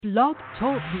Blog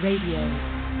Talk Radio.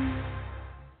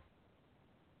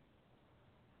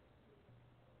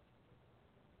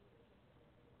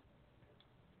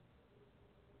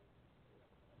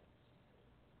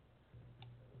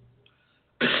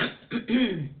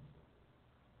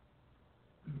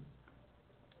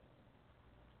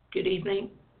 Good evening.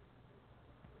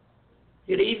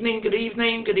 Good evening, good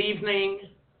evening, good evening.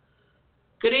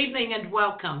 Good evening and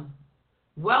welcome.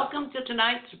 Welcome to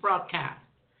tonight's broadcast.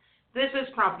 This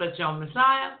is Prophet John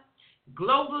Messiah,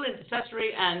 Global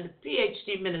Intercessory and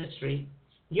PhD Ministry,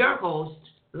 your host,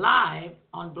 live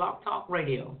on Blog Talk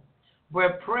Radio,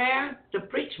 where prayer, the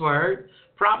preach word,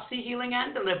 prophecy, healing,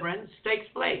 and deliverance takes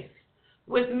place,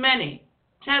 with many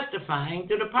testifying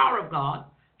to the power of God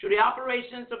through the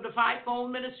operations of the fivefold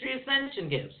ministry ascension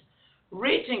gifts,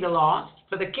 reaching the lost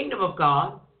for the kingdom of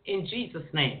God in Jesus'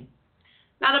 name.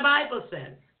 Now the Bible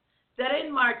says that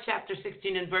in Mark chapter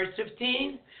 16 and verse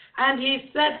 15, and he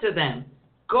said to them,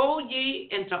 "Go ye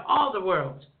into all the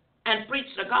world and preach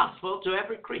the gospel to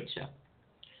every creature."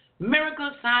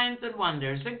 Miracles, signs, and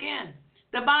wonders. Again,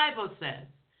 the Bible says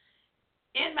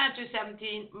in Mark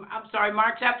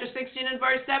chapter 16 and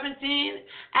verse 17,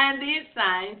 and these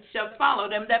signs shall follow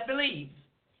them that believe.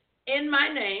 In my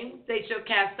name they shall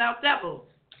cast out devils.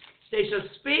 They shall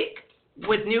speak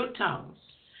with new tongues.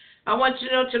 I want you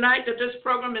to know tonight that this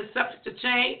program is subject to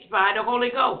change by the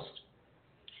Holy Ghost.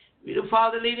 We do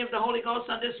follow the leading of the Holy Ghost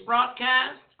on this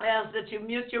broadcast. I ask that you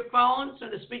mute your phones when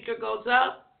the speaker goes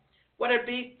up, whether it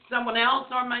be someone else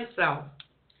or myself.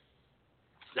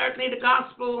 Certainly the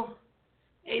gospel,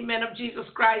 amen, of Jesus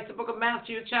Christ, the book of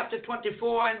Matthew chapter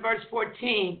 24 and verse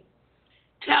 14,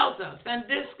 tells us, and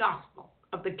this gospel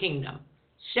of the kingdom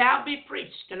shall be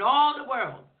preached in all the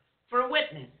world for a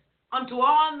witness unto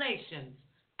all nations,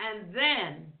 and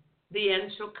then the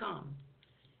end shall come.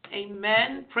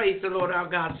 Amen. Praise the Lord our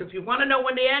God. So if you want to know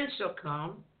when the end shall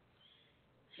come,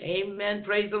 amen,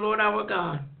 praise the Lord our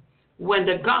God, when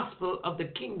the gospel of the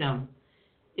kingdom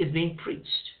is being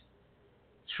preached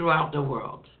throughout the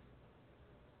world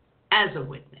as a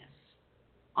witness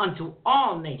unto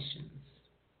all nations.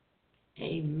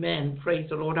 Amen. Praise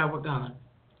the Lord our God.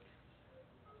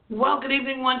 Well, good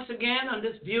evening once again on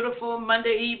this beautiful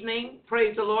Monday evening.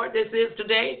 Praise the Lord. This is the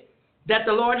day that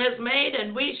the Lord has made,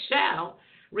 and we shall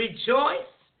rejoice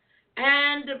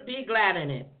and be glad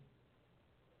in it.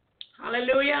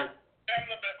 Hallelujah.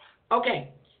 Okay.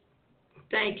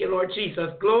 Thank you, Lord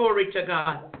Jesus. Glory to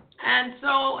God. And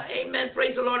so, amen,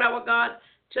 praise the Lord our God.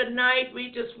 Tonight we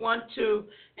just want to,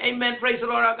 amen, praise the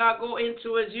Lord our God, go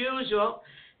into as usual.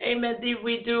 Amen.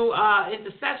 We do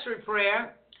intercessory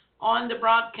prayer on the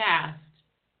broadcast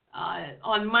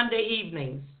on Monday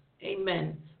evenings.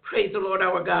 Amen. Praise the Lord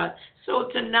our God. So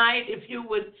tonight, if you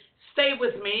would stay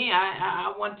with me,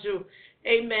 I want to,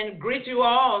 amen, greet you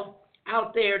all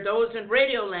out there, those in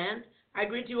Radio Land. I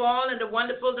greet you all in the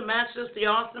wonderful, the matchless, the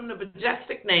awesome, the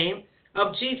majestic name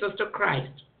of Jesus the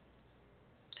Christ.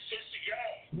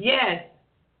 Yes.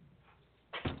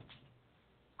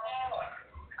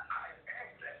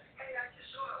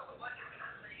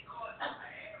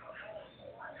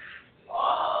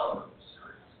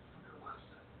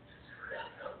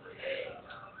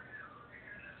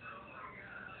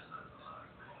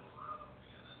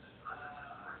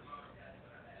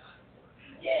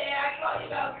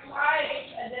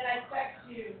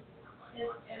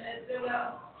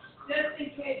 Just in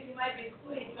case you might be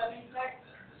asleep, let me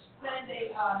send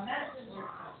a messenger.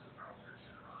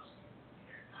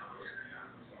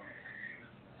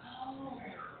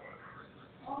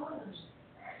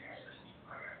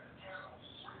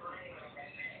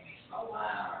 Oh,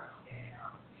 wow.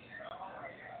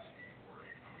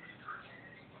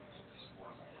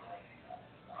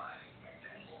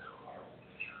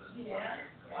 Yeah.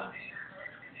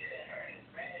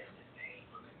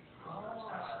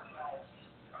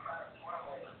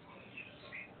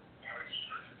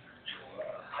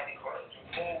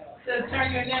 So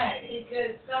turn your neck,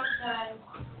 because sometimes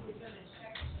we're going to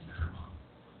check.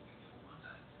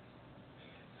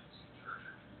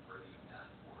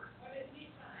 What is he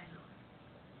saying?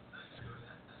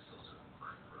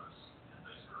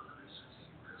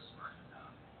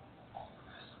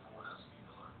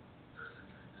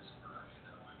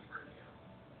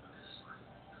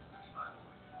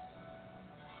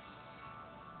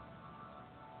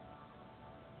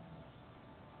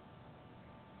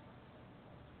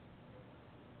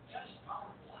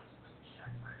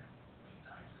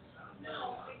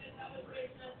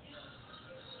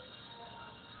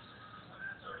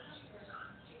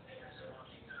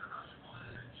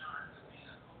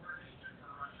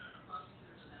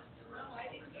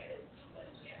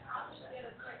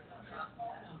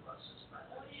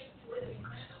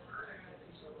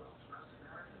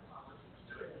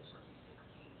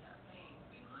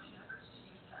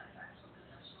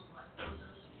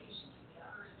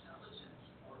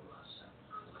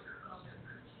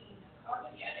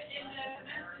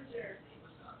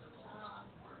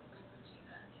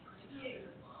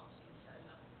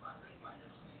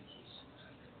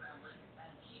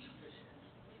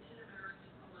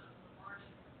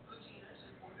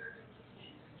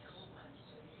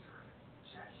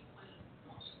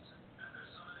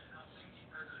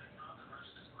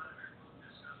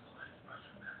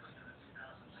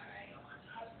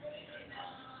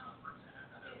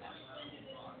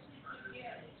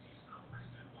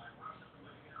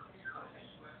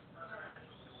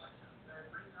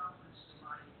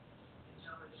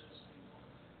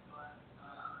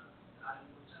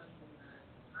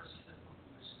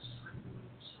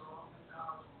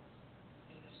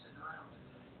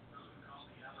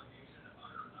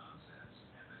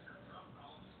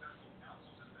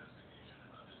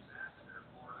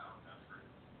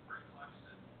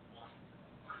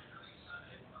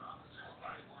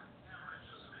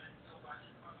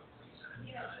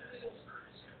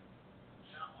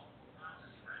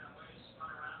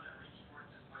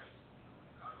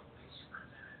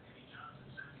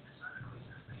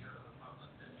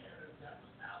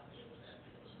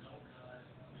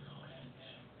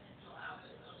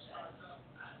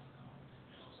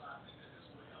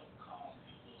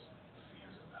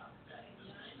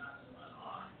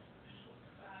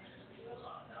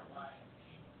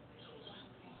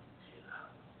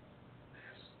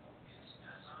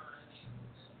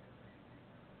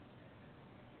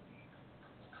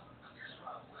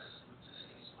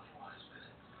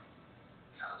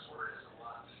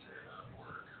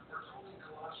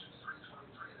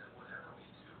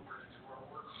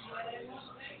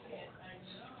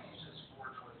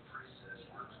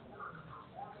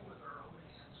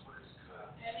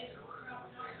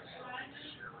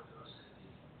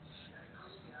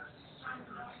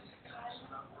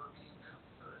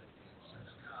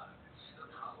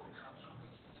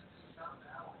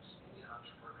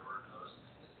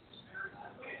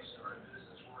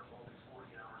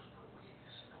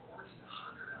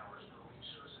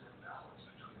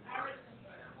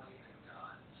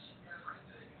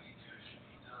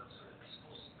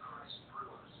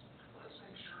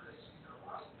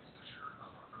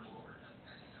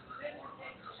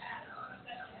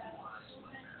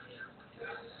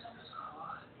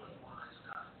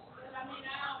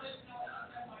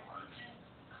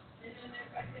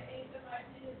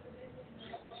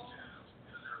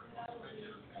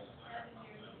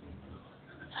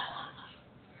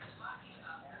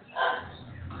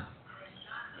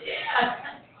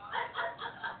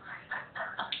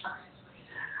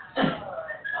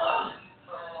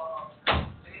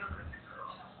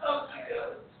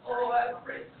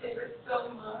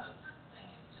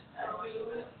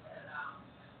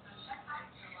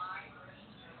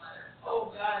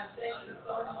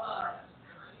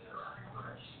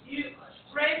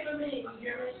 pray for me, you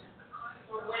hear me?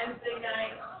 For Wednesday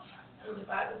night, for the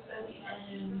Bible study,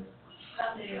 and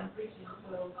Sunday I'm preaching,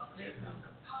 so pray for me.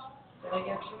 That I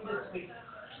get through this week.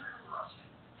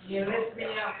 You lift me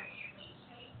up.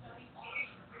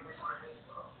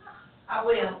 I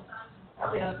will.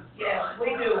 Yeah, we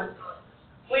do.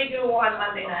 We do on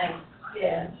Monday night.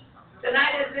 Yeah.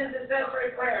 Tonight is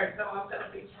intercessory prayer, so I'm going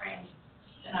to be praying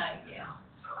tonight. Yeah.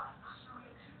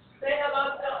 Say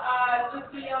hello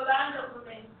to Yolanda for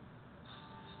me.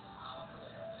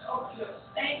 Okay.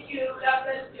 Thank you. God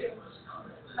bless you.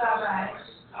 Bye-bye.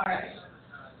 All right.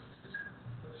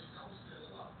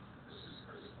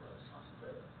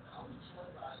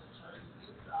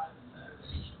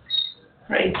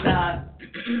 Praise God.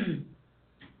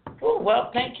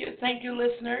 Well, thank you,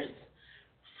 listeners,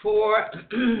 for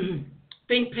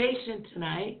being patient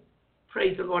tonight.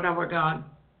 Praise the Lord our God.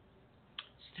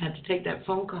 Just had to take that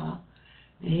phone call.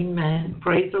 Amen.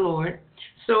 Praise the Lord.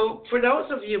 So, for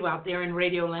those of you out there in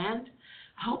Radio Land,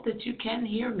 I hope that you can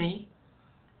hear me.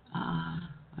 My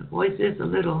voice is a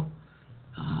little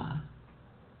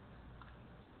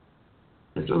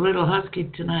husky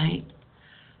tonight.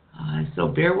 So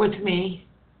bear with me.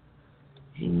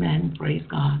 Amen. Praise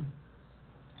God.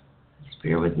 Just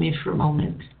bear with me for a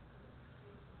moment.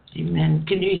 Amen.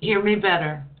 Can you hear me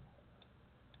better?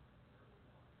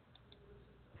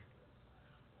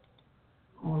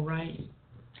 All right.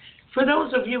 For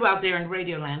those of you out there in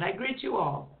Radio Land, I greet you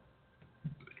all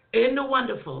in the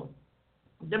wonderful,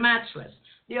 the matchless,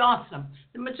 the awesome,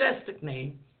 the majestic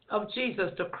name of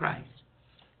Jesus the Christ.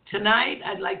 Tonight,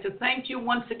 I'd like to thank you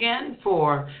once again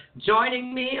for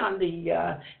joining me on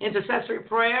the intercessory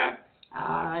prayer.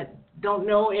 I don't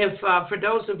know if for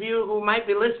those of you who might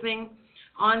be listening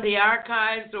on the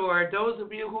archives or those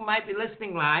of you who might be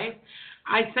listening live,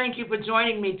 I thank you for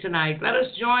joining me tonight. Let us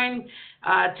join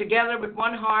together with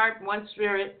one heart, one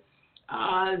spirit,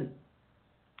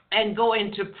 and go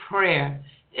into prayer.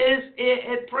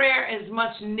 Prayer is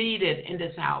much needed in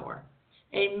this hour.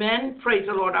 Amen. Praise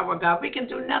the Lord our God. We can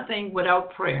do nothing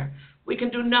without prayer. We can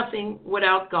do nothing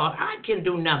without God. I can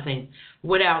do nothing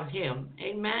without Him.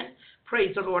 Amen.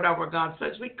 Praise the Lord our God. So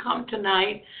as we come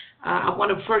tonight, I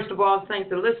want to first of all thank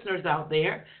the listeners out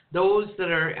there, those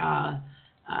that are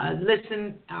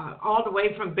listening all the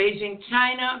way from Beijing,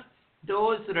 China,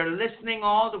 those that are listening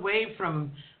all the way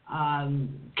from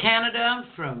Canada,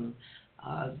 from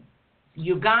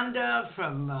Uganda,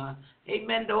 from,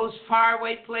 amen, those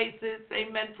faraway places.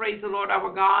 Amen. Praise the Lord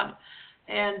our God.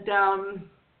 And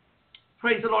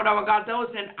praise the Lord our God. Those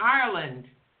in Ireland.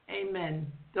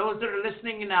 Amen. Those that are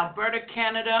listening in Alberta,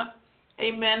 Canada.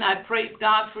 Amen. I praise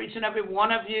God for each and every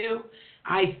one of you.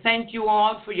 I thank you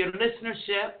all for your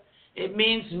listenership. It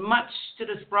means much to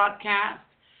this broadcast.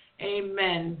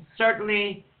 Amen.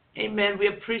 Certainly, amen, we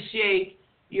appreciate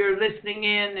your listening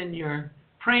in and your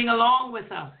praying along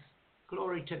with us.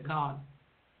 Glory to God.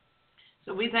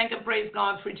 So we thank and praise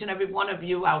God for each and every one of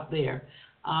you out there.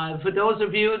 For those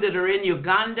of you that are in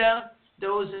Uganda,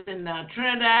 those in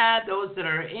Trinidad, those that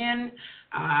are in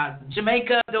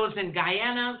Jamaica, those in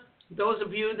Guyana, those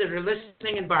of you that are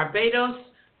listening in Barbados,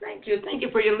 thank you. Thank you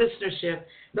for your listenership.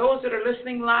 Those that are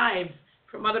listening live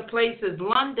from other places,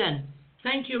 London,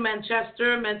 thank you,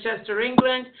 Manchester,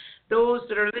 England. Those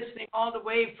that are listening all the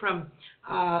way from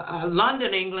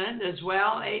London, England as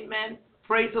well. Amen.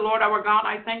 Praise the Lord our God.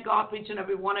 I thank God for each and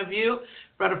every one of you.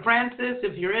 Brother Francis,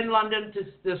 if you're in London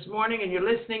this morning and you're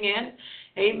listening in,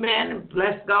 amen.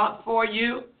 Bless God for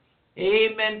you.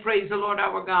 Amen. Praise the Lord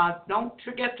our God. Don't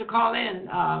forget to call in,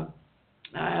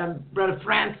 Brother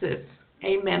Francis.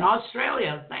 Amen.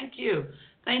 Australia, thank you.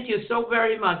 Thank you so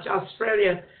very much.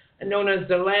 Australia, known as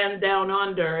the land down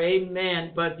under.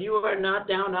 Amen. But you are not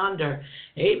down under.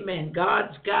 Amen.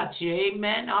 God's got you.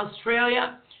 Amen.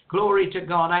 Australia, glory to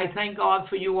God. I thank God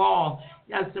for you all.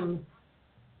 Yes,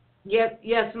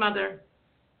 Mother.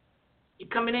 You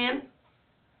coming in?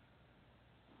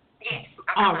 Yes.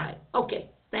 All right. Okay.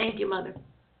 Thank you, Mother.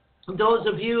 Those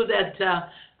of you that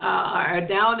are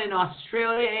down in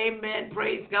Australia, amen.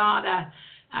 Praise God.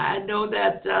 I know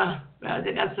that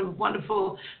they got some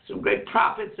great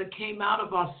prophets that came out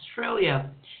of Australia.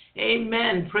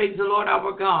 Amen. Praise the Lord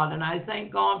our God. And I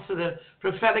thank God for the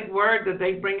prophetic word that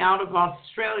they bring out of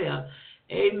Australia.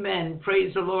 Amen.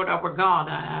 Praise the Lord our God.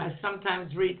 I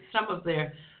sometimes read some of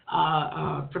their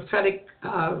prophetic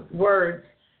words.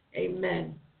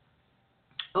 Amen.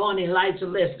 On Elijah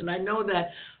List. And I know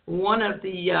that one of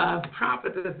the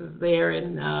prophetesses there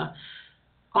in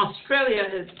Australia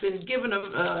has been given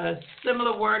a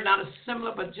similar word, not a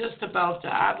similar, but just about,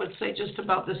 I would say just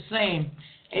about the same.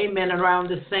 Amen. Around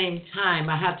the same time.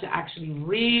 I had to actually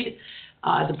read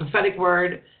the prophetic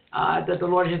word that the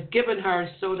Lord has given her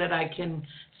so that I can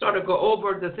sort of go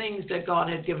over the things that God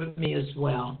has given me as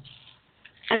well.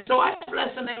 And so I bless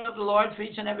the name of the Lord for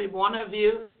each and every one of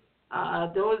you.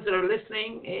 Those that are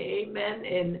listening, amen,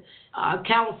 in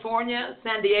California,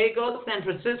 San Diego, San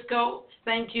Francisco,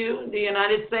 thank you. The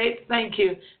United States, thank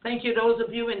you. Thank you, those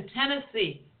of you in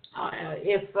Tennessee.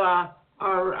 If our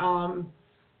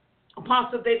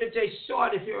Apostle David J.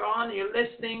 Short, if you're on, you're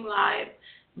listening live,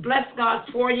 bless God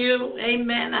for you.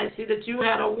 Amen. I see that you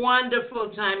had a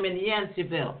wonderful time in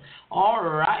Yanceyville. All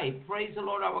right. Praise the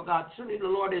Lord our God. Truly the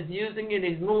Lord is using you and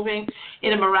He's moving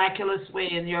in a miraculous way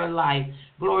in your life.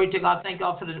 Glory to God. Thank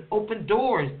God for the open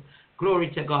doors.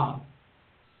 Glory to God.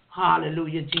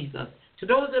 Hallelujah, Jesus. To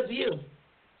those of you,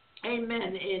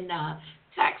 amen, in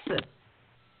Texas,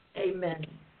 amen.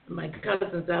 My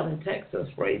cousins out in Texas,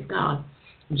 praise God.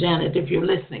 Janet, if you're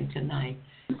listening tonight,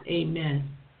 amen.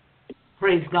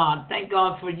 Praise God. Thank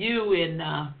God for you in,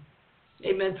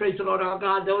 amen, praise the Lord our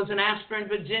God. Those in Ashburn,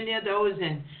 Virginia, those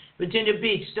in Virginia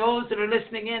Beach, those that are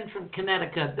listening in from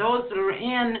Connecticut, those that are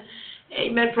in,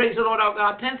 amen, praise the Lord our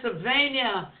God,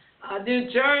 Pennsylvania, New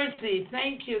Jersey,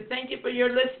 thank you. Thank you for your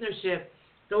listenership.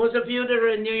 Those of you that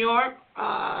are in New York,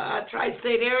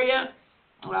 tri-state area,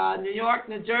 New York,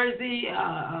 New Jersey,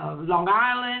 Long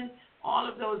Island, all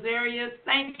of those areas.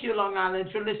 Thank you, Long Island,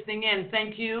 for listening in.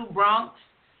 Thank you, Bronx.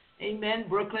 Amen.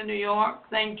 Brooklyn, New York.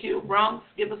 Thank you, Bronx.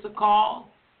 Give us a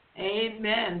call.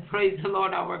 Amen. Praise the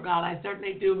Lord our God. I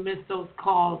certainly do miss those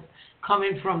calls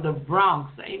coming from the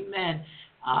Bronx. Amen.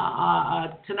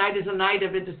 Tonight is a night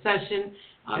of intercession.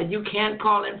 You can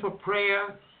call in for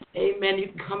prayer. Amen. You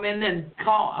can come in and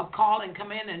call and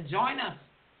come in and join us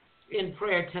in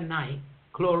prayer tonight.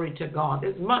 Glory to God.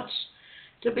 There's much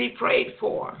to be prayed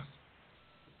for.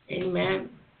 Amen.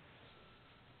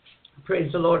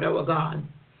 Praise the Lord our God.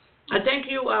 I thank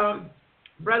you,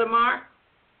 Brother Mark,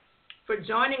 for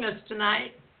joining us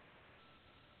tonight.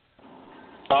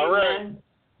 All right. Amen.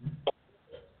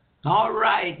 All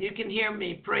right. You can hear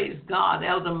me. Praise God.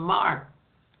 Elder Mark.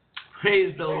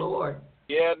 Praise the Lord.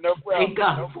 Yeah, no problem. Thank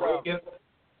God no for problem.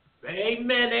 you.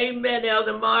 Amen. Amen,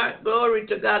 Elder Mark. Glory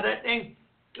to God. That thing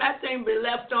be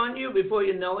left on you before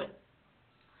you know it.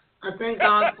 I thank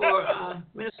God for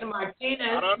Minister Martinez.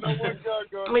 I don't know what God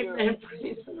going to Amen.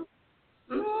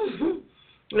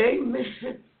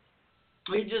 Amen.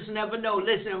 We just never know.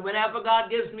 Listen, whenever God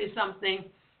gives me something,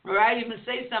 or I even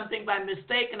say something by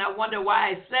mistake, and I wonder why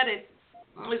I said it,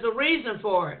 there's a reason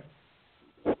for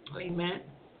it. Amen.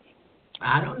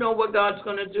 I don't know what God's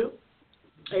going to do.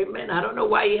 Amen. I don't know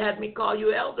why He had me call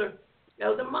you Elder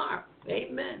Mark.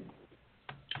 Amen.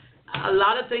 A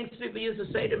lot of things people used to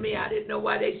say to me, I didn't know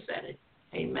why they said it.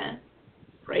 Amen.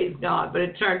 Praise God. But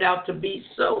it turned out to be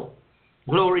so.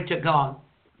 Glory to God.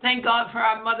 Thank God for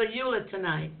our Mother Eula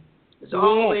tonight. It's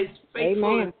always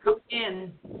faithful to come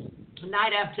in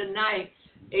night after night.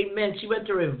 Amen. She went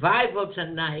to revival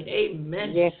tonight.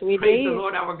 Amen. Yes, we Praise did. the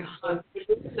Lord our God.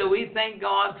 So we thank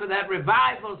God for that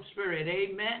revival spirit.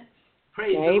 Amen.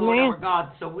 Praise the Lord our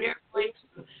God. So we're going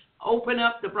to open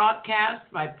up the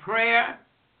broadcast by prayer.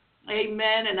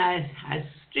 Amen. And I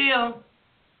still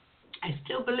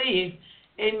believe,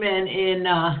 amen, in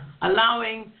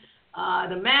allowing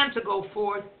the man to go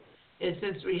forth. And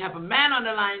since we have a man on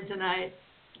the line tonight,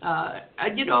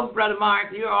 you know, Brother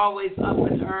Mark, you're always up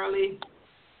and early,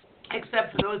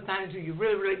 except for those times when you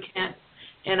really, really can't.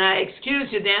 And I excuse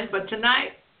you then, but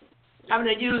tonight I'm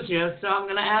going to use you. So I'm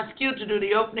going to ask you to do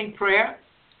the opening prayer,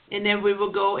 and then we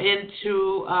will go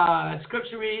into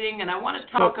scripture reading. And I want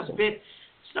to talk a bit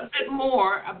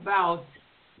more about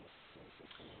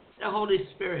the Holy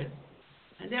Spirit.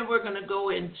 And then we're going to go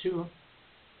into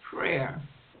prayer.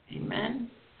 Amen.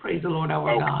 Praise the Lord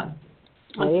our God.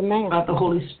 Amen. About the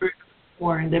Holy Spirit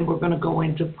more, and then we're going to go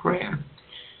into prayer.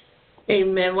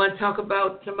 Amen. I want to talk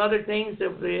about some other things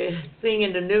that we're seeing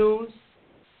in the news.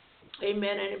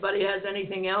 Amen. Anybody has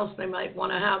anything else they might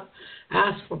want to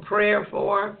ask for prayer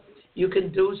for, you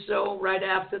can do so right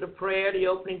after the prayer, the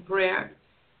opening prayer,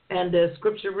 and the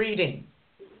scripture reading.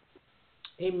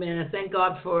 Amen. I thank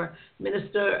God for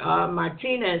Minister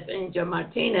Martinez, Angel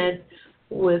Martinez,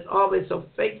 who is always so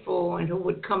faithful and who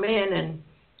would come in and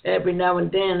every now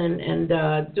and then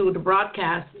and do the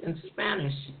broadcast in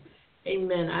Spanish.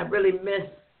 Amen. I really miss,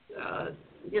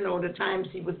 the times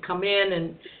he would come in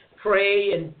and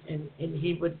pray and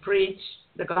he would preach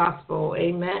the gospel.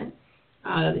 Amen.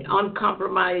 The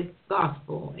uncompromised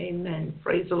gospel. Amen.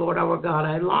 Praise the Lord our God.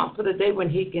 I long for the day when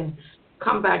he can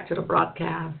come back to the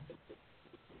broadcast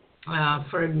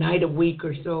for a night, a week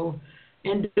or so,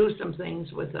 and do some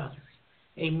things with us.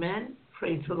 Amen.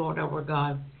 Praise the Lord our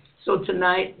God. So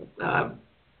tonight,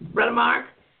 Brother Mark,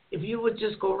 if you would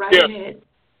just go right ahead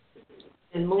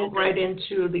and move right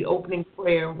into the opening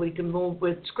prayer. We can move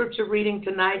with scripture reading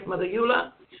tonight, Mother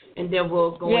Eula, and then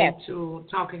we'll go into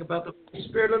talking about the Holy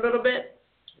Spirit a little bit.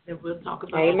 Then we'll talk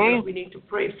about what we need to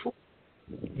pray for.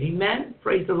 Amen.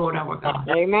 Praise the Lord our God.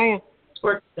 Amen.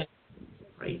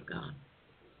 Praise God.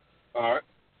 All right.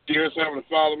 Dearest Heavenly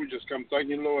Father, we just come thank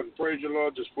you, Lord, and praise you,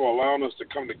 Lord, just for allowing us to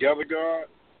come together, God,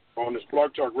 on this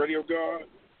Blog Talk Radio, God.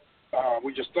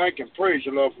 We just thank and praise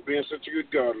you, Lord, for being such a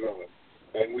good God, Lord.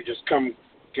 And we just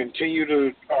continue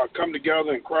to come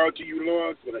together and cry out to you,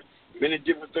 Lord, for the many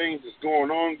different things that's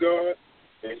going on, God.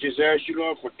 And just ask you,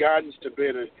 Lord, for guidance to be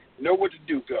able to know what to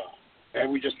do, God.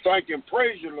 And we just thank and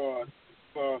praise you, Lord,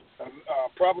 for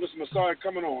Prophetess Messiah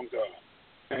coming on, God.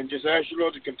 And just ask you,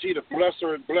 Lord, to continue to bless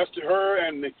her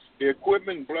and the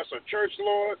equipment, and bless her church,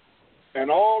 Lord, and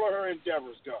all of her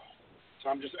endeavors, God. So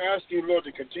I'm just asking you, Lord,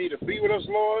 to continue to be with us,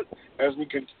 Lord, as we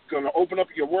going to open up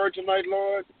your word tonight,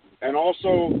 Lord, and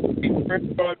also be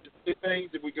praying about the things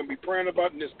that we can be praying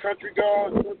about in this country,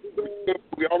 God.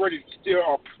 We already still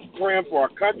are praying for our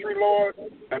country, Lord,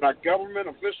 and our government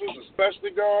officials,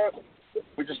 especially, God.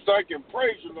 We just thank and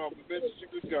praise you, Lord, for being such a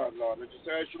good God, Lord. And just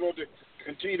ask you, Lord, to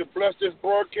continue to bless this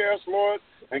broadcast, Lord,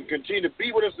 and continue to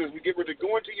be with us as we get ready to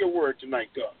go into your word tonight,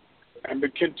 God. And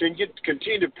we continue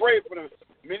to pray for the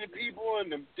many people in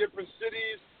the different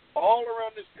cities all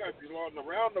around this country, Lord, and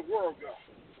around the world, God.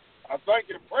 I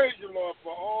thank and praise you, Lord,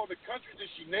 for all the countries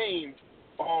that she named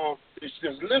that's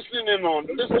just listening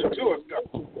to us, God.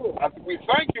 We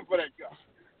thank you for that, God.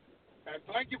 And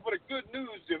thank you for the good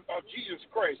news of Jesus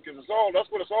Christ, because that's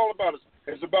what it's all about.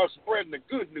 It's about spreading the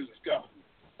good news, God,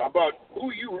 about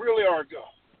who you really are,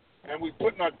 God. And we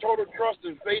put our total trust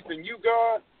and faith in you,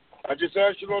 God. I just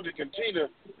ask you, Lord, to continue to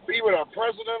be with our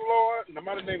president, Lord, in the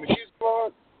mighty name of Jesus,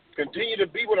 Lord. Continue to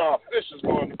be with our officials,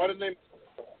 Lord, in the mighty name of Jesus.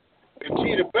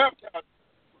 Continue to baptize.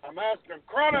 I'm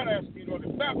crying out asking you, Lord,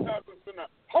 to baptize us in the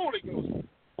Holy Ghost.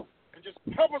 And just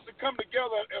help us to come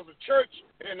together as a church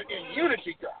in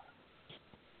unity, God.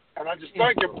 And I just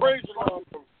thank and praise you, Lord,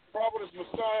 for Prophetess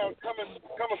Messiah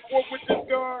coming forth with this,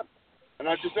 God. And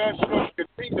I just ask you, Lord, to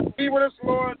continue to be with us,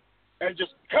 Lord, and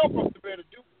just help us to be able to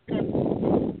do what we got to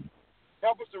do.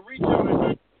 Help us to reach out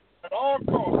at all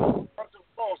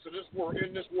costs in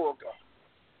this world, God.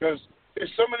 Because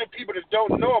there's so many people that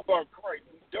don't know about Christ,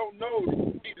 don't know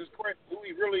Jesus Christ, who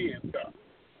he really is, God.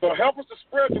 So help us to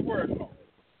spread the word, Lord.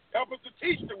 Help us to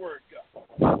teach the word,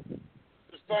 God.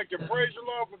 Just thank and praise you,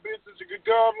 Lord, for being such a good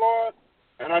God, Lord.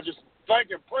 And I just thank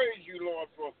and praise you,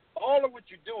 Lord, for all of what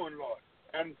you're doing, Lord.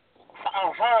 And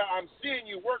how I'm seeing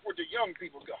you work with the young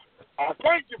people, God. I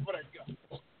thank you for that, God.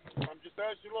 I'm just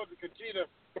asking you, Lord, to continue to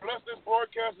bless this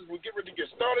broadcast as we get ready to get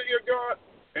started here, God,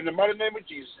 in the mighty name of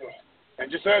Jesus, Lord. And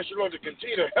just ask you, Lord, to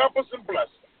continue to help us and bless,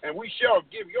 and we shall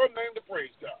give your name the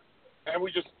praise, God. And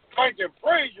we just thank and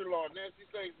praise you, Lord, and ask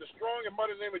these things in the strong and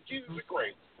mighty name of Jesus the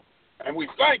Christ. And we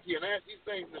thank you and ask these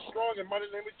things in the strong and mighty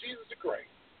name of Jesus the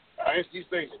Christ. I ask these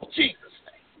things in Jesus'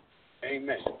 name.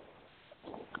 Amen.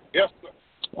 Yes, sir.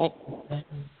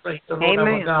 Praise the Lord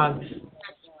our God.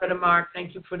 Brother Mark,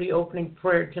 thank you for the opening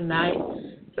prayer tonight.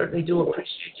 Certainly do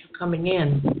appreciate you coming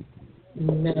in.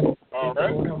 Amen. All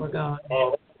Praise right. the Lord our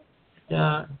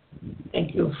God.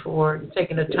 Thank you for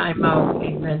taking the time out,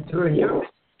 amen, during your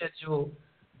schedule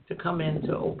to come in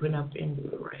to open up in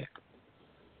prayer.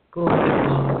 Glory to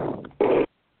God.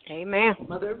 Amen.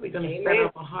 Mother, we're going to set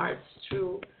up our hearts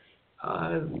to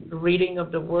the reading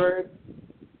of the word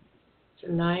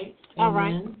tonight. Amen. All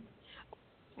right.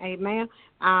 Amen.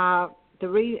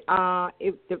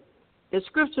 The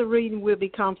scripture reading will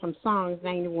become from Psalms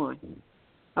 91.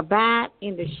 Abide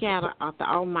in the shadow of the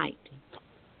Almighty.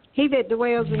 He that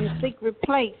dwells in the secret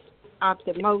place of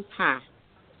the Most High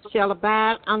shall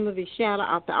abide under the shadow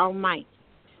of the Almighty.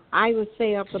 I will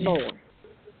say of the Lord,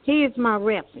 He is my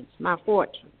refuge, my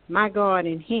fortress, my God,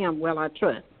 in Him will I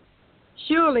trust.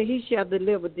 Surely He shall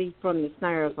deliver thee from the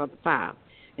snares of the fowler,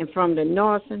 and from the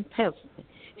noisome pestilence.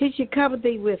 He shall cover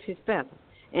thee with His feathers,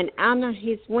 and under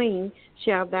His wings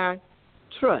shall thou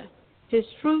trust. His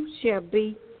truth shall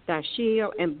be thy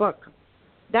shield and buckler.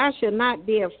 Thou shalt not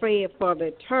be afraid for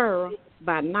the terror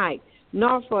by night,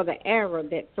 nor for the arrow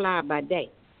that fly by day,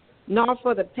 nor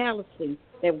for the pestilence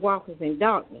that walketh in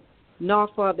darkness, nor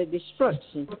for the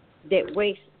destruction that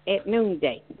wastes at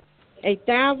noonday.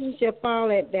 1,000 shall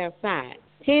fall at their side,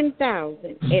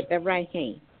 10,000 at their right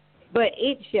hand, but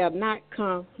it shall not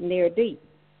come near thee.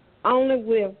 Only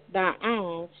with thy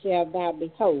eyes shalt thou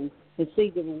behold and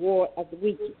see the reward of the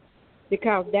wicked,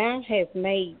 because thou hast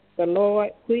made the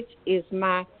Lord, which is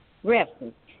my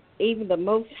refuge, even the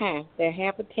Most High, their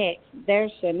habitats. There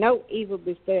shall no evil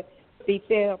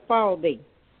befall thee,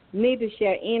 neither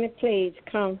shall any plague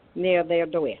come near their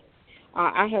dwelling.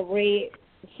 I have read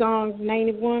Psalms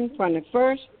 91 from the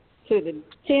 1st to the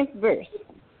 10th verse.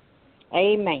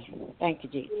 Amen. Thank you,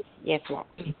 Jesus. Yes, Lord.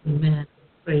 Amen.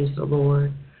 Praise the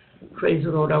Lord. Praise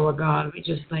the Lord, our God. We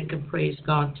just thank and praise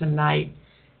God tonight.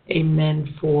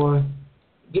 Amen. For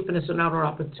giving us another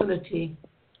opportunity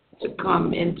to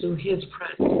come into His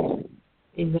presence.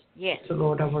 Amen. Yes. To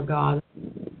Lord, our God.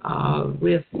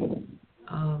 Amen.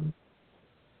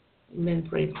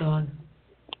 Praise God.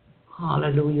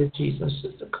 Hallelujah, Jesus.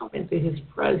 Just to come into His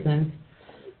presence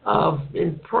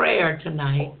in prayer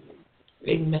tonight.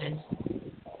 Amen.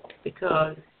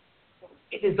 Because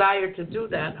He desired to do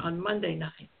that on Monday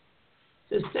night.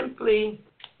 To simply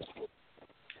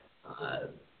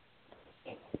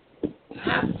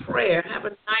have prayer, have a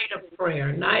night of prayer,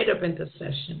 a night of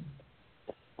intercession.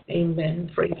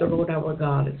 Amen. Praise the Lord our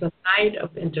God. It's a night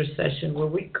of intercession where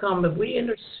we come and we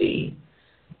intercede.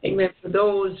 Amen. For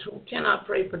those who cannot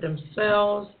pray for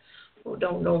themselves, who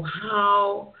don't know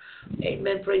how.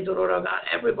 Amen. Praise the Lord our God.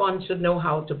 Everyone should know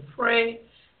how to pray.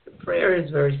 The prayer is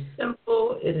very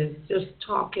simple. It is just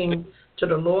talking to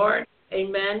the Lord.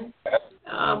 Amen.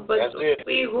 But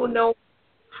we who know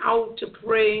how to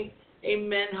pray,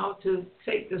 amen, how to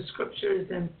take the scriptures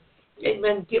and,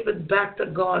 amen, give it back to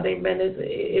God, amen,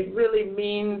 it really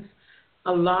means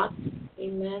a lot,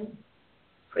 amen.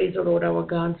 Praise the Lord our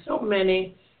God. So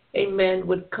many, amen,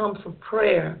 would come for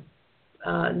prayer,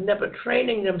 never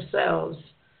training themselves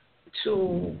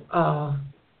to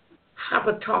have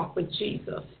a talk with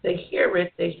Jesus. They hear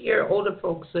it, they hear older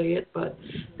folks say it, but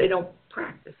they don't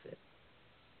practice it.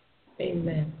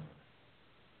 Amen.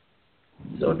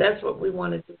 So that's what we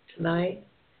want to do tonight.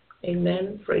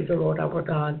 Amen. Praise the Lord our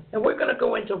God. And we're going to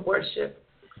go into worship.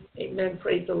 Amen.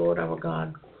 Praise the Lord our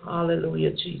God.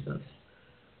 Hallelujah, Jesus.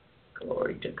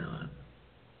 Glory to God.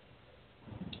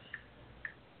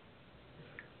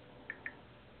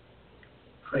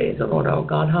 Praise the Lord our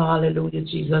God. Hallelujah,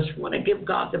 Jesus. We want to give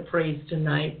God the praise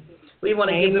tonight. We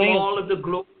want to give Him all of the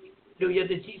glory. Hallelujah,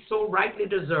 that He so rightly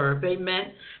deserves.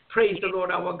 Amen. Praise the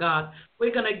Lord our God.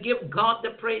 We're going to give God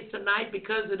the praise tonight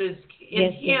because it is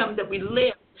in Him that we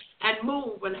live and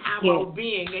move and have our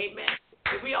being. Amen.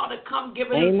 And we ought to come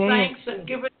giving Him thanks and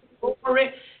giving Him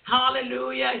glory.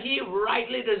 Hallelujah. He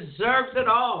rightly deserves it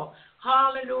all.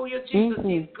 Hallelujah, Jesus.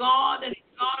 He's God and He's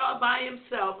God all by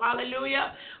Himself.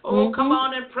 Hallelujah. Oh, come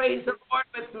on and praise the Lord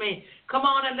with me. Come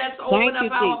on and let's open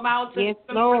up our mouths and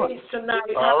praise tonight.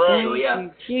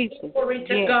 Hallelujah. Glory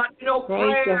to God. You know,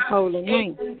 prayer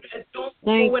don't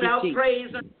go without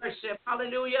praise and worship.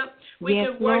 Hallelujah. We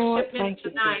can worship Him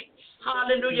tonight.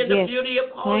 Hallelujah. The beauty of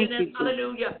holiness.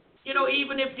 Hallelujah. You know,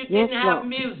 even if you didn't have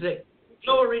music.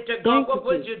 Glory to God. What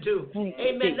would you do?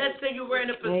 Amen. Let's say you were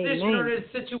in a position or in a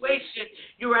situation.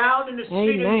 You were out in the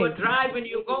street and you were driving,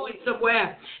 you're going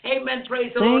somewhere. Amen.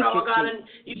 Praise the Lord our God. And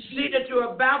you see that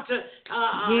you're about to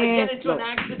get into an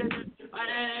accident.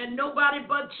 And nobody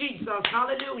but Jesus.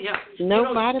 Hallelujah.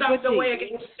 Nobody stop the way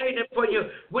against Satan for you.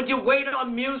 Would you wait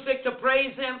on music to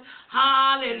praise Him?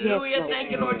 Hallelujah.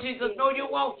 Thank you, Lord Jesus. No, you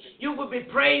won't. You will be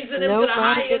praising Him to the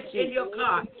highest in your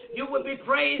car. You will be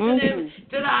praising Him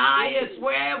to the highest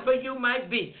wherever you might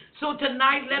be. So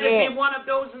tonight, let it be one of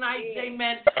those nights,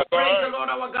 amen. Praise the Lord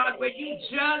our God, where you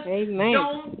just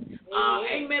don't,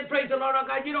 amen, praise the Lord our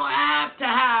God. You don't have to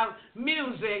have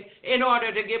music in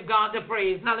order to give God the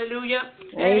praise. Hallelujah.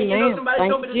 And you know, somebody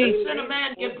told me that the sinner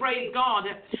man can praise God,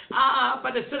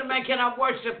 but the sinner man cannot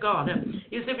worship God.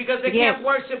 You see, because they can't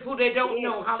worship who they don't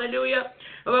know. Hallelujah.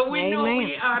 But we know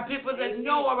we are people that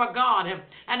know our God,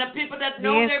 and the people that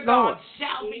know their God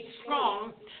shall be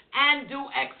strong and do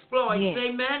exploits.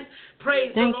 Amen.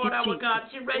 Praise the Lord our God.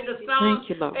 She read the psalm.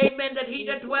 Amen. That he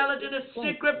that dwelleth in the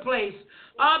secret place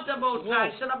of the Most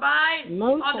High shall abide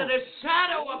under the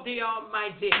shadow of the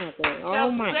Almighty.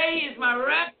 Shall say is my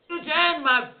refuge and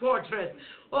my fortress.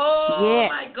 Oh,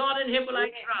 my God, in Him will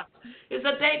I trust. It's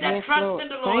a day that trusts in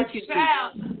the Lord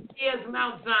shall be as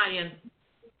Mount Zion.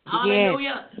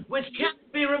 Hallelujah. Which can't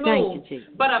be removed,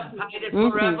 but abideth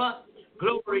forever.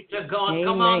 Glory to God.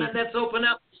 Come on and let's open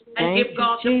up and give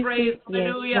God the praise.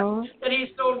 Hallelujah. That He's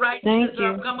so right to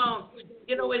deserve. Come on.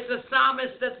 You know, it's the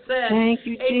psalmist that said,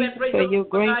 amen, praise for your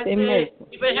grace and mercy.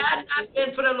 If it had not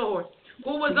been for the Lord,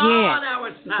 who was on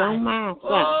our side.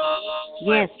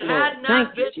 If it had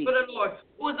not been for the Lord,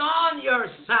 who was on your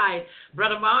side.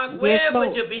 Brother Mark, where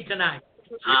would you be tonight?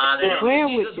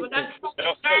 Hallelujah, Jesus. When that truck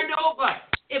turned over,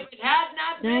 if it had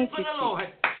not been for the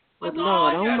Lord, who was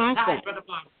on your side, Brother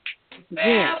Mark.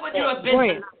 Where would you have been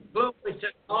tonight? Glory to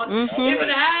God. If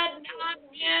it had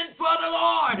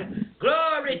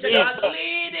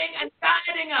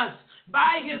guiding us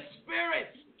by His Spirit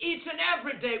each and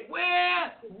every day,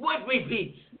 where would we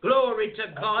be? Glory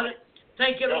to God.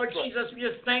 Thank you, Lord Jesus. We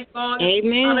just thank God.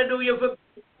 Amen. Hallelujah for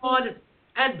God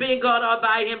and being God all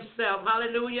by Himself.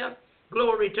 Hallelujah.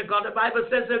 Glory to God. The Bible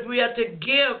says that we are to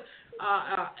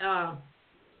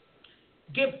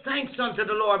give thanks unto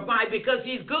the Lord. Why? Because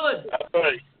He's good.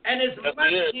 And His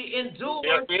mercy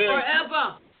endures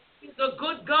forever. He's a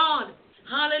good God.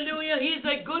 Hallelujah. He's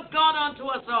a good God unto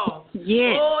us all.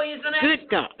 Yes. Oh, He's an good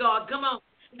excellent God. Come on.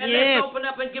 And let's open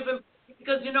up and give Him,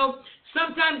 because,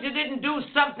 sometimes you didn't do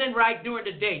something right during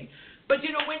the day. But,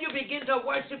 when you begin to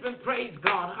worship and praise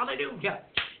God, hallelujah,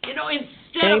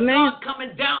 instead of God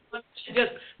coming down and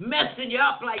just messing you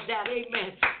up like that,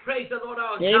 amen, praise the Lord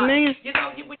our God. Amen. You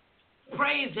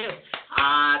praise Him.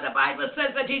 The Bible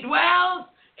says that He dwells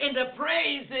in the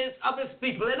praises of His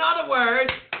people. In other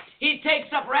words, He takes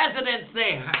up residence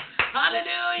there.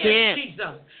 Hallelujah,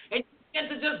 Jesus. And you begin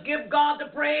to just give God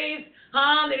the praise.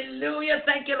 Hallelujah.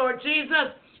 Thank you, Lord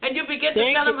Jesus. And you begin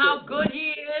to tell Him how good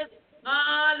He is.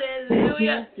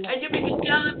 Hallelujah. And you begin to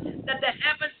tell Him that the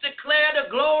heavens declare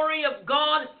the glory of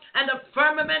God and the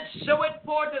firmament show it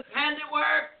forth His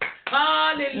handiwork.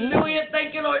 Hallelujah.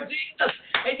 Thank you, Lord Jesus.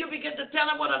 And you begin to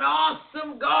tell Him what an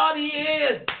awesome God He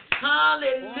is.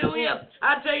 Hallelujah.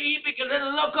 I tell you, He begins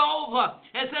to look over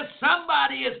and says,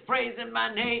 somebody is praising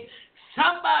my name.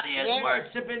 Somebody is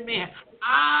worshiping me.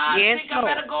 I think I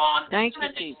better go on in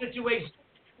this situation.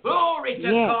 Glory to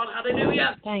God.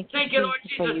 Hallelujah. Thank you, Lord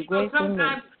Jesus.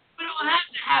 Sometimes we don't have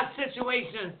to have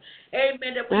situations,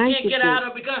 amen, that we can't get out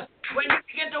of, because when you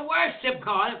begin to worship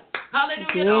God,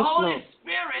 hallelujah, the Holy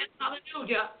Spirit,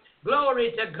 hallelujah,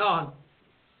 glory to God.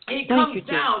 He comes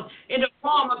down in the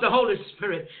form of the Holy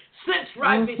Spirit, sits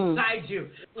right beside you.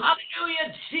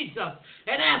 Hallelujah, Jesus.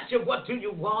 And asks you, what do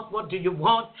you want? What do you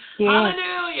want?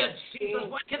 Hallelujah, Jesus.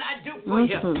 What can I do for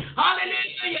you?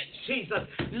 Hallelujah, Jesus.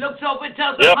 Looks over and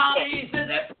tells them, he says,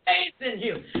 they're praising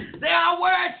you. They are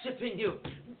worshiping you.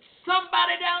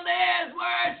 Somebody down there is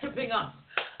worshiping us.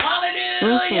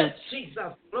 Hallelujah,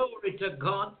 Jesus. Glory to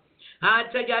God. I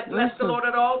tell you, I bless the Lord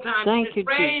at all times. His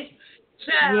praise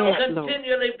shall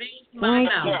continually be in my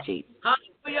mouth.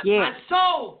 Hallelujah. My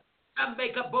soul shall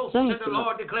make a boast to the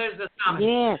Lord, declares the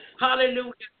psalmist.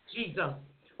 Hallelujah, Jesus.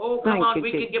 Oh, come on,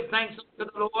 we can give thanks to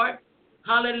the Lord.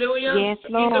 Hallelujah. Yes,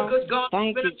 Lord. He's a good God.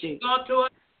 Thank He's you, been a good God to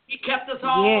us. He kept us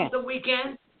all the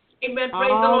weekend. Amen. Praise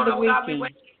the Lord. Oh, God, we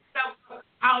went to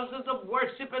houses of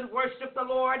worship and worship the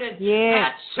Lord and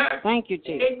at church. Thank you,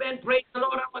 Jesus. Amen. Praise the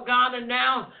Lord, our God. And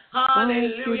now,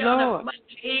 hallelujah, on a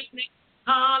Monday evening,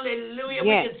 hallelujah, we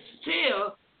can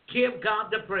still give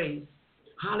God the praise.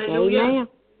 Hallelujah. Amen.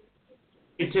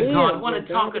 To God. I want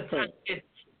to talk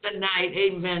tonight,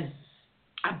 amen,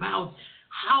 about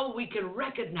how we can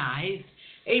recognize,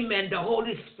 amen, the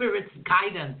Holy Spirit's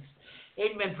guidance.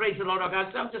 Amen. Praise the Lord, our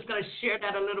God. So I'm just going to share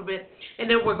that a little bit, and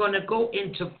then we're going to go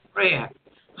into prayer.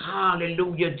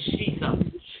 Hallelujah, Jesus.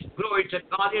 Glory to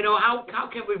God. How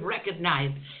can we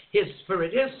recognize His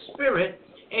Spirit? His Spirit,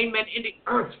 amen, in the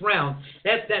earth realm,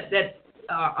 that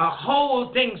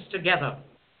hold things together.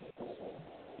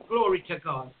 Glory to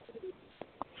God.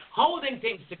 Holding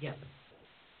things together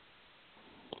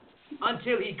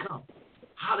until He comes.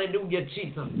 Hallelujah,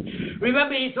 Jesus.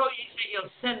 Remember, He told you, He'll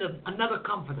send another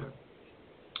comforter.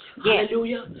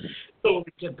 Hallelujah.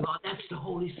 Glory to God. That's the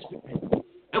Holy Spirit.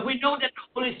 And we know that the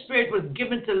Holy Spirit was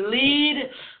given to lead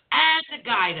and to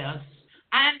guide us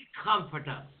and comfort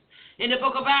us. In the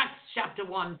book of Acts, chapter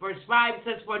 1, verse 5, it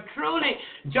says, for truly,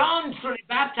 John truly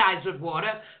baptized with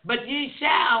water, but ye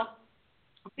shall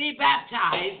be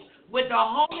baptized with the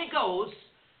Holy Ghost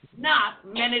not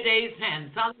many days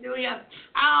hence. Hallelujah.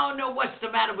 I don't know what's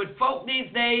the matter with folk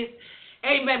these days.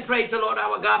 Amen. Praise the Lord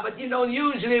our God. But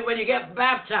usually when you get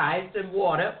baptized in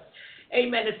water,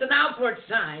 amen, it's an outward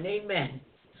sign. Amen.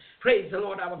 Praise the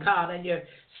Lord our God. And your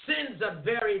sins are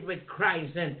buried with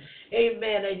Christ. And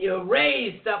amen. And you're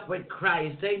raised up with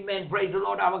Christ. Amen. Praise the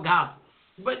Lord our God.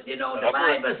 But the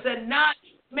Bible said, not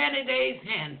many days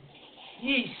hence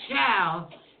ye shall,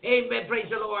 amen, praise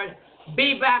the Lord,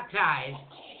 be baptized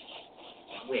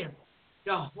with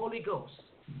the Holy Ghost.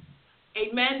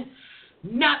 Amen.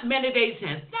 Not many days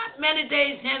hence. Not many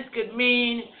days hence could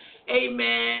mean,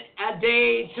 amen, a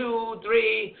day, 2,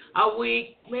 3, a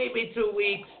week, maybe 2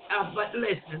 weeks. But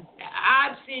listen,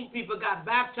 I've seen people got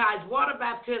baptized, water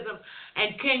baptism,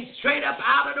 and came straight up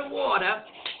out of the water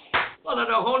full of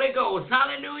the Holy Ghost.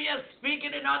 Hallelujah.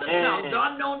 Speaking in other tongues,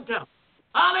 unknown tongues.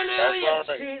 Hallelujah,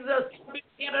 right. Jesus. We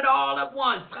get it all at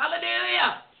once.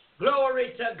 Hallelujah.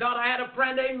 Glory to God. I had a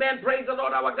friend, amen, praise the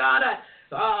Lord our God,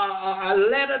 a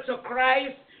letter to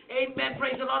Christ, Amen.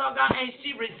 Praise the Lord, oh God. And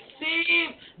she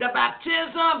received the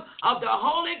baptism of the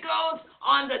Holy Ghost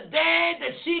on the day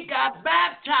that she got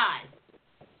baptized.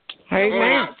 Amen. What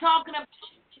I'm talking about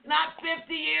is not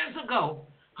 50 years ago.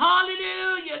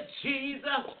 Hallelujah,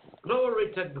 Jesus.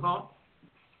 Glory to God.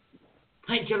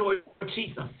 Thank you, Lord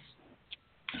Jesus.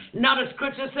 Now the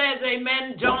scripture says,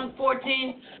 amen, John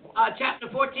 14, chapter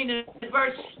 14 and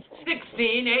verse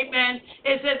 16, amen.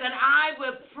 It says, and I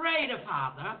will pray the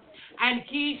Father, and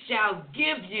he shall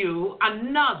give you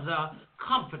another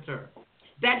comforter,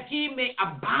 that he may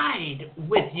abide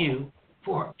with you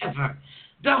forever.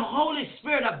 The Holy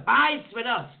Spirit abides with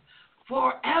us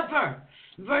forever.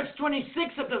 Verse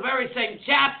 26 of the very same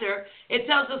chapter, it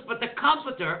tells us, but the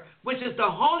Comforter, which is the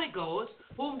Holy Ghost,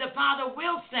 whom the Father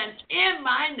will send in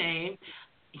my name,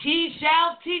 he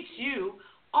shall teach you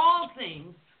all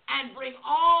things and bring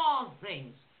all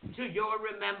things to your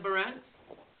remembrance,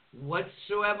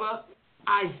 whatsoever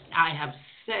I have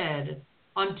said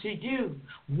unto you.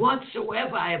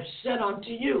 Whatsoever I have said unto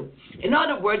you. In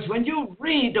other words, when you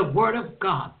read the Word of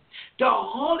God, the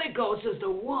Holy Ghost is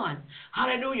the one,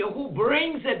 hallelujah, who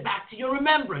brings it back to your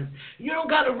remembrance. You don't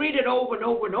got to read it over and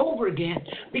over and over again,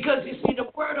 because you see, the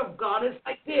Word of God is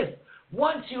like this.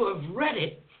 Once you have read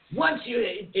it, once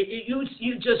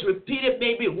you just repeat it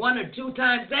maybe one or two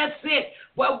times, that's it.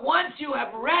 But once you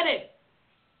have read it,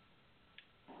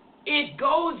 it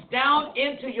goes down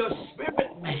into your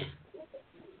spirit, man.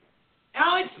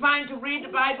 Now, it's fine to read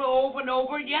the Bible over and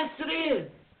over. Yes, it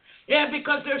is. Yeah,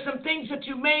 because there's some things that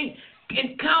you may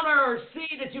encounter or see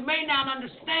that you may not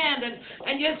understand,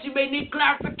 and yes, you may need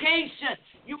clarification.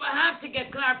 You will have to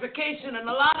get clarification in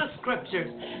a lot of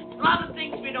scriptures. A lot of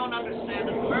things we don't understand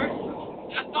at first.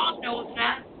 God knows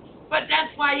that. But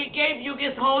that's why he gave you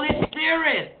his Holy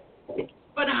Spirit.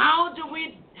 But how do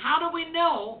we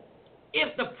know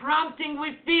if the prompting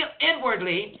we feel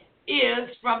inwardly is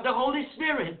from the Holy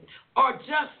Spirit, or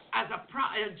just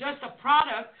a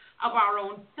product of our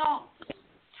own thoughts?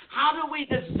 How do we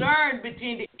discern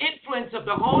between the influence of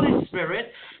the Holy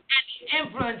Spirit and the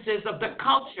influences of the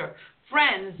culture,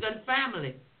 friends, and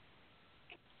family?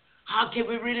 How can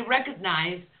we really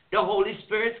recognize the Holy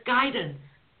Spirit's guidance?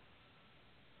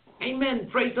 Amen.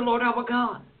 Praise the Lord our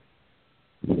God.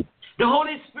 The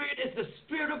Holy Spirit is the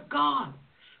Spirit of God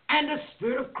and the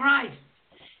Spirit of Christ.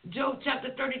 Job chapter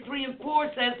 33 and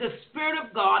 4 says, the Spirit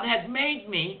of God has made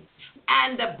me,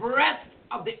 and the breath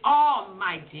of the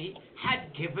Almighty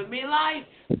had given me life.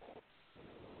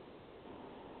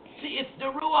 See, it's the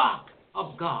Ruach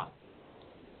of God.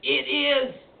 It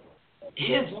is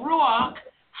his Ruach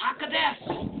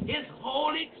HaKodesh, his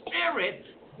Holy Spirit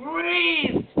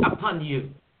breathes upon you.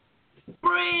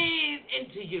 Breathe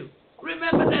into you.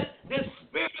 Remember that the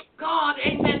Spirit of God,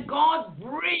 amen, God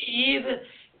breathed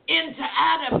into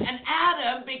Adam, and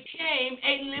Adam became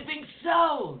a living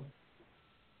soul.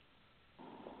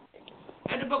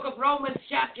 And the book of Romans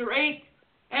chapter 8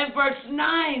 and verse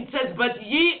 9 says, but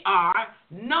ye are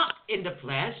not in the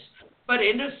flesh, but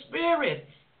in the Spirit,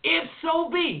 if so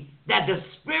be that the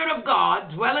Spirit of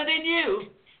God dwelleth in you.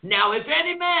 Now if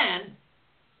any man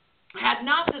had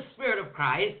not the Spirit of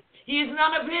Christ, he is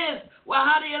none of his. Well,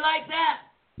 how do you like that?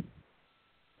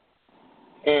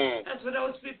 That's what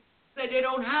those people say they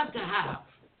don't have to have.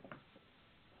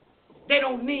 They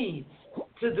don't need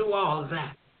to do all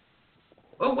that.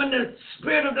 But when the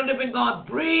Spirit of the living God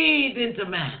breathed into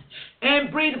man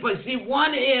and breathed upon, see,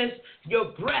 one is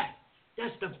your breath.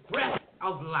 That's the breath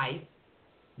of life.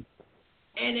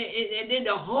 And then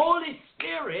the Holy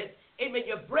Spirit, amen,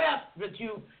 your breath that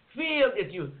you feel,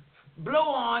 that you blow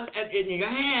on in your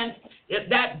hands,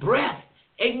 that breath,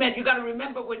 amen. You got to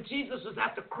remember when Jesus was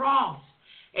at the cross,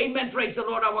 amen, praise the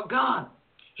Lord our God,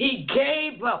 he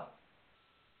gave up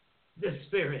the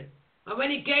Spirit. But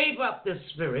when he gave up the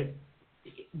Spirit,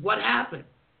 what happened?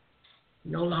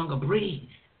 No longer breathed.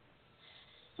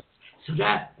 So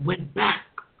that went back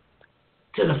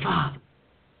to the Father.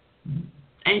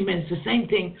 Amen. It's the same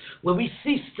thing. When we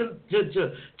cease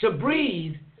to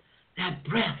breathe, that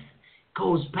breath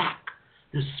goes back.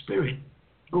 The Spirit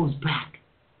goes back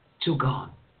to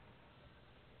God.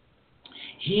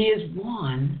 He is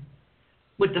one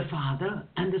with the Father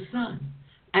and the Son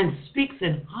and speaks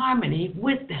in harmony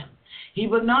with them. He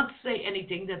will not say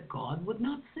anything that God would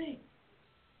not say.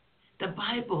 The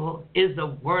Bible is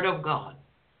the Word of God.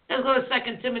 Let's go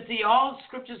to 2 Timothy. All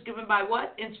scriptures given by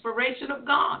what? Inspiration of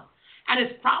God. And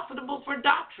is profitable for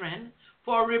doctrine,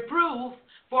 for reproof,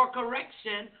 for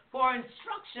correction, for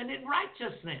instruction in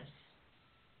righteousness.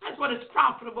 That's what it's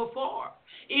profitable for.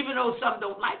 Even though some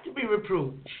don't like to be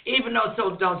reproved, even though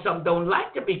some don't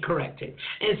like to be corrected,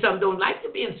 and some don't like to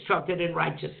be instructed in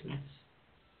righteousness.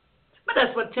 But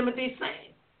that's what Timothy's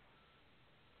saying.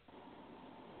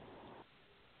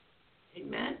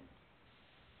 Amen.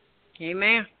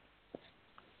 Amen.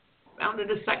 Found in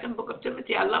the second book of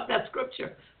Timothy. I love that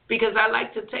scripture because I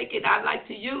like to take it. I like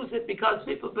to use it because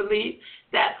people believe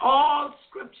that all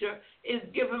scripture is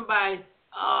given by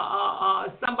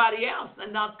somebody else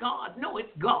and not God. No, it's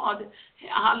God.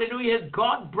 Hallelujah. It's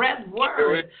God-breathed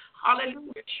word.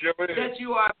 Hallelujah.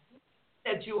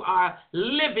 That you are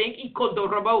living.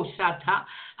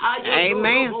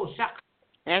 Amen.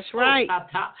 That's right.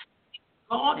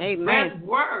 God-breathed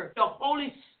word. The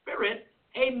Holy Spirit,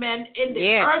 amen, in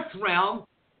the earth realm,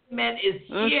 amen, is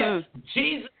here.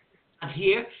 Jesus is not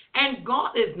here, and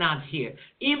God is not here.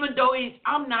 Even though he's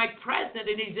omnipresent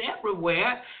and he's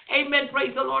everywhere, amen,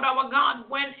 praise the Lord our God.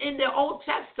 When in the Old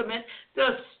Testament,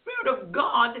 the Spirit of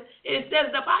God, it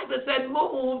says, the Bible said,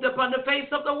 moved upon the face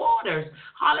of the waters.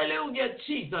 Hallelujah,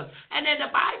 Jesus. And then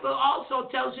the Bible also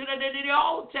tells you that in the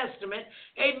Old Testament,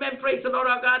 amen, praise the Lord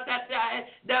our God,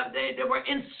 that they were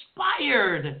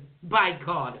inspired by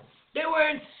God. They were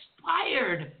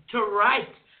inspired to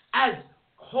write as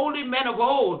holy men of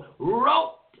old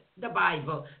wrote the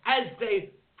Bible, as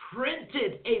they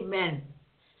printed, amen,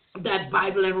 that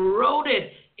Bible and wrote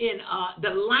it in the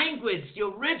language, the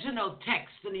original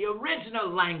text, in the original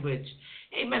language.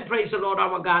 Amen, praise the Lord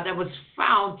our God, that was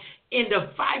found in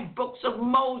the 5 books of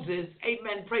Moses.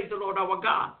 Amen, praise the Lord our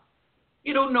God.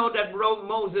 You don't know that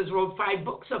Moses wrote 5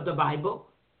 books of the Bible.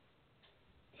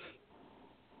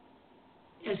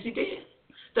 Yes, he did.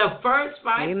 The first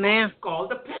 5 books called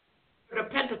the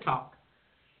Pentateuch.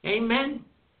 Amen.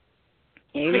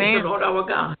 Amen. Praise the Lord our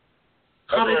God.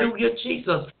 Hallelujah,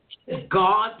 Jesus.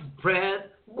 God's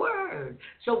bread word.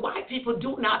 So why people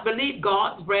do not believe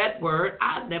God's bread word,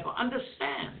 I never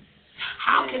understand.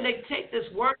 How can they take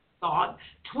this word of God,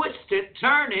 twist it,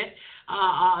 turn it,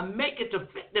 make it to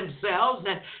fit themselves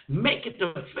and make it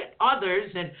to fit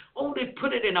others and only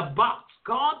put it in a box?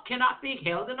 God cannot be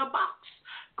held in a box.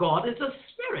 God is a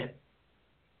spirit.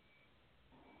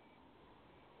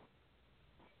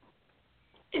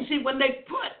 And see, when they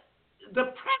put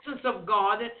the presence of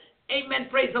God, amen,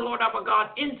 praise the Lord our God,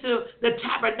 into the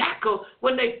tabernacle,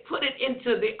 when they put it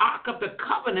into the Ark of the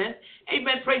Covenant,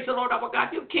 amen, praise the Lord our God,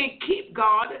 you can't keep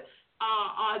God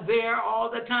there all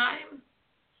the time.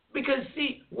 Because,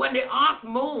 see, when the Ark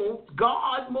moved,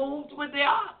 God moved with the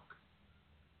Ark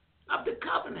of the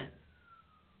Covenant.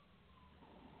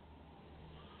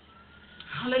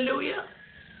 Hallelujah.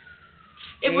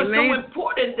 It was so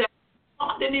important that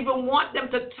God didn't even want them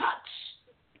to touch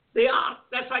the ark.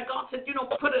 That's why God said,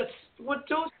 put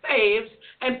 2 staves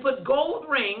and put gold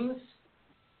rings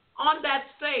on that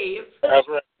stave. That's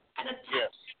right. And attach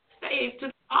the stave to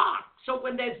the ark. So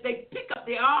when they pick up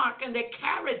the ark and they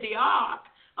carry the ark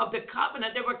of the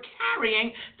covenant, they were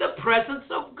carrying the presence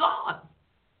of God.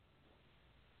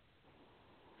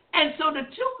 And so the 2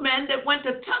 men that went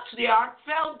to touch the ark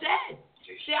fell dead.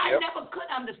 See, I never could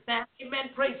understand, amen,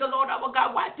 praise the Lord our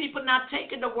God, why people not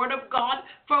taking the word of God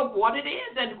for what it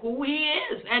is and who he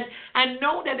is and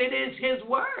know that it is his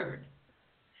word.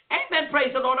 Amen,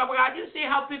 praise the Lord our God. You see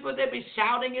how people, they be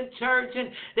shouting in church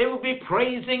and they will be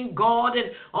praising God,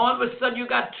 and all of a sudden you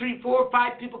got 3, 4,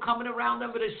 5 people coming around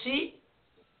them with a sheep?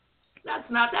 That's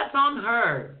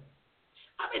unheard.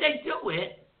 I mean, they do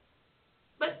it.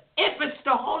 But if it's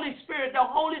the Holy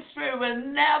Spirit will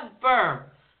never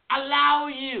allow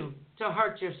you to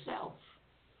hurt yourself.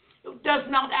 It does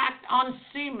not act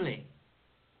unseemly.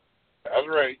 That's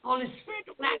right. Holy Spirit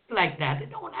don't act like that.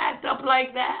 It don't act up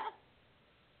like that.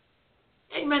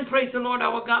 Amen. Praise the Lord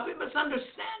our God. We must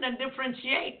understand and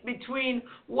differentiate between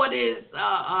what is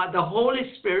the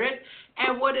Holy Spirit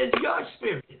and what is your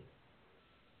spirit.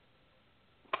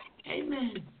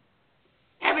 Amen.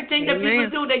 Everything that people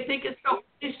do, they think it's the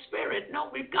Holy Spirit. No,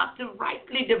 we've got to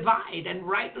rightly divide and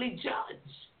rightly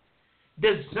judge.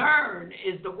 Discern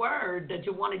is the word that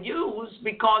you want to use,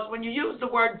 because when you use the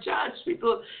word judge,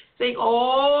 people think,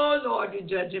 oh, Lord,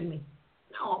 you're judging me.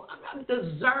 No, I'm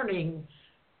discerning.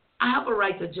 I have a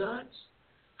right to judge.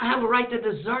 I have a right to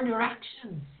discern your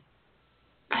actions.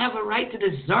 I have a right to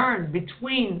discern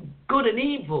between good and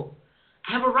evil.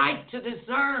 I have a right to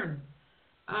discern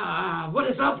what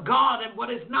is of God and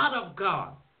what is not of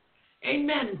God.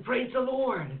 Amen. Praise the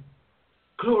Lord.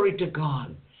 Glory to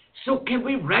God. So can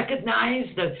we recognize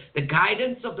the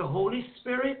guidance of the Holy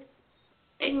Spirit?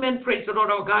 Amen. Praise the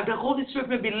Lord our God. The Holy Spirit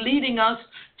may be leading us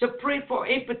to pray for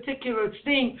a particular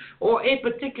thing or a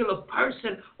particular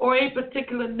person or a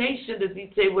particular nation. That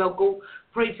He'd say, well, go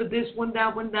pray for this one,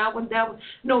 that one, that one, that one.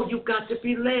 No, you've got to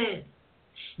be led.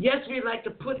 Yes, we like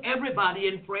to put everybody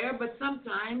in prayer, but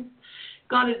sometimes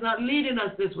God is not leading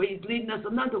us this way. He's leading us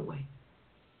another way.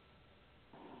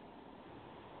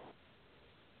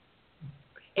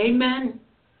 Amen.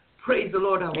 Praise the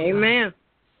Lord. Amen.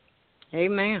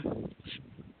 Amen.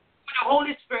 The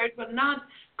Holy Spirit will not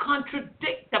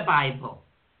contradict the Bible.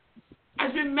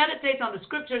 As we meditate on the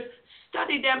scriptures,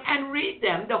 study them and read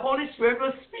them, the Holy Spirit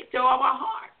will speak to our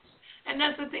hearts. And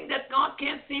that's the thing that God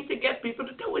can't seem to get people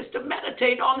to do, is to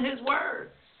meditate on his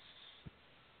word.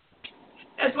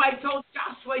 That's why he told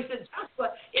Joshua, he said,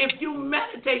 Joshua, if you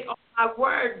meditate on my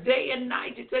word day and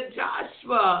night, he said,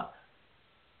 Joshua,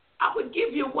 I would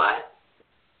give you what?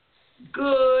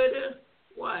 Good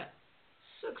what?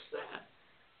 Success.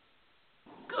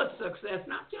 Good success,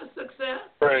 not just success.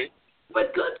 Right.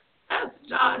 But good success,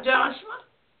 Joshua.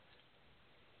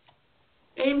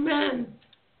 Amen.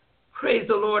 Praise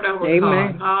the Lord our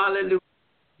Amen. God. Hallelujah.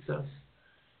 Jesus.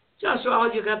 Joshua,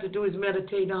 all you got to do is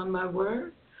meditate on my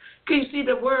word. Can you see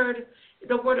the word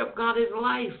of God is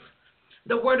life.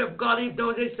 The word of God,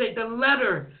 though they say the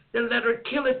letter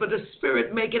kill it, but the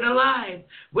spirit make it alive.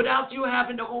 Without you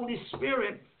having the Holy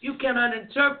Spirit, you cannot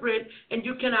interpret and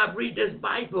you cannot read this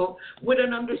Bible with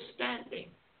an understanding.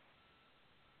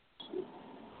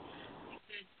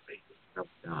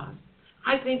 God.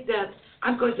 I think that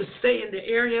I'm going to stay in the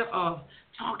area of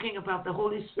talking about the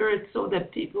Holy Spirit so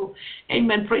that people,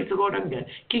 amen, praise the Lord,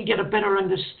 can get a better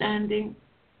understanding.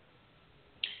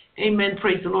 Amen,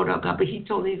 praise the Lord our God. But he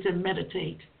told me, he said,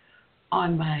 meditate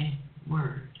on my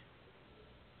word.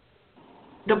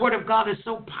 The word of God is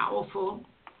so powerful.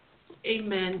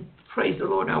 Amen, praise the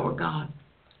Lord our God.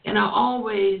 And I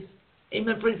always,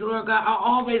 amen, praise the Lord God, I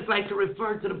always like to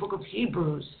refer to the book of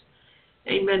Hebrews.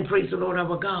 Amen, praise the Lord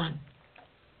our God.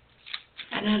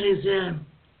 And that is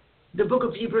the book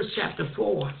of Hebrews chapter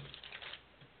 4.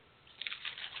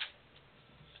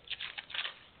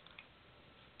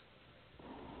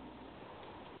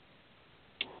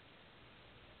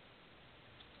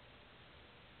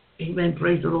 Amen.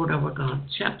 Praise the Lord our God.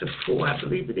 Chapter 4, I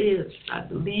believe it is. I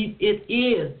believe it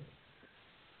is.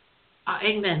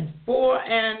 Amen. 4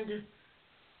 and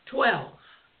 12.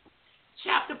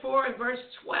 Chapter 4 and verse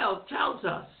 12 tells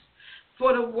us,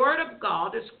 for the word of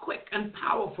God is quick and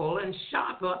powerful and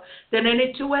sharper than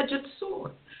any two-edged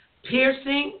sword,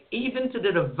 piercing even to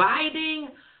the dividing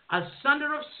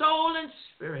asunder of soul and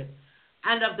spirit,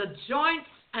 and of the joints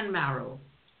and marrow,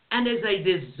 and is a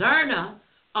discerner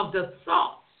of the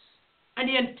thoughts and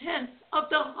the intents of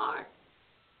the heart.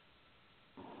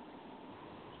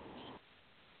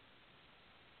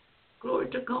 Glory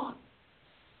to God.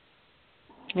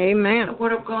 Amen. The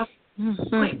word of God is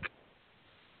quick.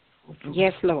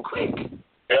 Yes, Lord. Quick.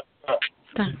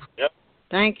 Yep.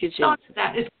 Thank you, Jesus.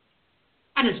 That is,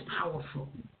 and it's powerful.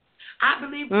 I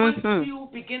believe once you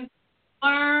begin to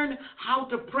learn how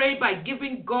to pray by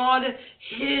giving God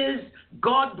his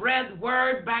God-breathed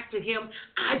word back to him,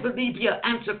 I believe he'll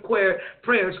answer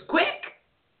prayers quick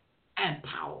and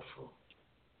powerful.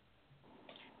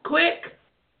 Quick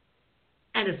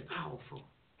and it's powerful.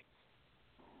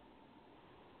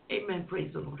 Amen.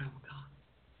 Praise the Lord our God.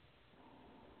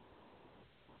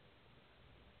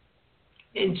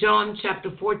 In John chapter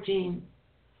 14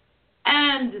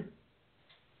 and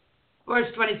verse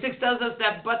 26 tells us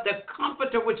that, but the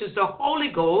Comforter, which is the Holy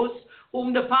Ghost,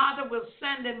 whom the Father will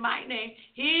send in my name,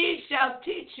 he shall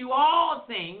teach you all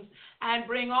things and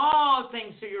bring all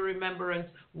things to your remembrance,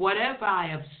 whatever I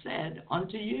have said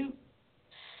unto you.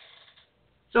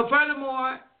 So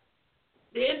furthermore,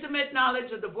 the intimate knowledge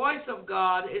of the voice of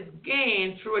God is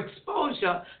gained through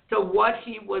exposure to what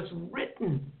he was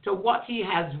written, to what he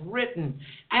has written.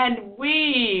 And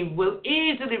we will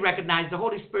easily recognize the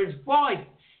Holy Spirit's voice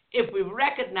if we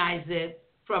recognize it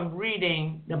from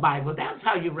reading the Bible. That's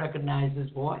how you recognize his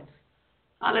voice.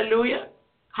 Hallelujah.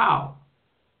 How?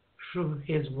 Through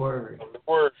his word.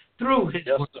 Through his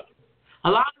word. Sir. A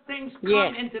lot of things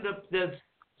come into the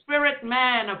spirit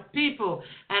man of people,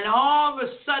 and all of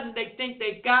a sudden they think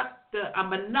they got a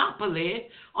monopoly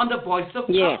on the voice of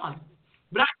God.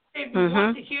 But I say, if you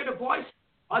want to hear the voice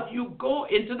of God, you go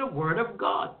into the word of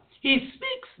God. He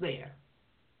speaks there.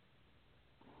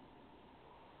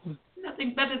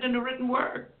 Nothing better than the written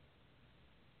word.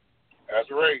 That's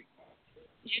right.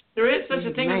 There is such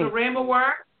a thing as a rhema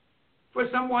word for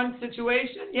someone's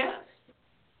situation, yes.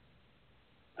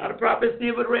 Not a prophet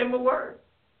deal with rhema word.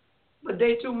 But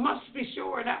they too must be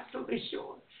sure and absolutely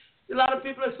sure. A lot of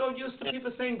people are so used to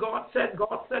people saying, God said,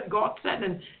 God said, God said,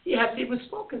 and he hasn't even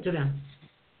spoken to them.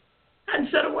 Hadn't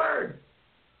said a word.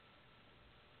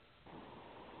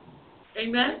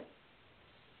 Amen?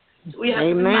 So we have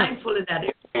to be mindful in that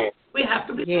area. We have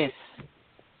to be. Yes.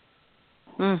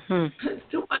 It's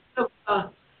too much of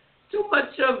Too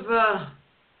much of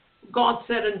God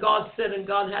said and God said and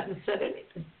God hadn't said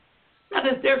anything. That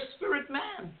is their spirit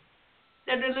man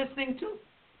that they're listening to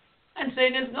and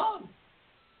saying is God.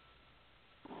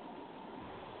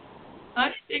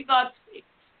 Anything God speaks,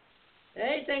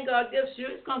 anything God gives you,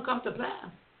 it's going to come to pass.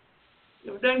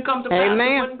 If it doesn't come to pass,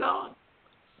 it wasn't God.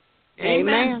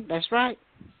 Amen. That's right.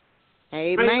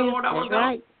 Amen. Praise the Lord, that's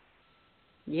right.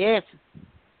 Yes.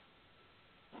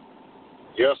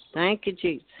 Yes. Thank you,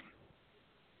 Jesus.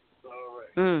 All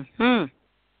right. Mm-hmm.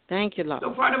 Thank you, Lord.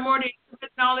 So furthermore, the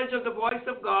intimate knowledge of the voice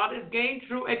of God is gained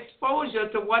through exposure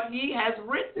to what He has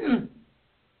written.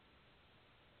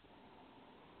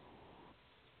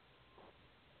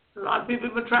 A lot of people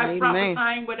will try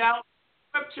prophesying without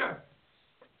Scripture.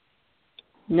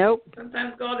 Nope.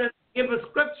 Sometimes God has to give a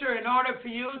Scripture in order for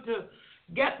you to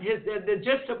get the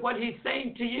gist of what He's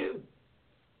saying to you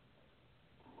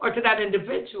or to that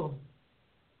individual.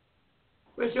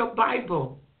 Where's your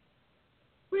Bible?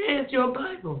 Where is your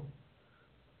Bible?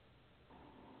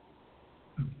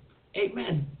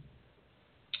 Amen.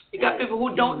 You got people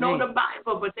who don't know the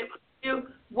Bible, but they will tell you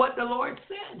what the Lord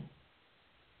said.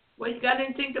 Well, you got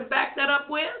anything to back that up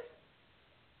with?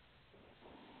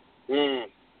 Mm.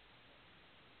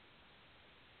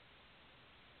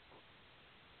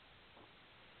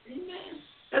 Amen.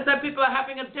 That's why people are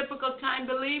having a difficult time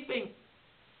believing.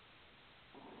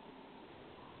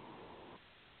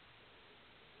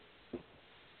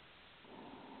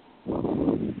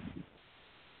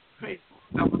 Praise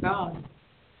God.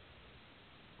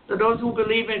 So those who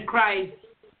believe in Christ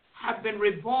have been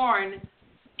reborn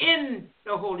in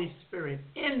the Holy Spirit.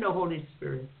 In the Holy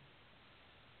Spirit.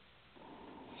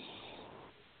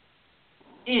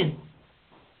 In.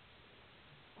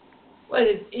 What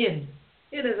is in?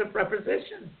 It is a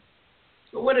preposition.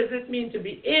 So what does it mean to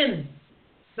be in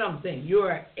something? You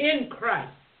are in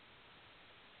Christ.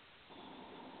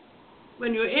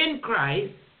 When you're in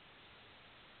Christ,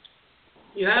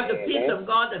 you have the peace of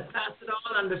God that passes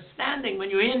all understanding when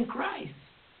you're in Christ.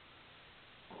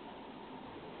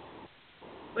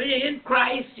 When you're in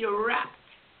Christ, you're wrapped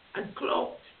and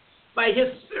cloaked by His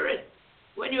Spirit.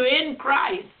 When you're in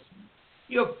Christ,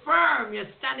 you're firm. You're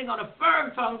standing on a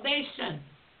firm foundation.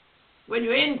 When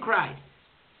you're in Christ.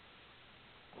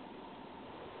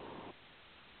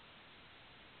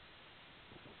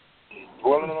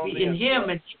 Be in Him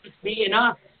and He must be in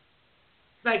us.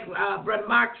 Like Brother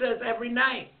Mark says every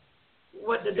night,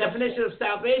 what the definition of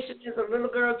salvation is, a little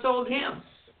girl told him.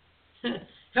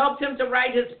 Helped him to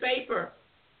write his paper.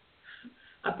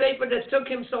 A paper that took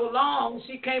him so long,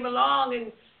 she came along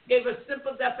and gave a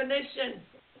simple definition.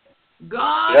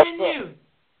 God in you.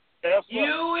 Yes,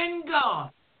 you in God.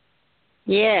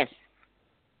 Yes.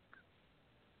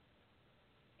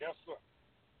 Yes, sir.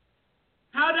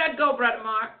 How'd that go, Brother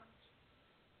Mark?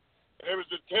 It was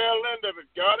the tail end of it.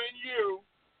 God in you,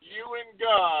 you in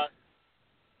God.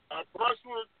 A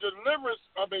personal deliverance,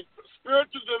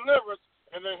 spiritual deliverance,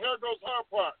 and then here goes her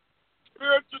part.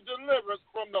 Spiritual deliverance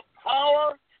from the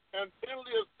power and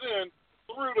penalty of sin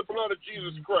through the blood of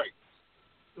Jesus Christ.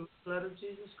 The blood of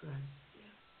Jesus Christ. Yeah.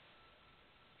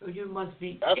 So you must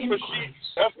be That's in what Christ.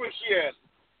 That's what she had.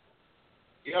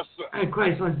 Yes, sir. And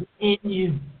Christ must be in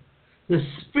you. The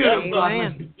Spirit of God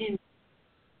must be in you.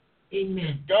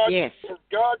 Amen. God, yes.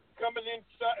 God coming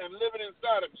inside and living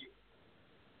inside of you.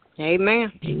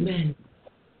 Amen. Amen.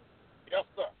 Yes,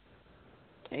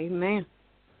 sir. Amen.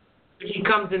 He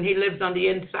comes and He lives on the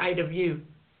inside of you.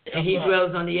 Yes, and He sir.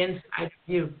 dwells on the inside of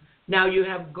you. Now you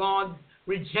have God's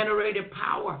regenerated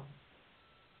power.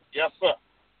 Yes, sir.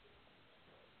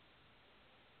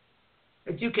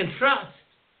 That you can trust.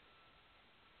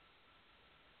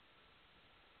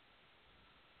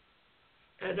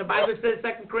 The Bible says,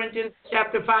 2 Corinthians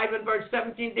chapter 5 and verse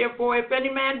 17, therefore, if any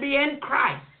man be in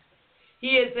Christ, he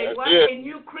is a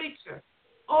new creature.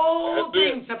 All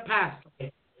things have passed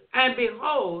away. And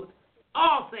behold,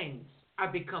 all things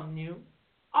are become new.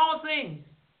 All things.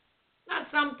 Not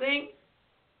some things.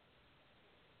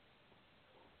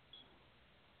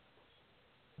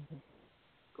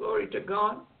 Glory to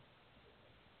God.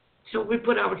 So we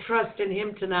put our trust in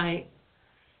Him tonight.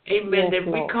 Amen. Yes,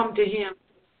 that we come to Him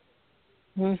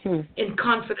in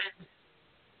confidence.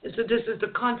 And so this is the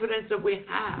confidence that we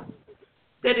have.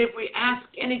 That if we ask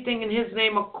anything in His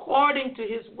name according to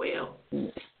His will.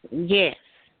 Yes.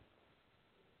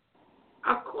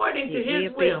 According to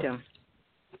His will.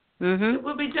 It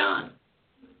will be done.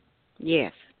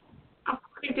 Yes.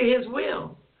 According to His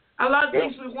will. A lot of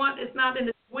things we want is not in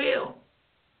His will.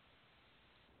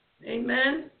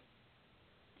 Amen.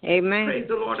 Amen. Praise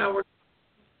the Lord.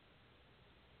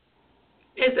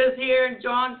 It says here in 1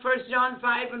 John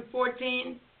 5 and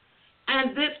 14,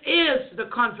 And this is the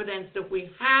confidence that we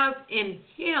have in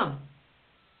Him,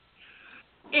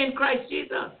 in Christ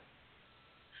Jesus,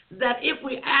 that if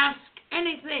we ask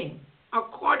anything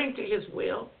according to His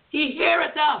will, He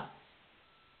heareth us.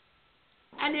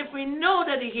 And if we know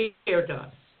that He heareth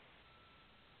us,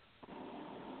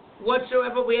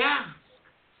 whatsoever we ask,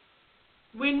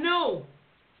 we know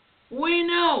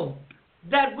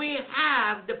that we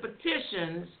have the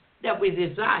petitions that we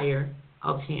desire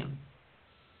of Him.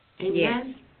 Amen. Yes.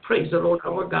 Praise the Lord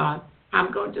our God.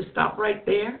 I'm going to stop right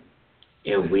there,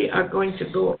 and we are going to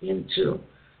go into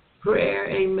prayer.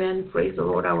 Amen. Praise the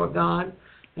Lord our God.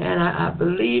 And I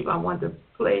believe I want to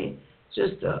play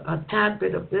just a tad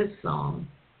bit of this song.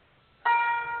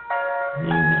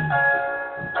 Amen.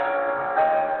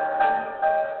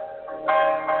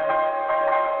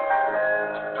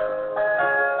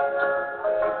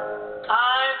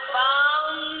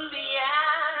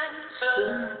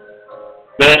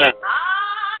 Yeah.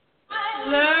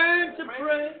 Learn to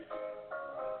pray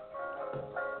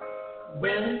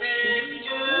when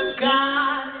you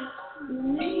guide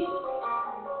me.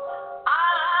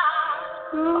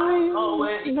 I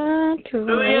always learn to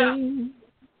pray.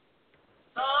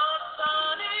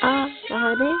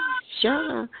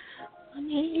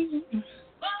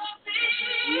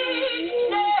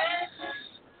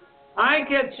 I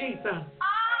get Jesus.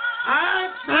 I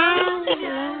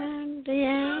learn the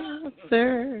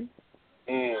answer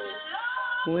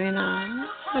when I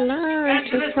learn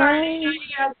to pray.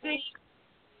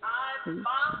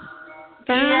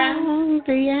 Found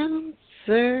the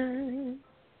answer.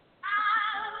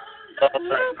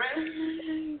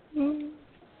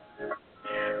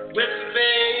 With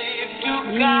faith to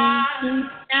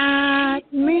guide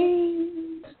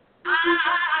me. I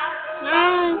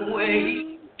wait.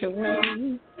 To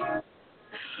wait.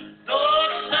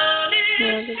 The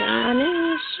sun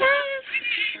is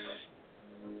shining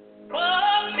for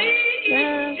me.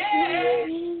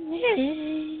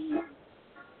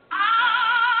 I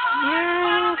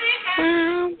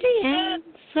found the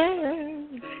answer.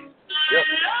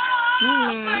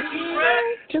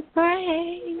 To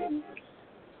pray.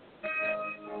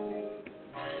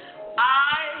 I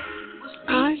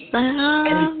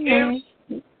found it.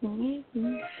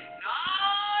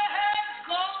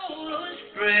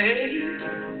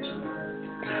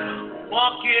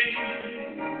 Walking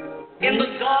in the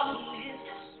darkness,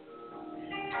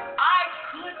 I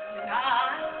could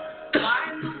not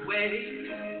find the way.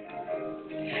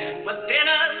 But then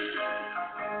a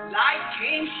light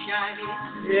came shining.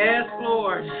 Yes,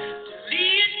 Lord.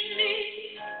 Lead me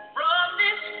from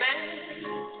despair.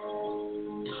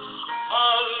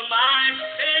 All my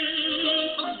sins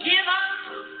forgiven.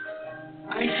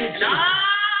 And I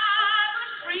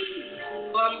was free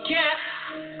from care.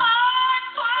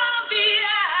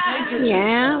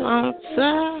 Yeah,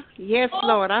 answer. Yes,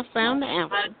 Lord, I found the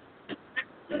answer.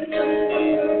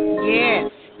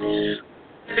 Yes.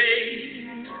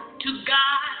 Faith to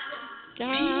God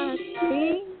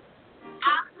me. I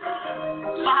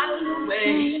find a way.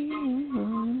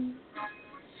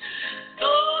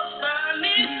 The sun is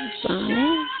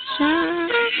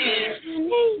shining.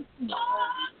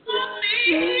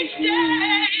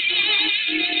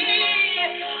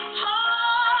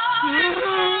 I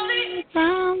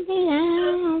found the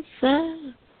answer.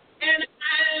 And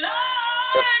I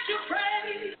learned to pray.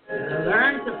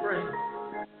 Learn to pray.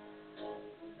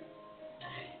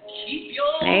 Keep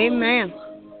your Amen.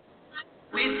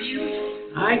 With you.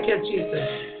 I catch you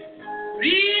there.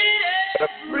 Read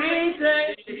every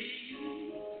day.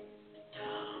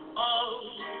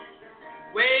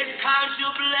 Always count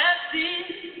your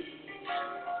blessings.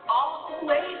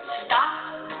 Always stop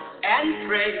and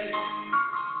pray.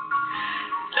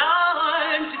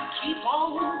 Learn to keep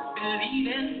on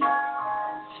believing,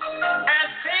 and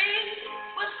faith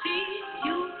will see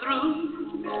you through.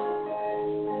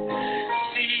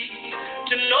 Seek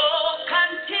to know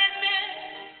contentment,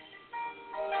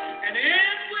 and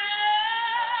it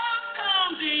will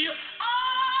come to you. I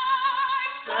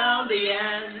found the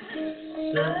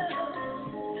answer,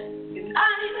 and I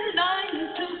learned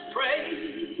to pray.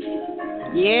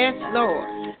 Yes, Lord.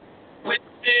 With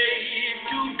faith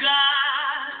to God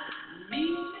me.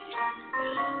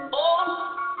 Oh,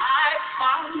 I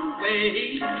found a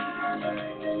way.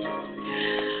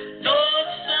 The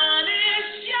sun is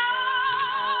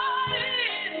shining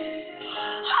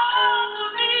on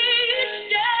me each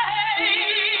day.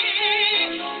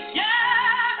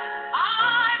 Yeah, I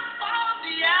found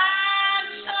the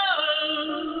answer,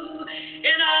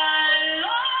 and I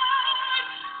love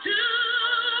to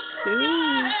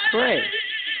pray.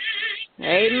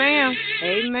 Amen.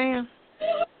 Amen.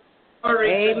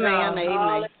 Amen.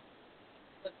 Amen.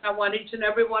 I want each and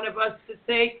every one of us to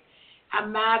take a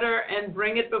matter and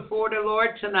bring it before the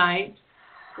Lord tonight.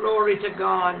 Glory to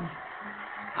God.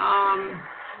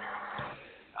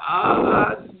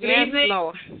 Good Yes, evening,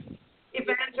 Lord.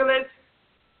 Evangelist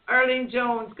Erling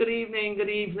Jones. Good evening. Good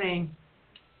evening.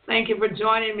 Thank you for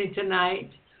joining me tonight.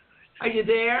 Are you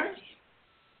there?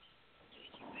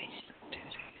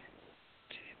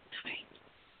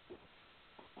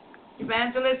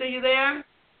 Evangelist, are you there?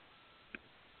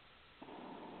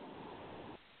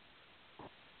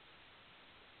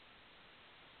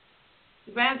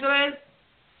 Evangelist?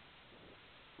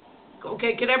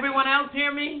 Okay, can everyone else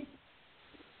hear me?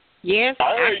 Yes,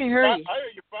 I can hear you. I hear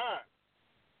you fine.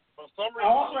 For some reason,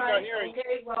 All she's right. not hearing you.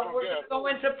 Okay, well, we're going to go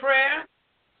into prayer.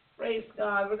 Praise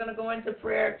God. We're going to go into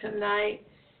prayer tonight.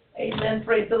 Amen.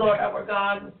 Praise the Lord, our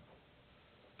God.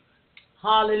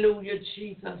 Hallelujah,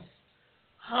 Jesus.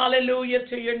 Hallelujah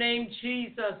to your name,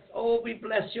 Jesus. Oh, we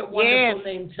bless your wonderful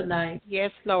name tonight.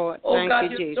 Yes, Lord. Oh, Thank God, you,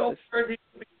 you're Jesus. so worthy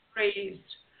to be praised.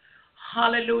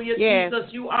 Hallelujah, Yes.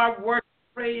 Jesus. You are worthy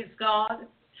to praise, God.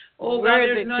 Oh, God,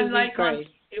 Worthy there's none to be like unto praised.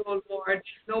 you, oh, Lord.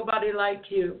 There's nobody like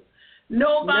you.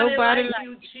 Nobody like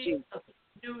you, Jesus.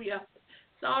 Hallelujah.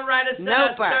 It's all right to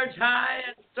search high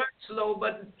and search low,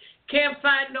 but can't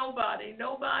find nobody.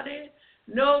 Nobody.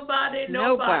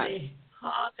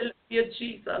 Hallelujah,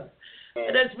 Jesus.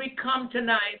 And as we come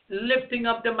tonight, lifting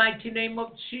up the mighty name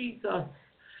of Jesus,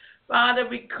 Father,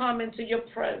 we come into your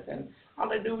presence.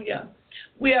 Hallelujah.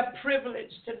 We are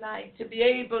privileged tonight to be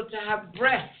able to have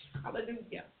breath.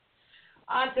 Hallelujah.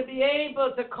 To be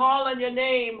able to call on your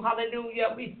name.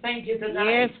 Hallelujah. We thank you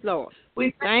tonight. Yes, Lord.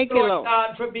 We thank you, Lord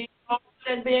God, for being God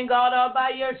and being God all by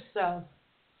yourself.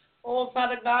 Oh,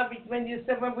 Father God, when you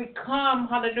said when we come,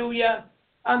 hallelujah,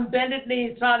 on bended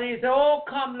knees, Father, you said, oh,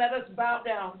 come, let us bow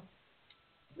down.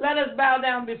 Let us bow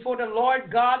down before the Lord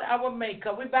God, our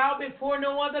Maker. We bow before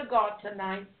no other God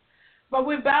tonight, but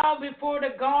we bow before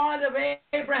the God of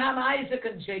Abraham, Isaac,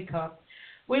 and Jacob.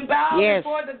 We bow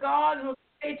before the God who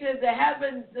created the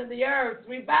heavens and the earth.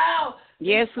 We bow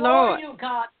before you,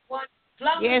 God, one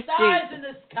flung the stars in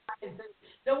the skies.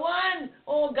 The one,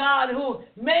 oh God, who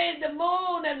made the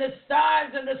moon and the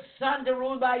stars and the sun to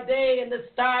rule by day and the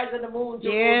stars and the moon to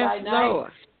rule by night.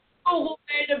 Lord. Who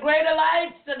made the greater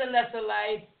lights and the lesser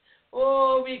lights.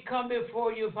 Oh, we come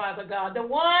before you, Father God. The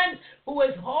one who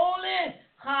is holy,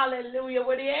 hallelujah,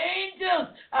 where the angels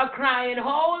are crying,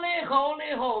 holy,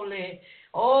 holy, holy.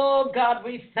 Oh, God,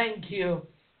 we thank you.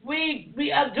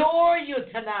 We adore you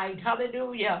tonight.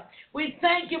 Hallelujah. We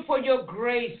thank you for your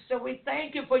grace. So we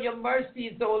thank you for your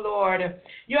mercies, oh Lord.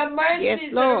 Your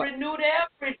mercies that are renewed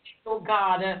every day, oh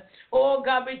God. Oh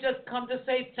God, we just come to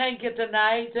say thank you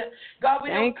tonight. God, we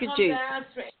don't come to ask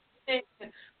for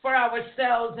anything for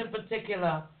ourselves in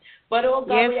particular. But oh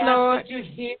God, we ask that you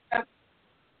hear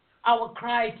our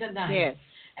cry tonight.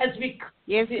 As we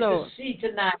come to see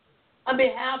tonight. On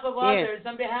behalf of others,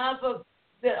 on behalf of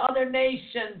the other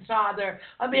nations, Father,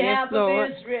 on behalf of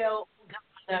Israel,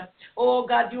 God. Oh,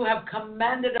 God, you have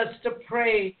commanded us to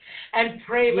pray and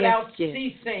pray without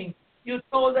ceasing. You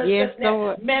told us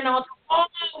that men ought to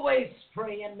always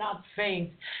pray and not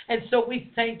faint. And so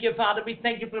we thank you, Father. We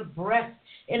thank you for breath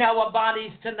in our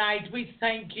bodies tonight. We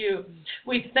thank you.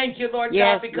 We thank you, Lord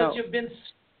God, because you've been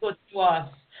so good to us.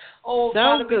 Oh,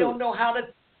 Father, we don't know how to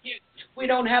thank you. We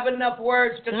don't have enough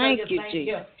words to tell you thank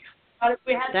you. But if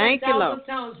we had 10,000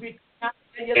 tongues, we could not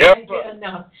tell you thank you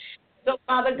enough. So,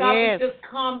 Father God, we just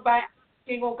come by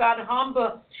asking, oh God,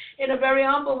 in a very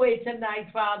humble way tonight,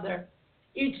 Father.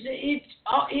 Each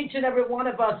and every one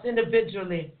of us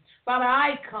individually. Father,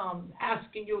 I come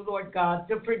asking you, Lord God,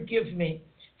 to forgive me.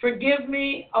 Forgive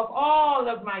me of all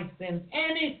of my sins,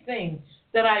 anything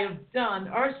that I have done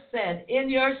or said in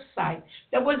your sight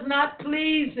that was not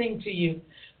pleasing to you.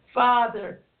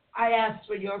 Father, I ask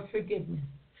for your forgiveness.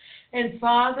 And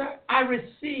Father, I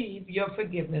receive your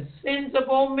forgiveness. Sins of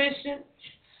omission,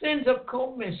 sins of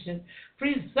commission,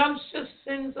 presumptuous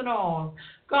sins and all.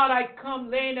 God, I come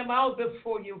laying them out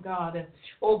before you, God.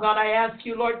 Oh, God, I ask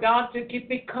you, Lord God, to keep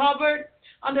me covered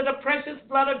under the precious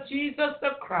blood of Jesus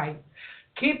the Christ.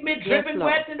 Keep me dripping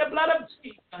wet in the blood of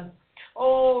Jesus.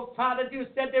 Oh, Father, you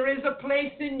said there is a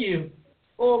place in you,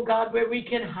 oh, God, where we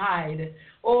can hide.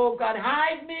 Oh, God,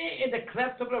 hide me in the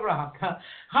cleft of the rock.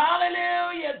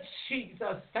 Hallelujah,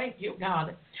 Jesus. Thank you,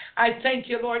 God. I thank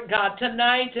you, Lord God.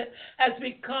 Tonight, as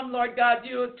we come, Lord God,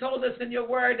 you told us in your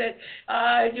word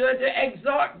that you are to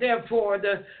exhort, therefore,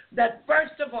 that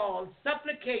first of all,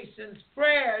 supplications,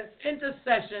 prayers,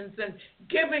 intercessions, and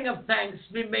giving of thanks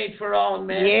be made for all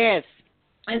men. Yes.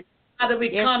 And Father, we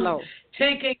Yes, come Lord.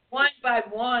 taking one by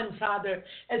one, Father,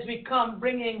 as we come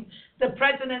bringing the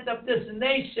president of this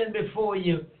nation before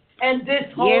you and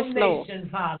this whole Yes, Lord. nation,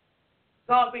 Father.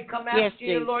 God, we come Yes, asking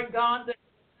you, Jesus. Lord God,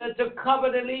 to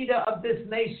cover the leader of this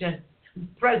nation,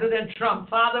 President Trump.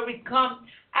 Father, we come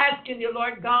asking you,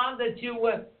 Lord God, that you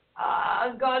would,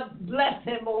 God, bless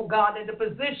him, oh God, in the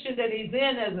position that he's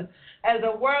in as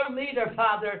a world leader,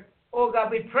 Father. Oh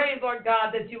God, we pray, Lord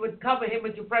God, that you would cover him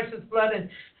with your precious blood and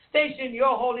station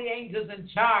your holy angels in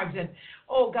charge. And,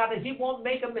 oh God, that he won't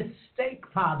make a mistake,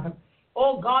 Father.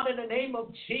 Oh God, in the name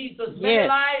of Jesus, many Yes.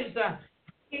 lives are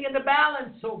hanging in the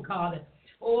balance, oh God.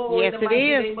 Oh, Yes, in the it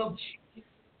mighty is. name of Jesus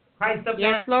Christ of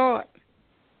Yes, Lord.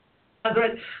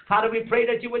 Nazareth. Father, we pray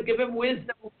that you would give him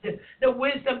wisdom, the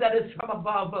wisdom that is from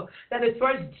above, that is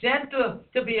first gentle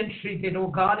to be entreated, oh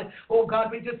God. Oh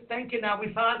God, we just thank you now.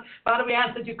 Father, we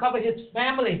ask that you cover his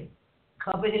family,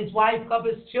 cover his wife, cover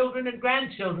his children and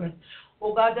grandchildren.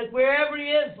 Oh God, that wherever he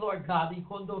is, Lord God,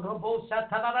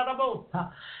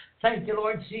 thank you,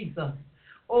 Lord Jesus.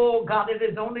 Oh God, it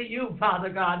is only you, Father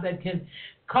God, that can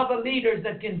cover leaders,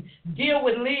 that can deal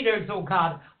with leaders, oh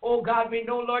God. Oh God, we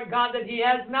know, Lord God, that he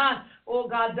has not, oh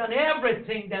God, done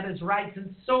everything that is right,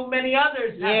 and so many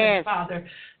others haven't, Yes. Father.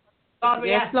 God, we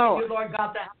Yes, ask Lord. you, Lord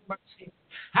God, to have mercy.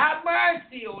 Have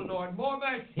mercy, oh Lord, more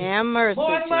mercy. Have mercy,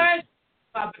 More Jesus. mercy,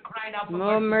 Father, crying out for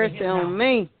More mercy mercy for him on now.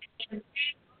 me. In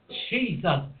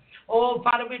Jesus. Oh,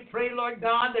 Father, we pray, Lord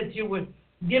God, that you would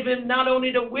give him not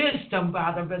only the wisdom,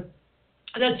 Father, but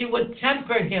that you would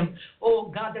temper him.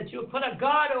 Oh, God, that you would put a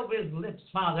guard over his lips,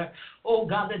 Father. Oh,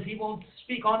 God, that he won't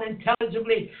speak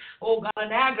unintelligibly. Oh, God,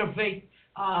 and aggravate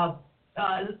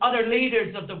other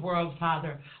leaders of the world,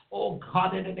 Father. Oh,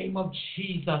 God, in the name of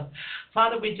Jesus.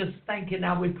 Father, we just thank you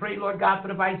now. We pray, Lord God, for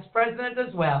the Vice President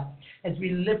as well. As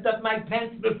we lift up Mike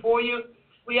Pence before you,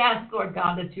 we ask, Lord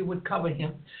God, that you would cover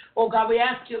him. Oh, God, we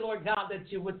ask you, Lord God, that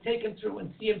you would take him through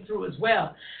and see him through as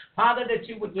well. Father, that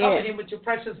you would cover Yes. him with your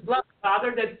precious blood,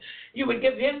 Father, that you would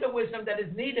give him the wisdom that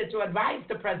is needed to advise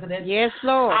the president. Yes,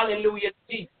 Lord. Hallelujah,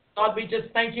 Jesus. God, we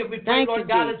just thank you. We pray, Thank Lord you,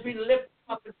 God, Jesus. as we lift him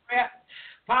up in prayer.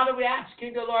 Father, we ask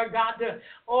you, Lord God, to,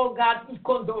 oh God,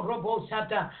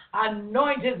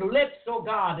 anoint his lips, oh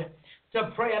God,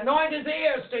 to pray. Anoint his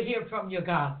ears to hear from you,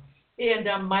 God. In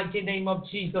the mighty name of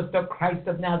Jesus, the Christ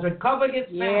of Nazareth. Cover his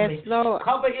family. Yes, Lord.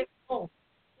 Cover his home.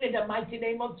 In the mighty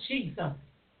name of Jesus.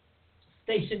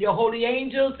 Station your holy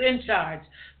angels in charge.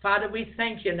 Father, we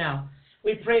thank you now.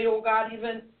 We pray, oh God,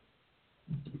 even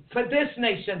for this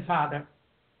nation, Father.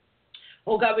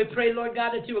 Oh God, we pray, Lord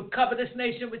God, that you would cover this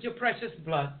nation with your precious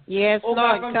blood. Yes, Oh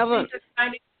Lord. God, from Cover. sea to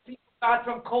shining sea, God,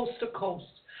 from coast to coast.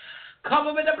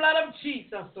 Cover with the blood of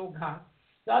Jesus, oh God.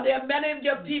 God, there are many of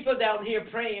your people down here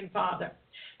praying, Father.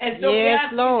 And so we Yes,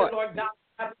 ask Lord. you, Lord God,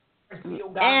 have mercy, oh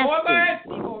God. Ask More him.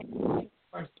 mercy, more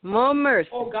mercy. More mercy.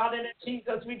 Oh God, in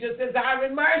Jesus, we just desire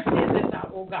mercy in this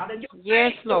hour, oh God, and your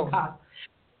Yes, grace, Lord. oh God.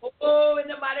 Oh, in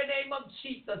the mighty name of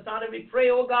Jesus, Father, we pray,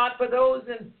 oh God, for those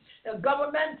in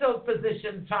governmental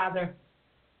positions, Father,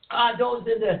 those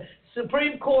in the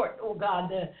Supreme Court, oh God,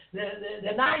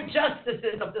 the 9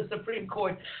 justices of the Supreme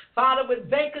Court, Father, with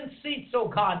vacant seats, oh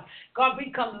God. God,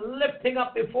 we come lifting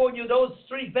up before you those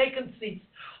 3 vacant seats.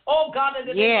 Oh God, in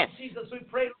the name of Jesus, we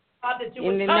pray, God, that you In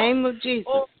would the touch, name of Jesus.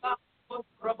 oh God,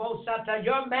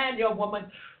 your man, your woman,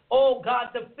 oh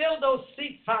God, to fill those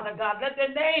seats, Father God. Let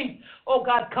their name, oh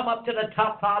God, come up to the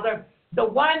top, Father. The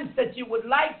ones that you would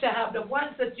like to have, the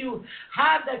ones that you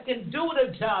have that can do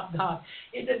the job, God.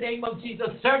 In the name of Jesus,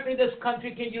 certainly this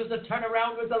country can use a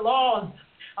turnaround with the laws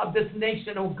of this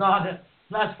nation, oh God.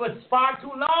 That's for far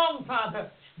too long,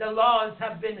 Father. The laws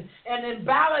have been an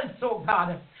imbalance, oh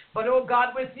God. But, oh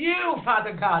God, with you,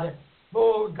 Father God,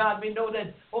 oh God, we know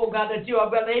that, oh God, that you are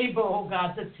well able, oh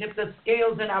God, to tip the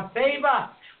scales in our favor.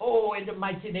 Oh, in the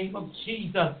mighty name of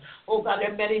Jesus. Oh, God,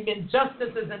 there are many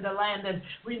injustices in the land, and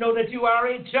we know that you are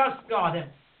a just God.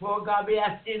 Oh, God, we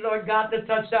ask you, Lord God, to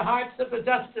touch the hearts of the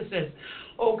justices.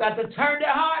 Oh, God, to turn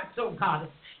their hearts, oh, God.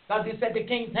 God, you said the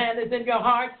king's hand is in your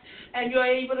heart, and you're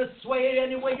able to sway it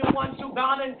any way you want to,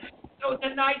 God. And so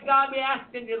tonight, God, we're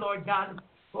asking you, Lord God,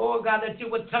 oh, God, that you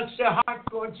would touch their hearts,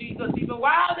 Lord Jesus, even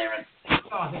while they're asleep,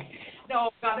 God. No,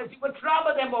 God, that you would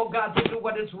trouble them, oh, God, to do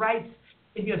what is right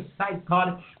in your sight,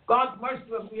 God. God's mercy,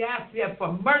 we ask you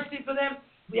for mercy for them.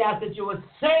 We ask that you would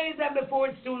save them before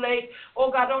it's too late.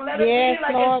 Oh, God, don't let it Yes, be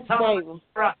like Lord, it's time save them.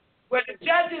 where the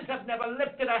judges have never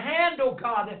lifted a hand, oh,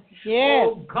 God. Yes.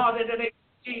 Oh, God, in the name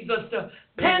of Jesus, to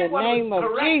In pen the what name was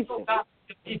of correct, oh, Jesus. God.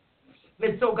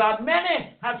 And so, God,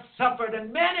 many have suffered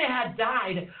and many have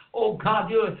died. Oh, God,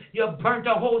 you burnt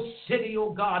a whole city,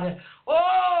 oh, God.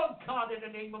 Oh, God, in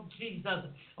the name of Jesus.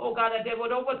 Oh, God, that they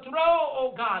would overthrow,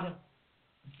 oh, God,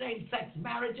 same-sex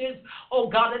marriages, oh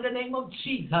God, in the name of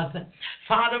Jesus.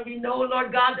 Father, we know,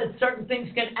 Lord God, that certain things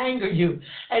can anger you.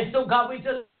 And so, God, we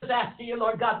just ask you,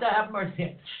 Lord God, to have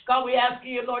mercy. God, we ask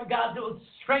you, Lord God, to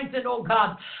strengthen, oh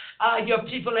God, your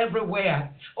people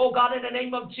everywhere. Oh God, in the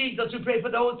name of Jesus, we pray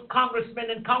for those congressmen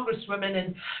and congresswomen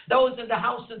and those in the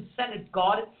House and Senate,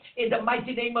 God, in the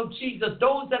mighty name of Jesus,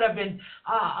 those that have been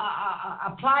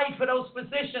applied for those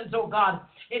positions, oh God,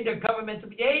 in their government to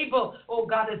be able, oh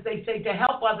God, as they say, to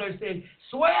help others. They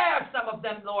swear, some of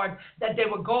them, Lord, that they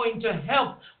were going to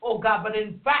help, oh God, but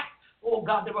in fact, oh,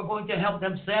 God, they were going to help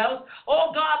themselves.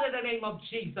 Oh, God, in the name of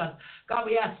Jesus. God,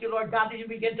 we ask you, Lord God, that you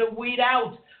begin to weed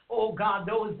out, oh, God,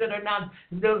 those that are not,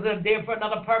 those that are there for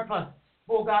another purpose.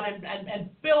 Oh, God, and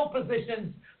fill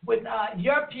positions with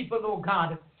your people, oh,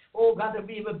 God. Oh, God, that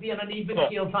we would be on an even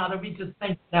keel, Father. We just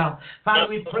thank you now. Father,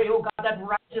 we pray, oh, God, that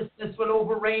righteousness will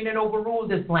overreign and overrule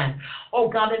this land. Oh,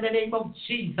 God, in the name of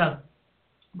Jesus.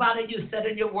 Father, you said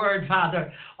in your word, Father,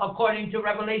 according to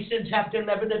Revelation chapter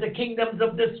 11, that the kingdoms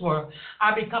of this world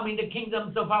are becoming the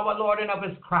kingdoms of our Lord and of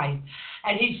his Christ,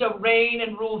 and he shall reign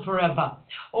and rule forever.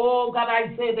 Oh, God,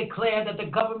 I say, declare that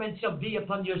the government shall be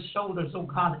upon your shoulders, oh,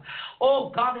 God.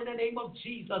 Oh, God, in the name of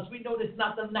Jesus, we know it's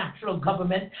not the natural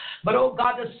government, but, oh,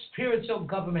 God, the spiritual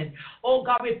government. Oh,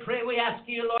 God, we pray, we ask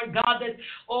you, Lord God, that,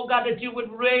 oh, God, that you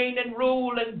would reign and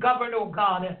rule and govern, oh,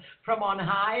 God, from on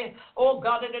high. Oh,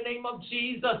 God, in the name of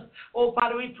Jesus. Oh,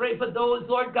 Father, we pray for those,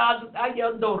 Lord God,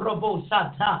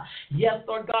 yes,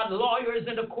 Lord God, lawyers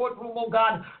in the courtroom, oh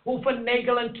God, who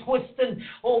finagle and twist, and,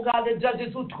 oh God, the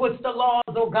judges who twist the laws,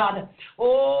 oh God,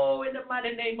 oh, in the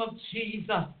mighty name of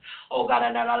Jesus, oh God,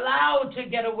 and are allowed to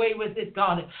get away with it,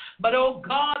 God, but, oh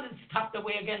God, stop the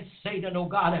way against Satan, oh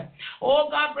God, oh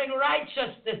God, bring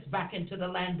righteousness back into the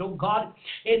land, oh God,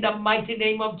 in the mighty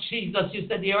name of Jesus. You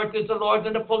said the earth is the Lord's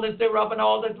and the fullness thereof and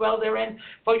all that dwell therein,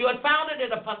 for you had founded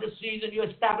it upon the seas, and you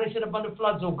establish it upon the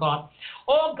floods, oh God.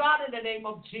 Oh God, in the name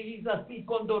of Jesus,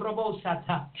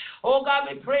 oh God,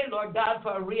 we pray, Lord God,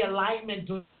 for a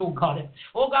realignment, oh God.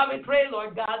 Oh God, we pray,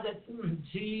 Lord God, that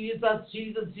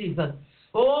Jesus.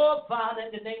 Oh, Father,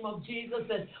 in the name of Jesus,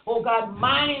 that, oh God,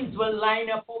 minds will line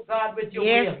up, oh God, with your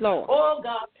will. Yes, Lord. Oh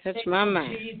God, touch my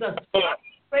mind. Jesus.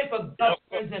 Pray for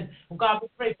governors and, oh God, we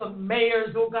pray for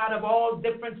mayors, oh God, of all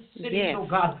different cities, yes. Oh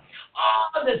God.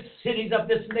 All the cities of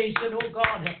this nation, oh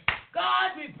God.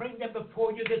 God, we bring them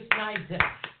before you this night.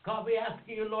 God, we ask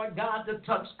you, Lord God, to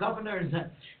touch governors.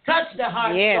 Touch their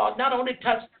hearts, yes. God. Not only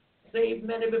touch, save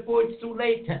many before it's too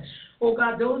late. Oh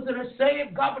God, those that are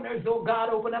saved governors, oh God,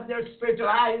 open up their spiritual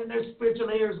eyes and their spiritual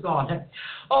ears, God.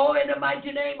 Oh, in the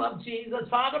mighty name of Jesus,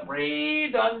 Father,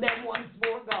 breathe on them once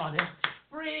more, God.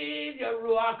 Breathe your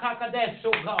Ruach HaKodesh,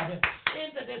 oh God,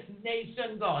 into this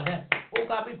nation, God. Oh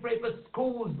God, we pray for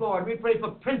schools, Lord. We pray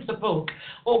for principals.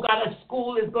 Oh God, a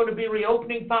school is going to be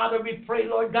reopening, Father. We pray,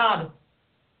 Lord God,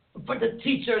 for the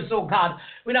teachers, oh God.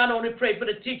 We not only pray for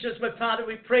the teachers, but Father,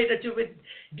 we pray that you would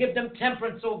give them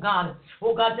temperance, oh God.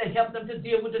 Oh God, to help them to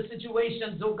deal with the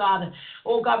situations, oh God.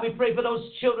 Oh God, we pray for those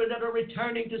children that are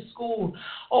returning to school.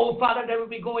 Oh Father, they will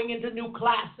be going into new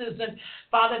classes, and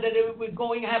Father, that they will be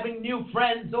going having new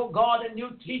friends, oh God, and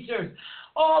new teachers.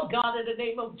 Oh God, in the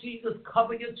name of Jesus,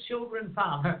 cover your children,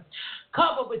 Father.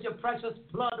 Cover with your precious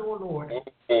blood, oh Lord.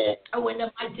 Oh, in the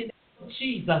mighty name of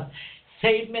Jesus.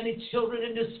 Save many children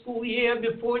in the school year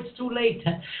before it's too late.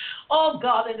 Oh,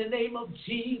 God, in the name of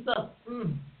Jesus.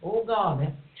 Oh,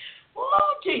 God.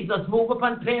 Oh, Jesus, move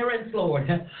upon parents, Lord.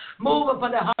 Move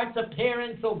upon the hearts of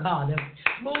parents, oh, God.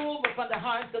 Move upon the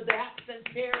hearts of the absent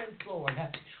parents, Lord.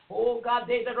 Oh, God,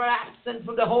 they that are absent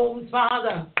from the homes,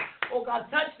 Father. Oh, God,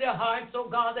 touch their hearts, oh,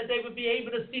 God, that they would be able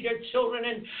to see their children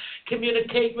and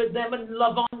communicate with them and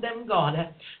love on them, God.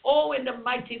 Oh, in the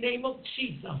mighty name of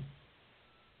Jesus.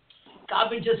 God,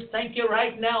 we just thank you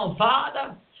right now,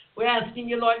 Father. We're asking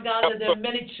you, Lord God, that there are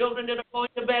many children that are going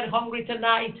to bed hungry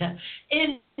tonight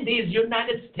in these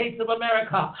United States of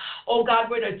America. Oh, God,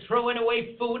 where they're throwing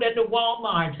away food at the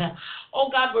Walmart. Oh,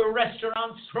 God, where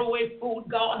restaurants throw away food,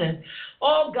 God.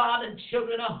 Oh, God, and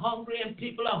children are hungry and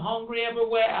people are hungry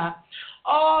everywhere.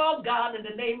 Oh, God, in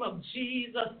the name of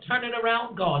Jesus, turn it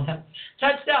around, God.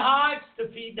 Touch their hearts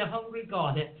to feed the hungry,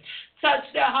 God. Touch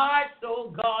their hearts, oh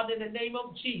God, in the name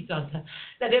of Jesus,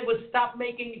 that it would stop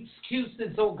making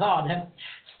excuses, oh God.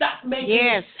 Stop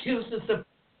making excuses to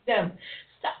them.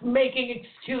 Stop making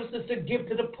excuses to give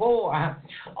to the poor.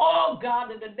 Oh God,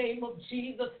 in the name of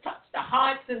Jesus, touch the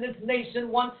hearts in this nation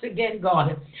once again,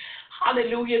 God.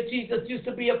 Hallelujah. Jesus used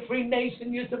to be a free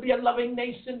nation, used to be a loving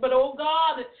nation. But, oh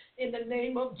God, in the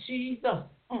name of Jesus,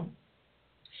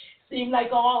 seemed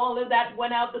like all of that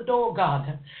went out the door,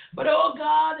 God. But, oh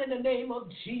God, in the name of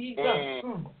Jesus,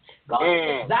 God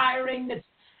is desiring to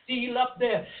seal up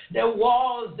their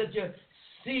walls, that you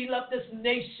seal up this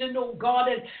nation, oh God,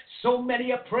 and so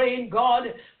many are praying, God,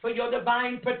 for your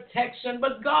divine protection.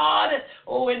 But God,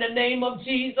 oh, in the name of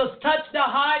Jesus, touch the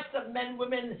hearts of men,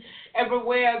 women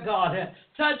everywhere, God.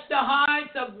 Touch the hearts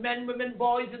of men, women,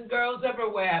 boys, and girls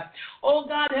everywhere. Oh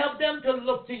God, help them to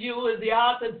look to you as the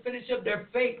author and finisher of their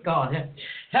faith, God.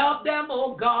 Help them,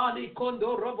 oh God, to put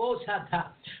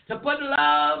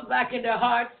love back in their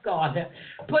hearts, God.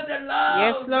 Put the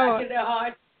love back in their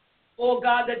hearts. Oh,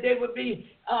 God, that they would be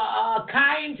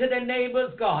kind to their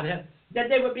neighbors, God. That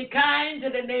they would be kind to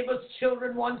their neighbors'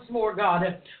 children once more,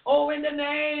 God. Oh, in the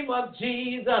name of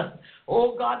Jesus.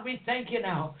 Oh, God, we thank you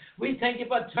now. We thank you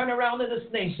for a turnaround in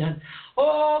this nation.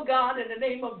 Oh, God, in the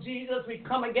name of Jesus, we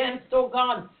come against, oh,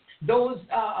 God, those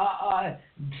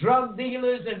drug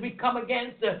dealers, and we come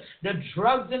against the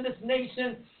drugs in this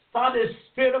nation. Father,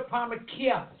 spirit of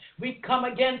pharmakia, we come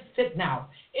against it now.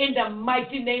 In the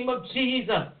mighty name of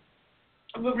Jesus.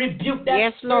 We rebuke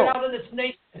that spirit out of this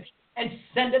nation and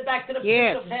send it back to the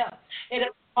pit of hell. It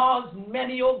has caused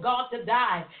many, oh God, to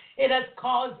die. It has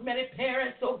caused many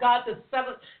parents, oh God, to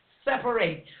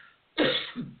separate.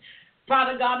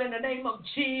 Father God, in the name of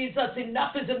Jesus,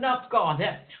 enough is enough, God.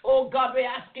 Oh God, we're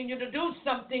asking you to do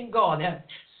something, God.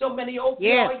 So many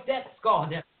opioid deaths,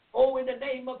 God. Oh, in the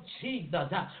name of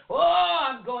Jesus. Oh,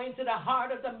 I'm going to the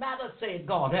heart of the matter, say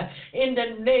God. In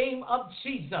the name of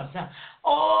Jesus.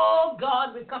 Oh,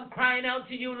 God, we come crying out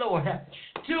to you, Lord.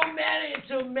 Too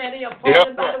many are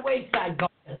falling by the wayside, God.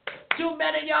 Too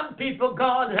many young people,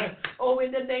 God. Oh,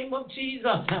 in the name of Jesus.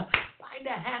 Bind the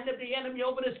hand of the enemy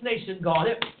over this nation, God.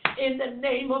 In the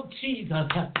name of Jesus.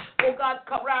 Oh, God,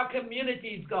 cover our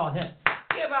communities, God.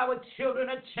 Give our children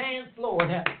a chance,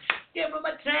 Lord. Give them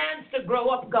a chance to grow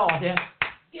up, God.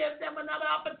 Give them another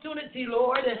opportunity,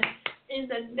 Lord, in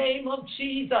the name of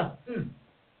Jesus.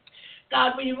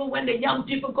 God, even when the young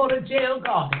people go to jail,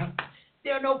 God,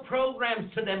 there are no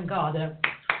programs for them, God.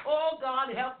 Oh,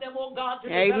 God, help them, oh, God, to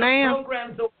develop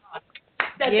programs, oh, God,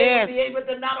 that they will be able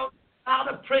to not only out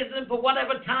of prison for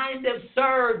whatever time they've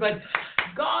served, but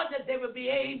God, that they would be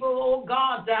able, oh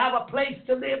God, to have a place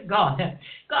to live, God.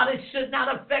 God, it should not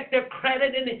affect their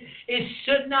credit, and it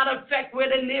should not affect where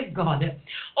they live, God.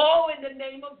 Oh, in the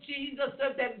name of Jesus,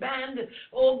 if they're banned,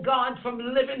 oh God, from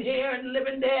living here and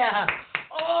living there,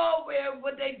 oh, where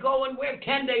would they go and where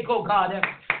can they go, God?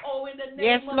 Oh, in the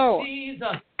name of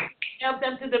Jesus, help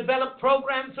them to develop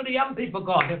programs for the young people,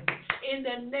 God. In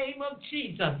the name of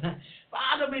Jesus.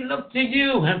 Father, we look to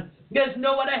you. There's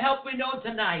no other help we know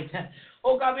tonight.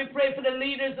 Oh, God, we pray for the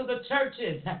leaders of the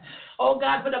churches. Oh,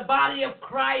 God, for the body of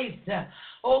Christ.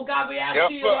 Oh, God, we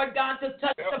ask you, Lord God, to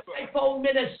touch the fivefold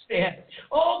ministry.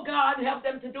 Oh, God, help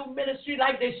them to do ministry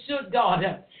like they should, God.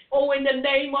 Oh, in the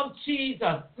name of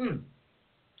Jesus.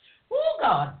 Oh,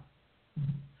 God.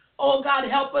 Oh, God,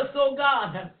 help us, oh,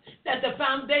 God, that the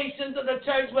foundations of the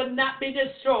church would not be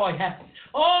destroyed.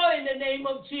 Oh, in the name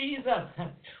of Jesus.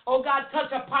 Oh, God,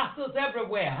 touch apostles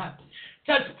everywhere.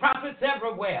 Touch prophets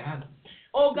everywhere.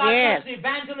 Oh, God, touch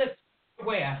evangelists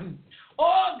everywhere.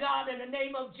 Oh, God, in the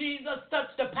name of Jesus, touch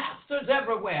the pastors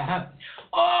everywhere.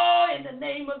 Oh, in the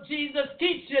name of Jesus,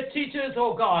 teach your teachers,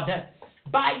 oh, God,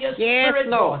 by your Spirit,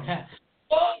 Lord.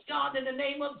 Oh, God, in the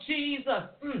name of Jesus.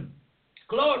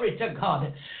 Glory to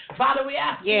God. Father, we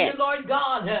ask you, Lord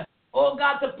God, oh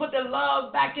God, to put the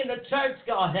love back in the church,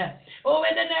 God. Oh,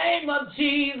 in the name of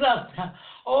Jesus.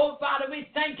 Oh, Father, we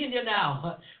thanking you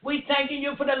now. We thanking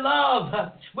you for the love.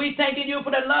 We thanking you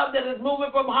for the love that is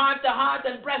moving from heart to heart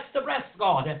and breast to breast,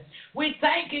 God. We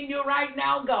thanking you right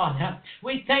now, God.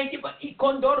 We thank you for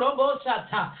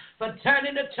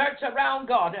turning the church around,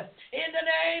 God. In the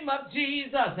name of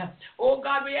Jesus. Oh,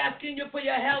 God, we asking you for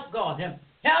your help, God.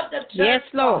 Help the church,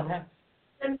 God.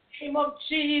 In the name of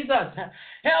Jesus.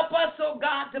 Help us, oh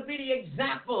God, to be the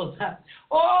examples.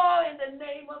 Oh, in the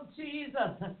name of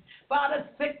Jesus. Father,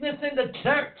 sickness in the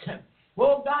church.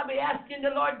 Oh, God, we asking the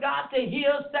Lord God to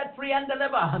heal, set free, and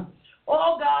deliver.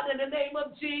 Oh, God, in the name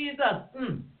of Jesus.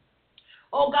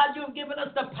 Oh, God, you've given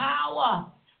us the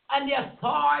power and the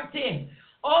authority.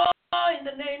 Oh, in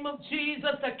the name of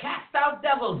Jesus, to cast out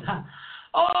devils.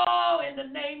 Oh, in the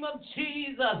name of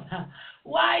Jesus.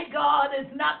 Why, God, is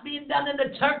not being done in the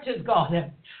churches, God?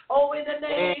 Oh, in the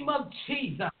name of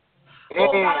Jesus.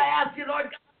 Oh, God, I ask you,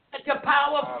 Lord God, let your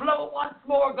power flow once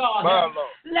more, God.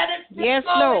 Let it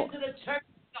flow into the church,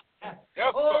 God.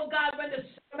 Oh, God, when the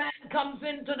man comes, comes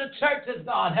into the churches,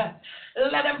 God,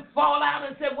 let them fall out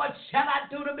and say, what shall I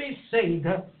do to be saved?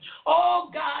 Oh,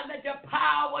 God, let your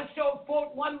power show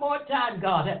forth one more time,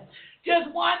 God.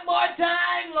 Just one more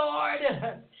time, Lord,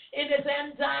 in this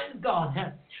end times,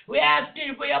 God. We ask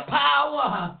you for your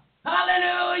power.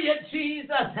 Hallelujah,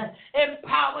 Jesus.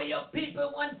 Empower your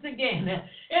people once again.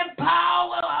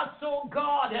 Empower us, oh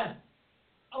God.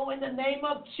 Oh, in the name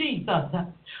of Jesus.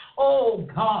 Oh,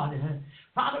 God.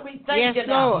 Father, we thank you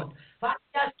now. Lord. Father,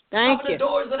 Thank open you. the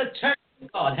doors of the church,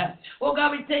 God. Oh,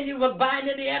 God, we thank you for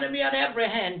binding the enemy on every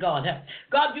hand, God.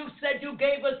 God, you said you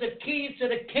gave us the keys to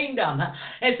the kingdom.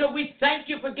 And so we thank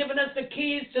you for giving us the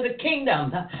keys to the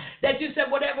kingdom. That you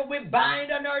said whatever we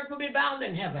bind on earth will be bound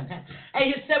in heaven. And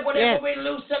you said whatever we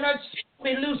loose on earth will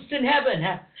be loosed in heaven.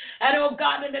 And, oh,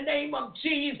 God, in the name of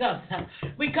Jesus,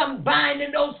 we come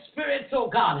binding those spirits, oh,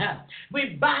 God.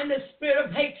 We bind the spirit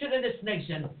of hatred in this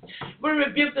nation. We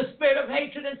rebuke the spirit of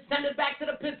hatred and send it back to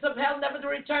the pits of hell, never to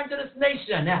return to this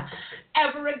nation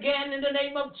ever again in the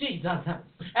name of Jesus.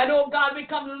 And, oh, God, we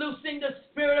come loosing the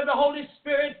spirit of the Holy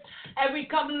Spirit, and we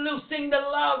come loosing the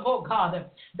love, oh, God,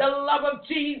 the love of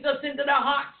Jesus into the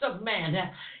hearts of man.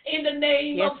 In the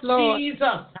name of Lord. Jesus.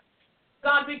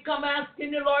 God, we come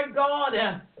asking you, Lord God,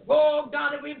 oh,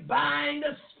 God, that we bind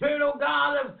the spirit, oh,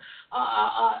 God,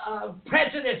 of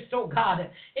prejudice, oh, God,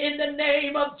 in the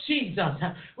name of Jesus.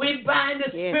 We bind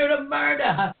the spirit of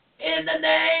murder. In the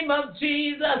name of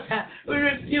Jesus, we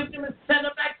rebuke them and send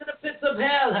them back to the pits of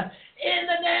hell. In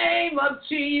the name of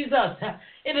Jesus,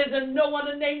 it is in no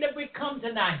other name that we come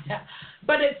tonight,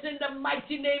 but it's in the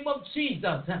mighty name of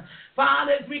Jesus.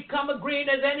 Father, as we come agreeing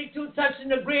as any two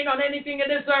touching agreeing on anything in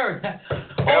this earth,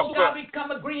 oh God, we come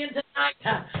agreeing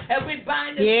tonight, and we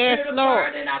bind the spirit of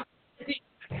murder in our city.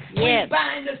 We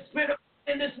bind the spirit of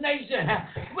in this nation.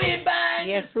 We bind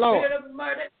the spirit of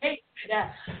murder and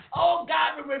hatred. Oh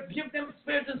God, we rebuke them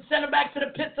spirits and send them back to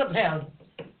the pits of hell.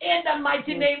 In the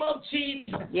mighty name of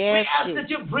Jesus, we ask that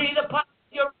you breathe upon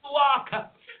your ruach.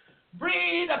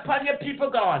 Breathe upon your people,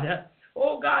 God.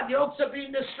 Oh God, yokes are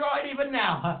being destroyed even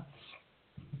now.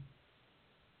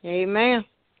 Amen.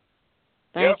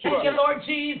 Thank you, Lord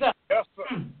Jesus. Yes,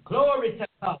 sir. Glory to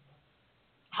God.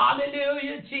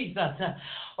 Hallelujah, Jesus.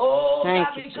 Oh, Thank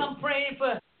God, you, we come praying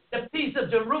for the peace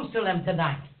of Jerusalem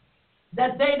tonight,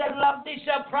 that they that love thee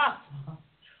shall prosper.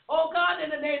 Oh, God, in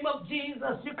the name of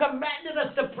Jesus, you commanded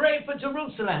us to pray for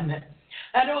Jerusalem.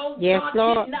 And, oh, God,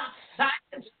 Lord. keep not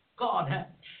silence, God.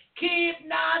 Keep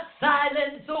not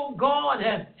silence, oh, God.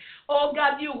 Oh,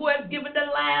 God, you who have given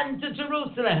the land to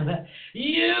Jerusalem.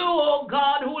 You, oh,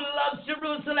 God, who loves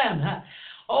Jerusalem.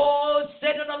 Oh,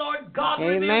 say to the Lord, God,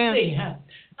 rebuke thee.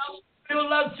 The Lord who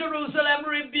loves Jerusalem,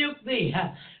 rebuke thee.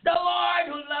 The Lord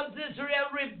who loves Israel,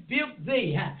 rebuke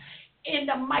thee. In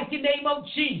the mighty name of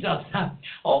Jesus.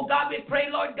 Oh, God, we pray,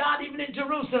 Lord God, even in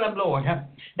Jerusalem, Lord,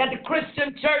 that the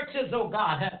Christian churches, oh,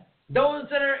 God, those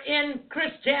that are in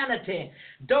Christianity,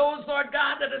 those, Lord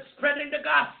God, that are spreading the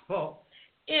gospel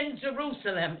in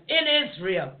Jerusalem, in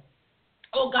Israel,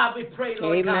 oh, God, we pray,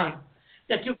 Lord God,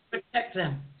 that you protect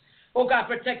them. Oh, God,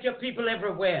 protect your people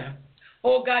everywhere.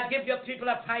 Oh, God, give your people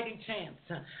a fighting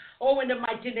chance. Oh, in the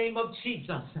mighty name of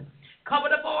Jesus. Cover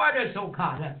the borders, oh,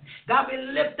 God. God, we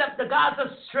lift up the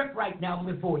Gaza Strip right now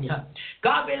before you.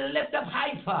 God, we lift up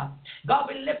Haifa. God,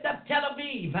 we lift up Tel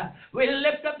Aviv. We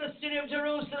lift up the city of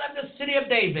Jerusalem, the city of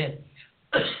David.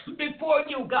 Before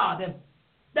you, God,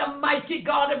 the mighty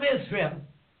God of Israel.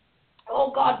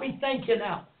 Oh, God, we thank you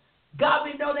now. God,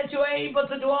 we know that you're able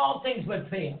to do all things but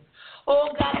fail. Oh,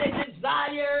 God, they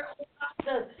desire, oh, God,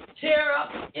 to tear up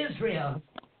Israel.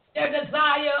 Their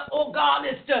desire, oh, God,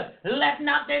 is to let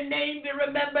not their name be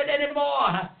remembered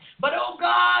anymore. But, oh,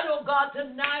 God,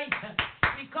 tonight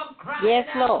we come crying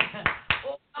out.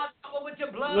 Oh, God, cover with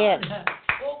your blood.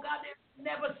 Oh, God, they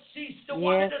never cease to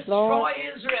want to destroy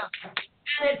Israel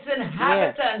and its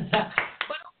inhabitants.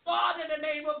 But, oh, God, in the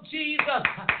name of Jesus,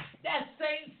 that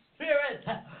same spirit,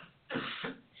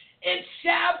 it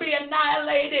shall be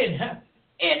annihilated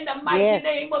in the mighty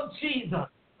name of Jesus.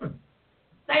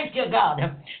 Thank you, God.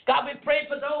 God, we pray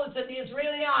for those in the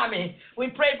Israeli army. We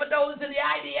pray for those in the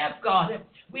IDF, God.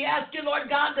 We ask you, Lord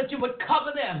God, that you would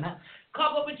cover them.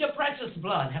 Cover with your precious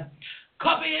blood.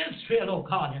 Cover Israel, oh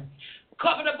God.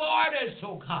 Cover the borders,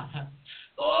 oh God.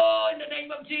 Oh, in the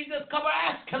name of Jesus, cover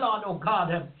Ascalon, oh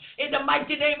God. In the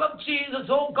mighty name of Jesus,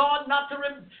 oh God, not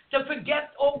to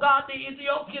forget, oh God, the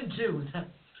Ethiopian Jews.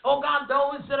 Oh God,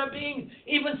 those that are being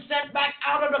even sent back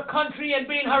out of the country and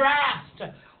being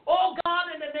harassed. Oh God,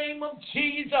 in the name of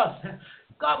Jesus,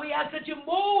 God, we ask that you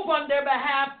move on their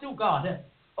behalf too, God.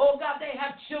 Oh God, they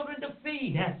have children to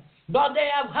feed. God, they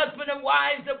have husband and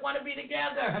wives that want to be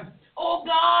together. Oh,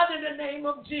 God, in the name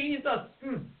of Jesus.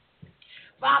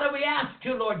 Father, we ask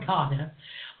you, Lord God,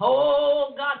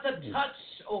 oh, God, to touch,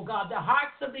 oh, God, the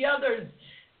hearts of the others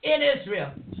in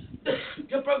Israel,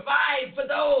 to provide for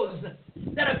those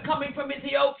that are coming from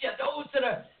Ethiopia, those that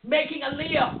are making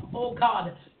Aliyah, oh, God,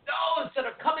 those that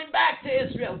are coming back to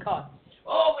Israel, God.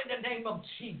 Oh, in the name of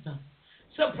Jesus.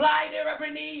 Supply their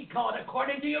every need, God,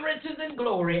 according to your riches and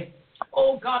glory.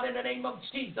 Oh, God, in the name of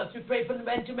Jesus, we pray for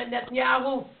Benjamin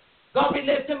Netanyahu. God, we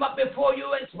lift him up before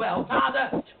you as well.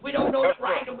 Father, we don't know the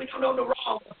right and we don't know the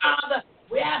wrong. Father,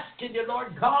 we ask you,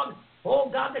 Lord God, oh,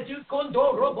 God, that you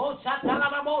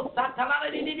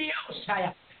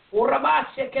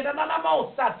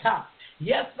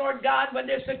yes, Lord God, when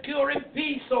they're secure in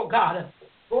peace, oh, God.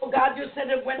 Oh, God, you said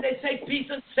that when they say peace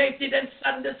and safety, then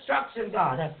sudden destruction,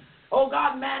 God. Oh,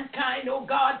 God, mankind, oh,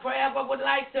 God, forever would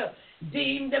like to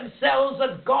deem themselves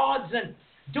as gods and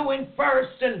doing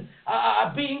first and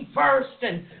being first.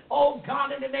 And, oh,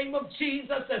 God, in the name of Jesus,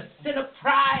 a sin of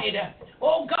pride.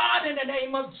 Oh, God, in the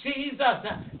name of Jesus.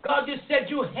 God, you said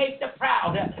you hate the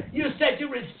proud. You said you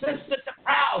resisted the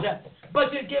proud,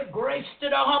 but you give grace to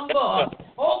the humble.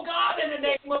 Oh, God, in the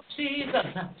name of Jesus,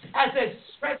 as they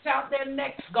stretch out their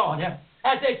necks, God,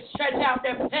 as they stretch out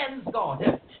their pens, God,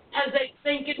 as they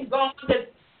think in God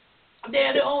that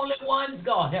they're the only ones,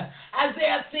 God, as they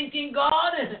are thinking,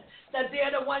 God, that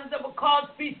they're the ones that will cause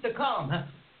peace to come.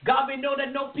 God, we know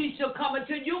that no peace shall come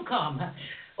until you come.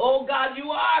 Oh, God,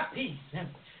 you are peace.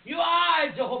 You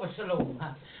are Jehovah Shalom.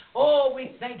 Oh,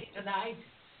 we thank you tonight.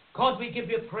 God, we give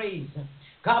you praise.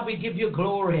 God, we give you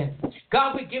glory.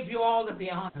 God, we give you all of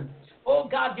the honor. Oh,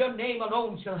 God, your name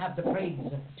alone shall have the praise.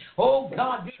 Oh,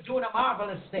 God, you're doing a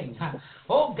marvelous thing.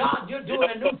 Oh, God, you're doing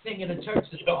a new thing in the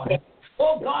churches, God.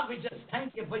 Oh, God, we just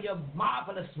thank you for your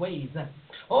marvelous ways.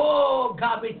 Oh,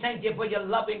 God, we thank you for your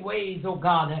loving ways, oh,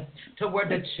 God, toward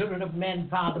the children of men,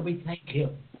 Father. We thank you.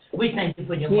 We thank you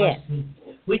for your mercy.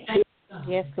 We thank you, God.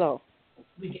 Yes, Lord.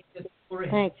 We give you glory.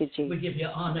 Thank you, Jesus. We give you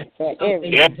honor. For Some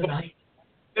baby everything. tonight.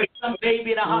 There's some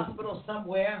baby in a hospital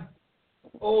somewhere.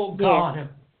 Oh, God.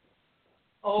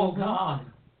 Oh, God.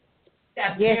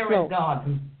 That parent,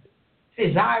 God,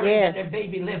 desiring that their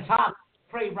baby live. Father,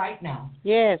 pray right now.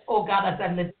 Yes. Oh, God, as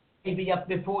I lift the baby up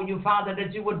before you, Father,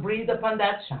 that you would breathe upon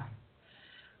that child.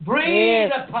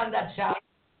 Breathe upon that child.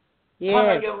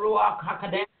 Yes. Your Ruach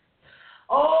HaKodesh.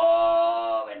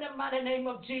 Oh, in the mighty name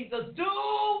of Jesus, do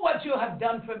what you have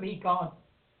done for me, God.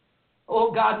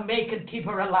 Oh, God, make and keep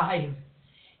her alive.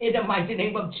 In the mighty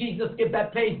name of Jesus, give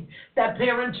that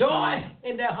parent joy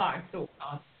in their hearts, oh,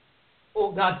 God.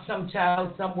 Oh, God, some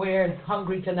child somewhere is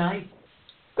hungry tonight.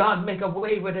 God, make a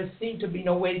way where there seem to be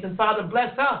no ways. And, Father,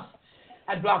 bless us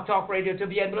at Block Talk Radio to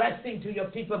be a blessing to your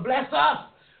people. Bless us,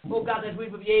 oh, God, that we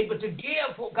will be able to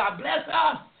give. Oh, God, bless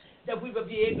us that we will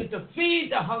be able to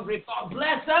feed the hungry. God,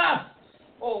 bless us,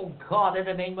 oh, God, in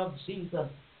the name of Jesus,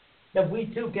 that we,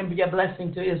 too, can be a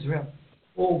blessing to Israel.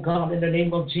 Oh, God, in the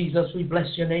name of Jesus, we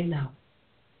bless your name now.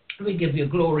 We give you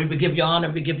glory. We give you honor.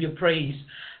 We give you praise.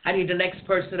 I need the next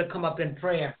person to come up in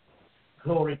prayer.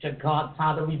 Glory to God.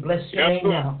 Father, we bless your name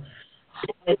now.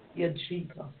 Hallelujah,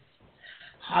 Jesus.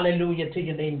 Hallelujah to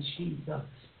your name, Jesus.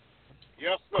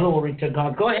 Yes, sir. Glory to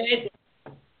God. Go ahead.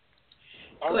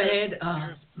 Go ahead.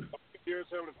 Dear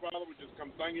Heavenly Father, we just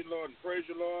come thank you, Lord, and praise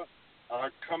you, Lord. I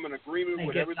come in agreement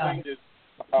with everything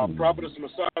that Prophetess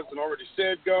Messiah has already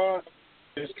said, God.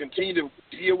 Just continue to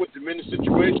deal with the many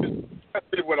situations,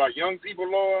 especially with our young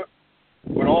people, Lord,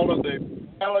 with all of the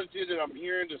reality that I'm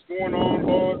hearing that's going on,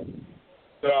 Lord.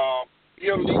 The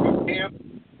illegal camp,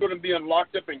 children being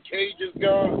locked up in cages,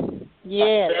 God.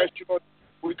 Yes. I ask you, Lord,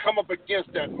 we come up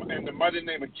against that in the mighty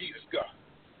name of Jesus, God.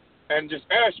 And just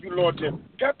ask you, Lord, to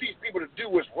help these people to do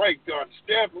what's right, God,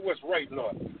 stand for what's right,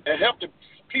 Lord, and help the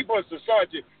people in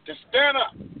society to stand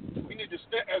up. We need to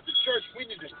stand, as the church, we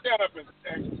need to stand up and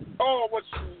call what's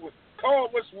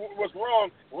wrong,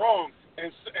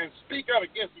 and speak out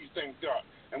against these things, God.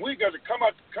 And we got to come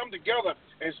together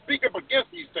and speak up against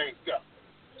these things, God.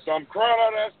 So I'm crying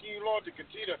out, asking you, Lord, to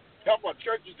continue to help our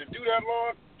churches to do that,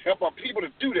 Lord. Help our people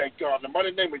to do that, God, in the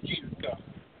mighty name of Jesus, God.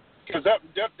 Because that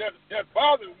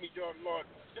bothers me, Lord,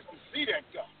 just to see that,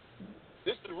 God.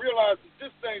 Just to realize that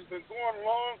this thing's been going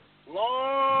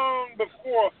long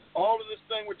before all of this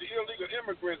thing with the illegal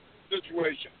immigrant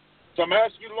situation. So I'm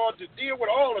asking you, Lord, to deal with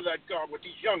all of that, God, with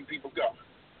these young people, God.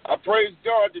 I praise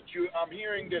God that I'm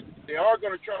hearing that they are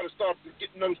going to try to start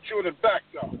getting those children back,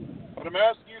 God. But I'm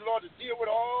asking you, Lord, to deal with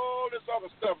all this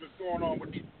other stuff that's going on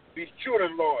with these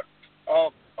children, Lord. The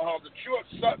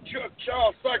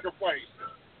child sacrifice.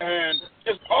 And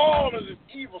just all of this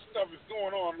evil stuff is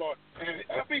going on, Lord. And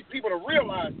help these people to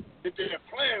realize that they're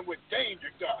playing with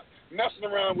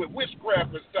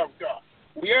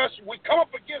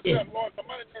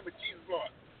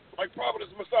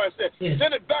Messiah said,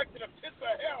 send it back to the pits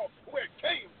of hell where it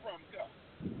came from, God.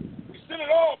 We send it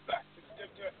all back to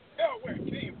hell where it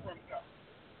came from, God.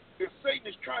 Because Satan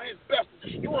is trying his best to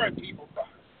destroy people,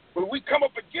 God. But we come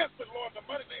up against it, Lord, in the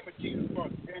mighty name of Jesus, Lord,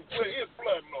 and with his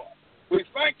blood, Lord. We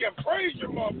thank you and praise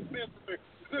you, Lord, for being the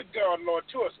good God, Lord,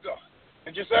 to us, God.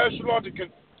 And just ask you, Lord, to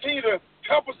continue to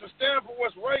help us to stand for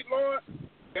what's right, Lord.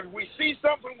 If we see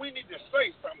something, we need to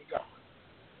say something, God.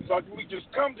 So we just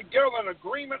come together in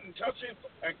agreement and touching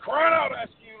and crying out,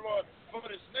 asking you, Lord, for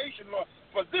this nation, Lord,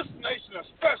 for this nation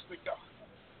especially, God,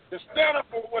 to stand up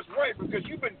for what's right, because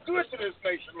you've been good to this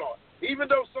nation, Lord. Even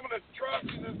though some of the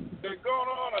atrocities that are going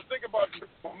on, I think about,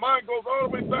 my mind goes all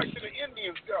the way back to the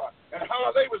Indians, God, and how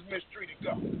they was mistreated,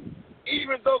 God.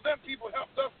 Even though them people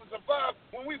helped us to survive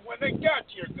when they got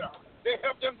here, God. They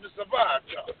helped them to survive,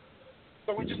 God.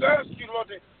 So we just ask you,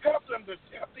 Lord, to help them, to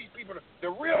help these people to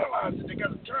realize that they got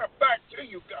to turn back to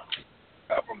you, God.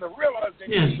 Help them to realize they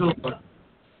need you, God.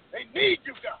 They need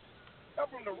you, God. Help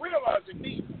them to realize they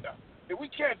need you, God. That we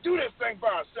can't do this thing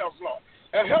by ourselves, Lord.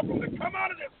 And help them to come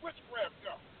out of this witchcraft,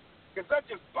 God. Because that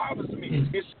just bothers me.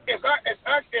 It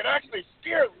actually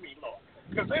scares me, Lord.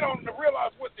 Because they don't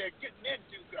realize what they're getting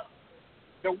into, God.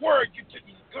 The word,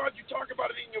 God, you talk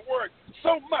about it in your word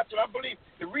so much, and I believe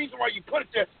the reason why you put it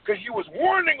there, because you was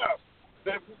warning us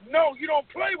that, no, you don't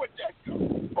play with that, God.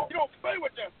 You don't play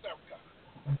with that stuff, God.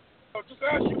 So just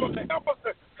ask you, Lord, to help us,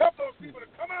 to help those people to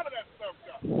come out of that stuff,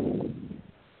 God.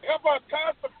 Help our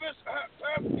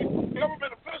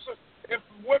government officials,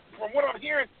 from what I'm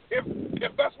hearing, if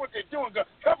that's what they're doing, God,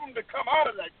 help them to come out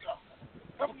of that, God.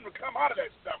 Help them to come out of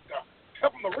that stuff, God.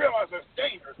 Help them to realize that's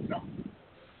dangerous, God.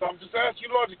 So I'm just asking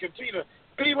you, Lord, to continue to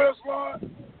be with us, Lord.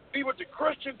 Be with the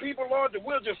Christian people, Lord, that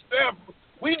we'll just stand.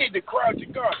 We need to cry to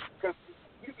God, because,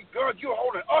 God, you're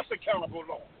holding us accountable,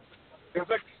 Lord.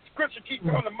 Because that scripture keeps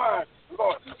coming to mind,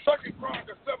 Lord. 2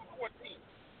 Chronicles 7:14.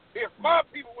 If my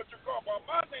people, which are called by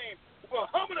my name, will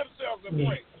humble themselves and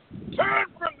pray, turn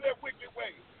from their wicked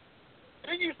ways.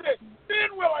 And then you said,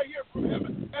 then will I hear from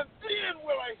heaven, and then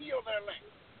will I heal their land.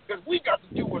 Because we got to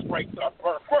do what's right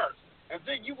first, and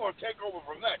then you're going to take over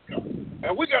from that, God.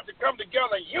 And we got to come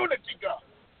together in unity, God.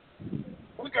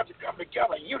 We got to come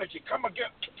together in unity. Come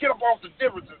again, get up off the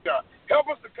differences, God. Help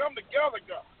us to come together,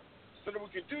 God, so that we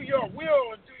can do your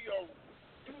will and do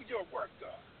your work,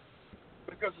 God.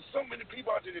 Because there's so many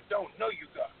people out there that don't know you,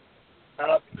 God. And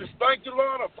I just thank you,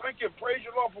 Lord. I thank you and praise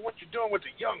you, Lord, for what you're doing with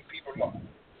the young people, Lord.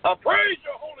 I praise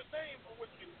your holy name for what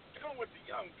you're doing with the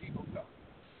young people, God.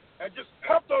 And just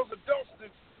help those adults that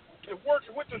work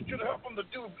with us to help them to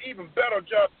do an even better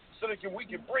job so that we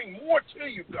can bring more to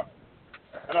you, God.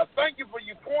 And I thank you for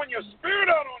you pouring your spirit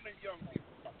out on the young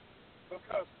people, God,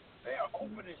 because they are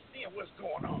open and seeing what's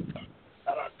going on, God.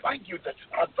 And I thank you for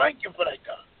that,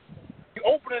 God. You're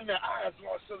opening their eyes,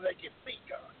 Lord, so they can see,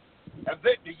 God. And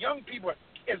the young people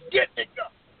is getting it,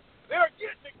 God. They're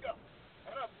getting it, God.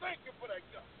 And I thank you for that,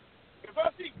 God. If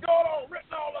I see God all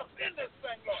written all up in this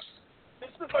thing, Lord,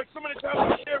 it's just like so many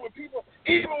times I share with people,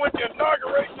 even with the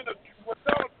inauguration of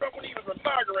Donald Trump when he was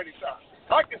inaugurated, God.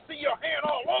 I can see your hand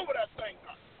all over that thing,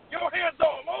 God. Your hand's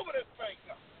all over this thing,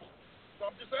 God.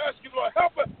 So I'm just asking you, Lord,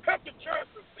 help the church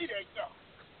to see that, God.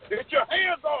 That your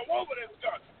hand's all over this,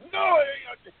 God. No,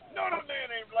 the man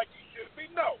ain't like he should be,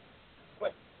 no.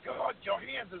 But, God, your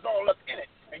hands is all up in it,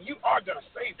 and you are going to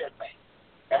save that thing.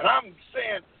 And I'm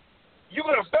saying, you're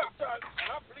going to baptize, and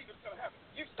I believe it's going to happen.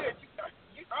 You said,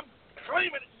 I'm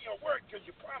claiming it in your word because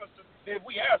you promised us that if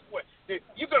we ask for it, that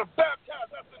you're going to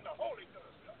baptize us in the Holy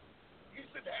Ghost, God. You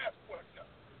said to ask for it, God.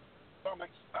 So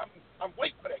I'm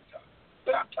waiting for that, God.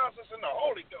 Baptize us in the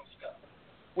Holy Ghost, God,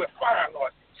 with fire,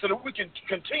 Lord, so that we can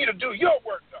continue to do your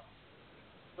work, God.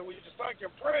 So we just thank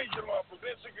you and praise you, Lord, for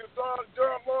this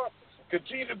done, Lord.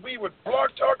 Continue to be with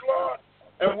Blog Talk, Lord,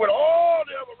 and with all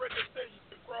the other radio stations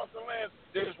across the land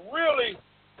that is really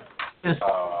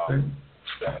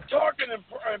talking and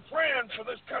praying for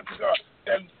this country, God,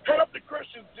 and help the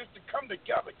Christians just to come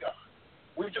together, God.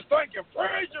 We just thank you and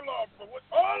praise you, Lord, for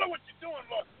all of what you're doing,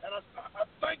 Lord. And I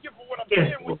thank you for what I'm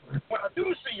seeing when I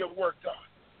do see your work, God.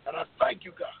 And I thank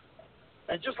you, God.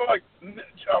 And just like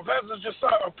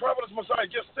Prophetess Messiah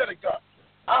just said it, God,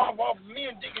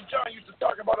 me and Deacon John used to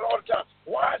talk about it all the time.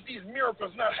 Why is these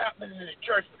miracles not happening in the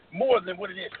church more than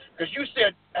what it is? Because you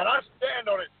said, and I stand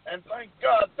on it, and thank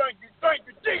God, thank you,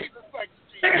 Jesus, thank you,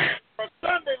 Jesus. For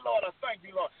Sunday, Lord, I thank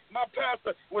you, Lord. My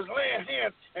pastor was laying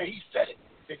hands, and he said it,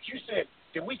 that you said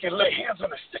that we can lay hands on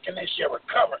the sick and they shall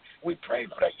recover. We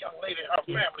prayed for that young lady and her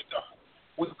family, God.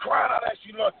 We cried out, ask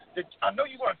you, Lord, that I know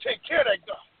you're going to take care of that,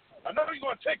 God. I know you're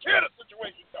going to take care of the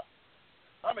situation, God.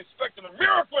 I'm expecting a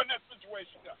miracle in that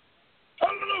situation, God.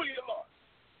 Hallelujah, Lord.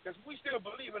 because we still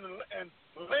believe in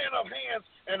laying of hands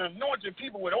and anointing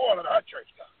people with oil in our church,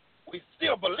 God. We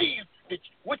still believe that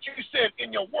what you said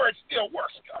in your word still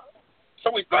works, God.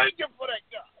 So we thank you for that,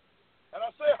 God. And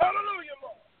I say, hallelujah,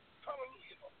 Lord.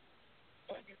 Hallelujah, Lord.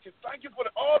 Thank you for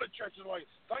all the churches, Lord.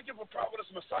 Thank you for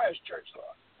Prophetess Messiah's church,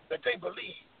 Lord, that they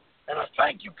believe. And I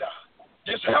thank you, God.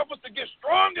 Just help us to get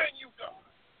stronger in you, God.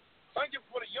 Thank you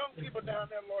for the young people down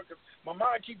there, Lord, because my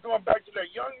mind keeps going back to that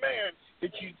young man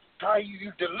that how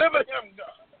you delivered him,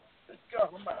 God. This God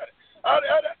Almighty.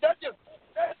 That just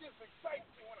excites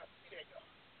me when I see that, God.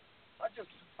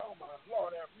 Oh, my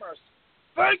Lord, have mercy.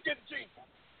 Thank you, Jesus.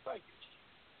 Thank you, Jesus.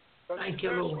 Thank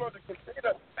you, Lord. To continue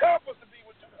to help us to be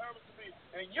what you have us to be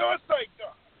in your sake,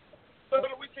 God, so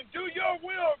that we can do your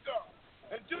will, God,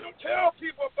 and tell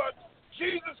people about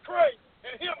Jesus Christ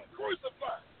and him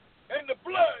crucified and the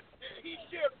blood that he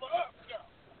shed for us, God.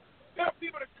 Help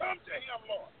people to come to him,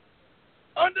 Lord.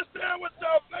 Understand what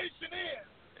salvation is.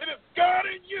 It is God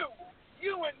and you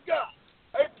and God.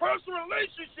 A personal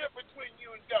relationship between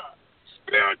you and God.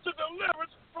 Spiritual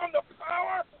deliverance from the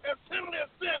power and penalty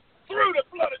of sin through the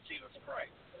blood of Jesus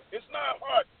Christ. It's not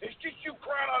hard. It's just you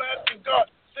crying out asking God,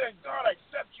 saying, God, I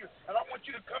accept you, and I want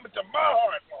you to come into my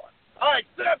heart, Lord. I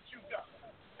accept you, God.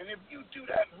 And if you do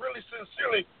that and really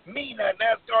sincerely mean that and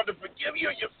ask God to forgive you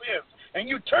of your sins, and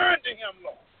you turn to him,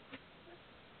 Lord.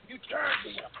 You turn to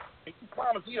him, and you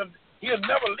promise he'll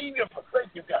never leave you or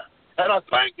forsake you, God. And I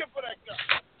thank you for that,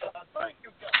 God. I thank you,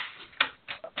 God.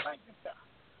 I thank you, God.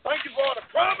 Thank you for all the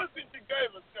promises you gave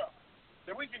us, God,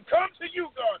 that we can come to you,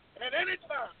 God, at any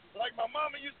time. Like my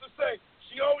mama used to say,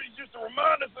 she always used to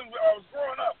remind us when I was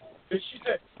growing up, that she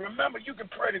said, remember, you can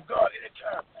pray to God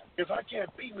anytime, because I can't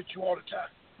be with you all the time.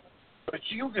 But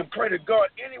you can pray to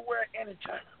God anywhere,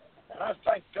 anytime. And I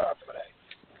thank God for that.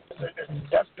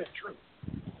 That's been true.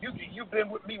 You've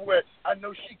been with me where I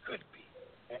know she could be.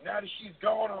 And now that she's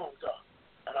gone on, God,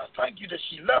 and I thank you that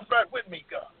she left right with me,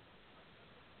 God.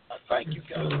 I thank you,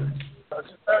 God. I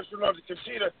just ask you, Lord, to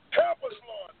continue to help us,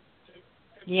 Lord.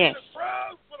 Continue to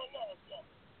cry for the lost, Lord.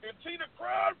 Continue to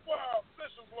cry for our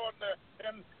officials, Lord,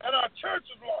 and our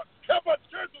churches, Lord. Help our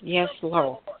churches. Yes,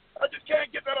 Lord. I just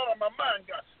can't get that out of my mind,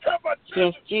 God. Help our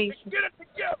churches to get it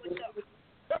together, God.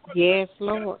 Help us yes, to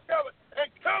Lord. get it together and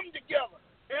come together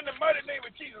in the mighty name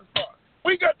of Jesus, Lord.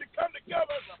 We got to come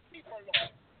together as a people,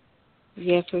 Lord.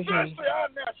 Yes, we have. Especially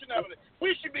our nationality.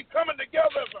 We should be coming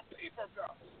together as a people,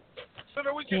 God, so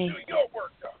that we can do your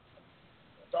work, God.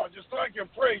 So I just thank you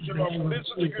and praise you, Lord, for this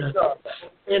is a good job.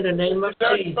 In the name of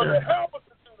Jesus. Help us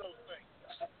to do those things,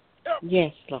 God. Help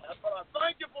yes, Lord. But I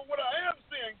thank you for what I am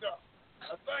seeing, God.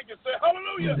 I thank you. Say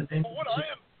hallelujah for what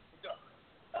I am seeing, God.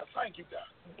 I thank you, God.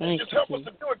 Just help us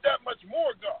to do it that much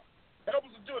more, God. Help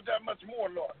us to do it that much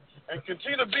more, Lord. And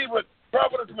continue to be with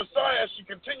Prophetess Messiah as she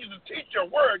continues to teach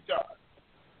your word, God.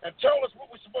 And tell us what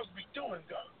we're supposed to be doing,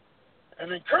 God.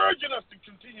 And encouraging us to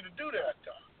continue to do that,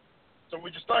 God. So we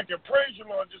just thank you and praise you,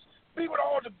 Lord. Just be with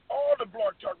all the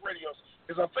Blog Talk radios.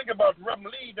 Because I think about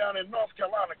Reverend Lee down in North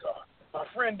Carolina, God. My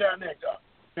friend down there, God.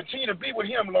 Continue to be with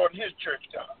him, Lord, in his church,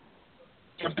 God.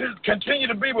 Continue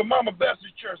to be with Mama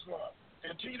Bessie's church, Lord.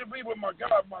 Continue to be with my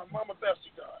Mama Bessie,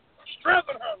 God.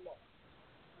 Strengthen her, Lord.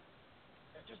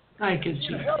 And just thank you,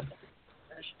 Jesus. Help her.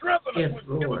 And strengthen yes, us.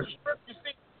 Lord. Give us the strength you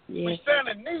see. Yes. We stand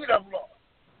in need of, Lord.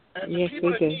 And the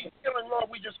people that need healing,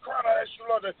 Lord, we just cry out, ask you,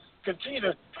 Lord, to continue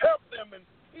to help them and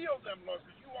heal them, Lord,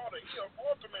 because you are the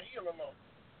ultimate healer, Lord.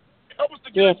 Help us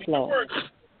to get into your word.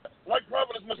 Like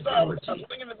Prophetess Messiah was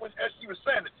thinking as she was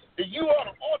saying it, that you are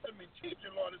the ultimate teacher,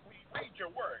 Lord, as we read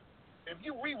your word. If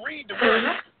you reread the word,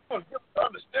 you will give us the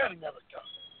understanding of it, God.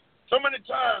 So many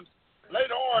times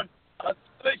later on, I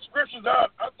say scriptures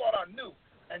out I thought I knew,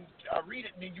 and I read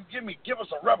it, and then you give us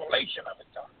a revelation of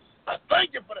it, God. I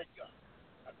thank you for that, God.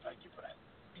 I thank you for that.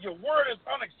 Your word is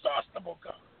unexhaustible,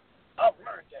 God. I've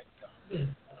learned that, God. And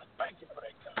I thank you for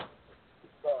that, God.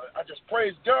 Lord, I just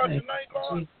praise God tonight,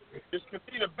 Lord. Just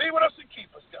continue to be with us and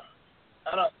keep us, God.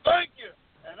 And I thank you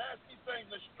and ask these things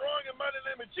in the strong and mighty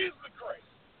name of Jesus Christ.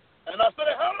 And I say,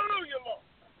 hallelujah, Lord,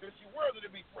 because you're worthy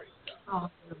to be praised, God.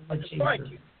 I just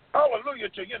thank you. Hallelujah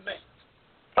to your name.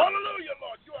 Hallelujah,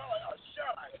 Lord. You are a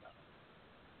Shaddai, God.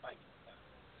 Thank you, God.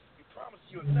 You promise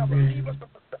you'll never leave us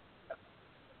or forsake us.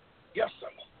 Yes,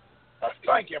 sir. I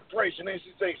thank you and praise your name.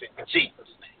 In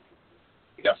Jesus' name.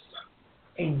 Yes, sir.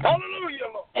 Amen.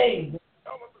 Hallelujah, Lord. Amen.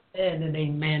 And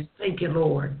amen. Thank you,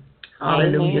 Lord.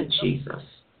 Hallelujah, Jesus.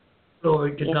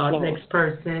 Glory to God. Lord. Next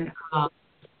person,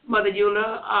 Mother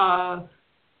Eula,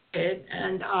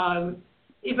 and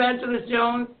Evangelist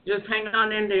Jones. Just hang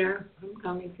on in there. I'm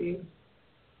coming to you.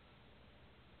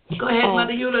 Go ahead,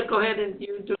 Mother Eula. Go ahead and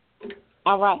you do.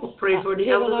 All right. Pray for the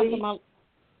elderly.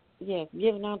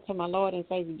 Giving unto my Lord and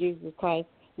Savior Jesus Christ.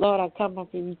 Lord, I come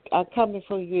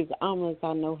before you as humble as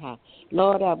I know how.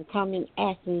 Lord, I'm coming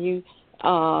asking you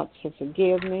to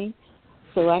forgive me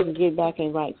so I can get back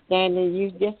in right standing.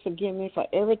 You just forgive me for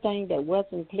everything that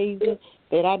wasn't pleasing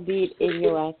that I did in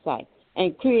your eyesight,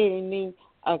 and creating me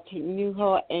a new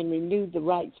heart and renew the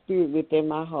right spirit within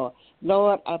my heart.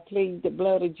 Lord, I plead the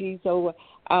blood of Jesus over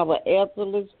our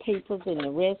elderly peoples in the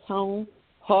rest home,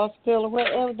 hospital,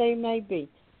 wherever they may be.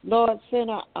 Lord,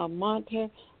 send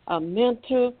a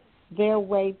mentor their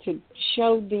way to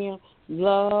show them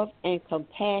love and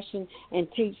compassion and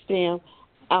teach them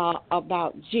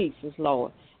about Jesus,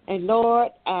 Lord. And Lord,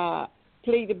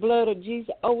 plead the blood of Jesus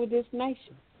over this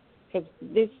nation, because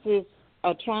this is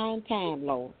a trying time,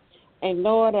 Lord. And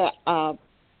Lord,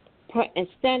 and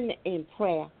stand in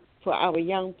prayer for our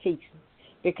young people,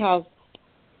 because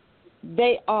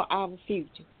they are our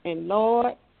future. And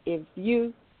Lord, if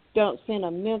you don't send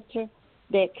a mentor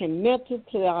that can mentor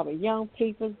to our young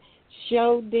people,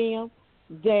 show them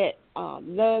that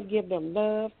love, give them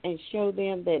love, and show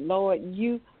them that, Lord,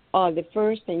 you are the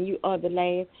first and you are the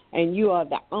last, and you are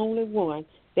the only one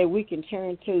that we can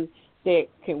turn to that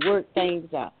can work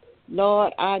things out.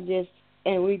 Lord,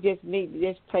 we just need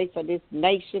to just pray for this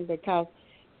nation, because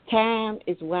time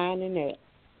is winding up.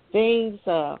 Things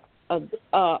are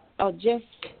just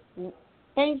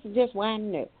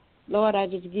winding up. Lord, I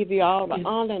just give you all the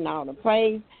honor and all the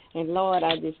praise. And, Lord,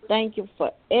 I just thank you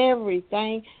for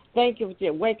everything. Thank you for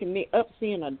just waking me up,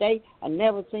 seeing a day I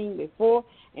never seen before,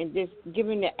 and just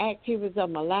giving the activities of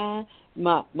my life,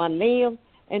 my limbs.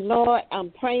 And, Lord,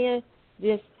 I'm praying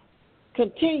just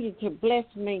continue to bless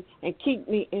me and keep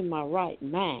me in my right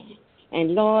mind.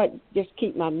 And, Lord, just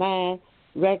keep my mind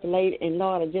regulated. And,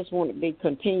 Lord, I just want to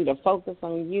continue to focus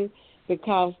on you,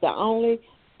 because the only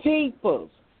people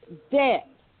that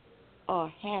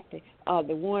are happy are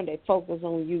the one that focus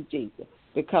on you, Jesus,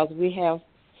 because we have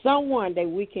someone that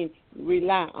we can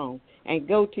rely on and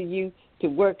go to you to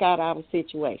work out our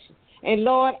situation. And,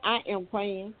 Lord, I am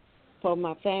praying for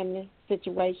my family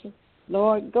situation.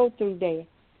 Lord, go through there.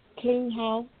 Clean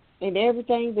house, and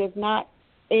everything that's not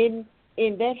in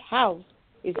that house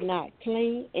is not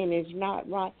clean and is not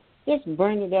right. Just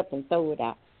burn it up and throw it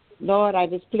out. Lord, I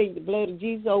just plead the blood of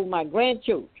Jesus over my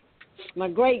grandchildren, my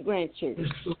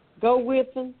great-grandchildren. Go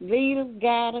with them, lead them,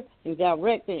 guide them, and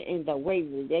direct them in the way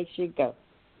that they should go.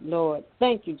 Lord,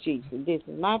 thank you, Jesus. This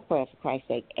is my prayer for Christ's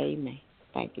sake. Amen.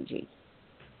 Thank you, Jesus.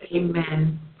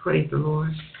 Amen. Praise the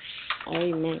Lord.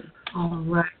 Amen. All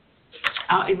right.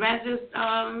 Evangelist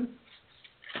Erlene,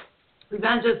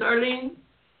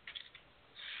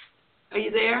 are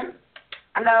you there?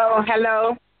 Hello.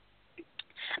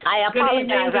 I apologize. Good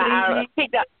evening. I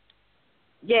picked up.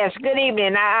 Yes, good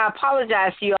evening. I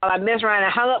apologize to you all. I messed around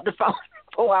and hung up the phone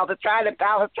before. I was trying to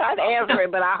answer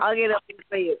it, but I hung it up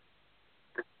instead.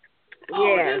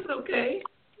 Oh, that's okay.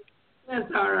 That's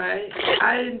all right.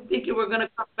 I didn't think you were going to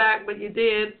come back, but you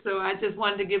did, so I just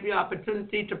wanted to give you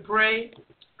opportunity to pray,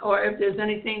 or if there's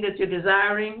anything that you're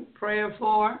desiring prayer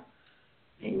for.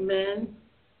 Amen.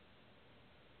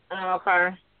 Okay.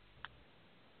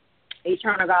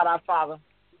 Eternal God, our Father,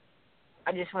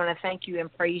 I just want to thank you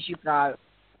and praise you, God,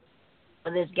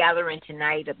 for this gathering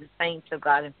tonight of the saints of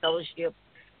God in fellowship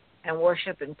and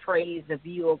worship and praise of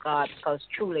you, O God, because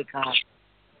truly, God,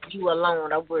 you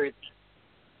alone are worthy.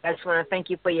 I just want to thank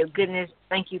you for your goodness.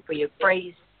 Thank you for your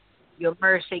praise, your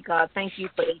mercy, God. Thank you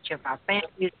for each of our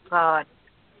families, God,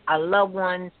 our loved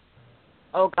ones,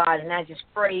 oh God. And I just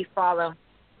pray, Father,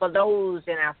 for those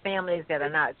in our families that are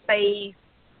not saved.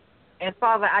 And,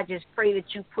 Father, I just pray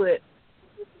that you put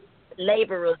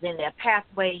laborers in their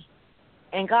pathway,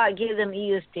 and, God, give them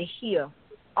ears to hear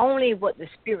only what the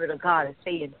Spirit of God is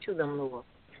saying to them, Lord.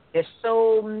 There's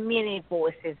so many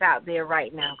voices out there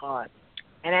right now, God.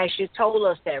 And as you told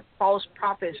us that false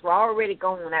prophets were already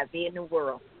going out there in the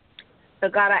world. So,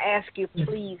 God, I ask you,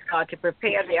 please, God, to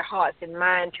prepare their hearts and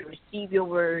minds to receive your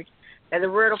word, that the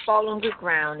word will fall on good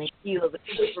ground and heal the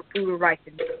true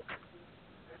righteousness.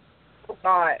 Oh,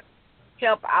 God,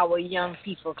 help our young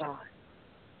people, God.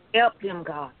 Help them,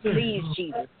 God. Please,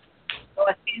 Jesus.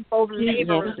 Lord, send both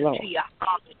laborers into your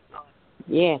harvest, God.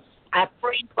 Yes. I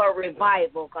pray for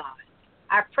revival, God.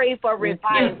 I pray for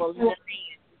revival in the land.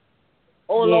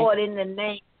 Oh, Lord, in the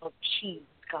name of Jesus,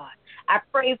 God. I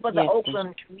pray for the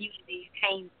Oakland community,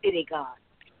 Haines City, God.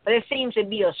 But it seems to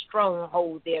be a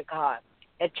stronghold there, God.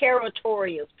 The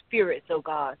territorial spirits, oh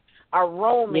God, are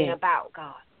roaming about,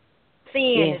 God.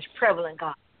 Sin is prevalent,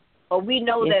 God. But we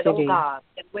know that, oh God,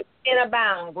 that with sin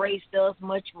abound, grace does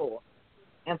much more.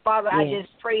 And, Father, I just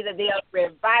pray that there's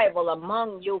revival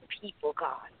among your people,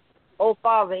 God. Oh,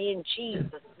 Father, in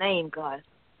Jesus' name, God.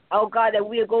 Oh, God, that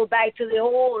we'll go back to the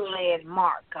old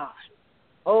landmark, God.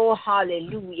 Oh,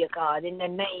 hallelujah, God, in the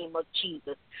name of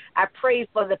Jesus. I pray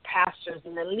for the pastors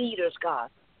and the leaders, God.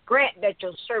 Grant that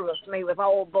your servants may with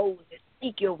all boldness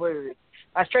speak your word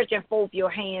by stretching forth your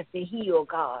hands to heal,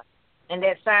 God, and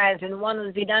that signs and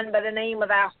wonders be done by the name of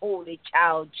our holy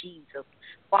child, Jesus.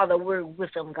 Father, we're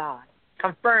with them, God,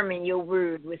 confirming your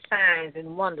word with signs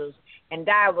and wonders and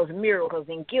divers miracles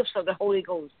and gifts of the Holy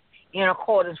Ghost in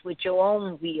accordance with your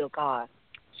own will, God.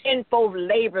 Send forth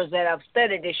laborers that have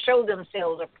studied to show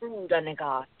themselves approved unto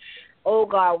God. Oh,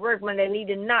 God, workmen that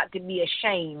needed not to be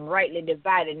ashamed, rightly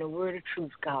dividing the word of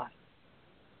truth, God.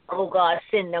 Oh, God,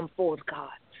 send them forth, God.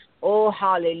 Oh,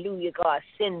 hallelujah, God,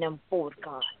 send them forth,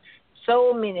 God.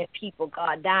 So many people,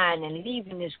 God, dying and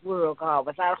leaving this world, God,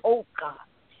 without hope, God.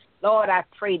 Lord, I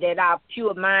pray that our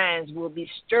pure minds will be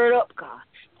stirred up, God.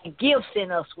 The gifts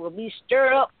in us will be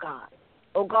stirred up, God.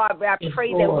 Oh, God, I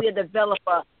pray that we'll develop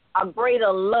a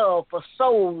greater love for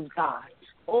souls, God.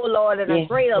 Oh, Lord, and a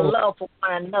greater love for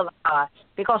one another, God.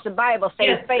 Because the Bible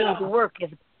says faith work is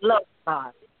love,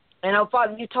 God. And, oh,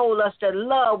 Father, you told us to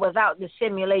love without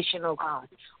dissimulation, oh, God.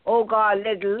 Oh, God,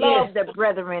 let's love the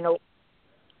brethren,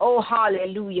 oh,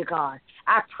 hallelujah, God.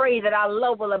 I pray that our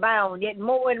love will abound, yet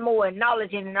more and more in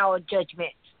knowledge and in our judgment,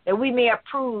 that we may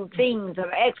approve things of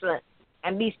excellence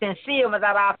and be sincere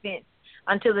without offense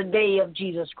until the day of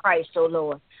Jesus Christ, oh,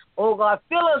 Lord. Oh, God,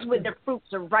 fill us with the fruits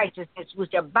of righteousness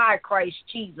which are by Christ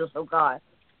Jesus, oh, God.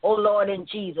 Oh, Lord, in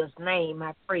Jesus' name,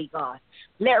 I pray, God.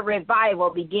 Let revival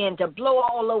begin to blow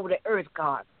all over the earth,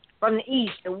 God, from the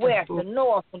east, the west, the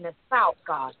north, and the south,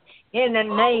 God. In the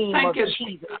name of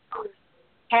Jesus, God.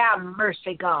 Have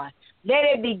mercy, God. Let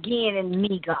it begin in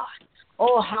me, God.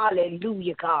 Oh,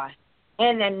 hallelujah, God.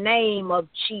 In the name of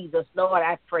Jesus, Lord,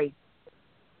 I pray.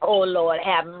 Oh, Lord,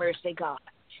 have mercy, God.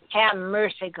 Have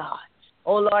mercy, God.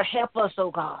 Oh, Lord, help us,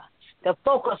 oh, God, to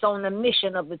focus on the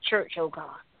mission of the church, oh,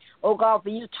 God. Oh, God, for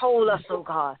you told us, oh,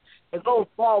 God, to go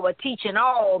forward, teaching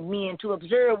all men to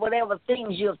observe whatever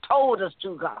things you have told us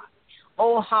to, God.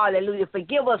 Oh, hallelujah.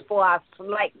 Forgive us for our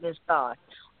slackness, God.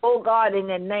 Oh, God, in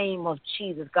the name of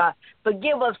Jesus, God.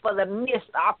 Forgive us for the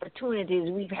missed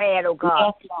opportunities we've had, oh,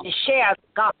 God, to share the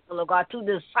gospel, oh, God, to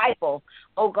disciple,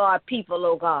 oh, God, people,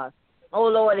 oh, God. Oh,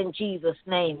 Lord, in Jesus'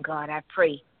 name, God, I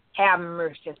pray. Have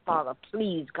mercy, Father,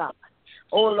 please, God.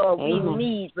 Oh, Lord, we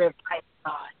need revival,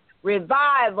 God.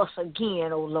 Revive us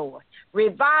again, oh, Lord.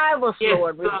 Revive us,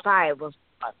 Lord. Revive us,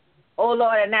 God. Oh,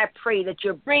 Lord, and I pray that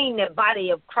you bring the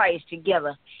body of Christ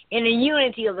together in the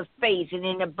unity of the faith and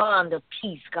in the bond of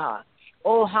peace, God.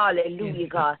 Oh, hallelujah,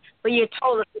 God. For you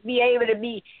told us to be able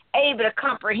to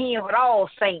comprehend with all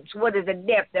saints what is the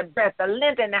depth, the breadth, the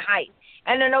length, and the height,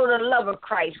 and to know the love of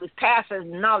Christ, which passes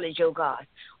knowledge, oh God.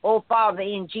 Oh, Father,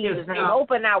 in Jesus' name,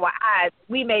 open our eyes,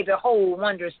 we may behold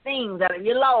wondrous things out of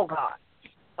your law, God.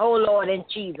 Oh, Lord, in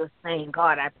Jesus' name,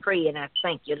 God, I pray and I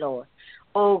thank you, Lord.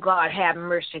 Oh, God, have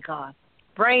mercy, God.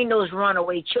 Bring those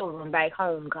runaway children back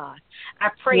home, God. I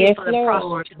pray for the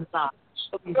prostitutes, God,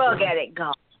 the drug addict,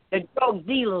 God, the drug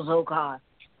dealers, oh God.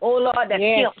 Oh, Lord, the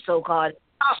pimps, oh God,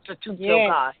 prostitutes, oh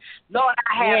God. Lord,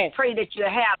 I have prayed that you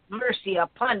have mercy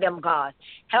upon them, God.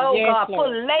 Oh, God, put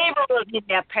laborers in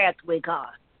their pathway, God.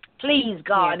 Please,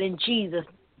 God, in Jesus'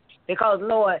 name. Because,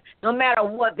 Lord, no matter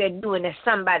what they're doing, it's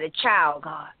somebody's child,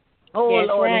 God. Oh,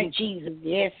 Lord, in Jesus'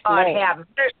 name. God, have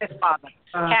mercy, Father.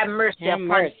 Have mercy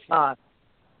upon us, God.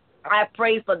 I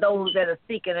pray for those that are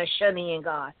seeking a shut-in,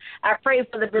 God. I pray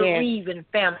for the bereaving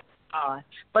family, God,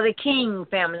 for the King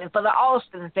family and for the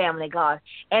Austin family, God,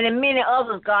 and in many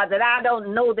others, God, that I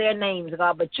don't know their names,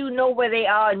 God, but you know where they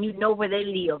are and you know where they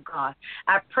live, God.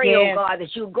 I pray, oh God,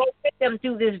 that you go with them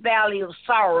through this valley of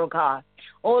sorrow, God.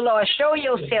 Oh, Lord, show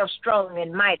yourself strong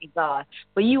and mighty, God,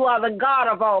 for you are the God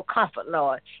of all comfort,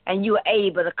 Lord, and you are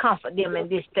able to comfort them in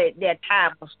their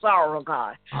time of sorrow,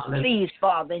 God. Please,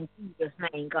 Father, in Jesus'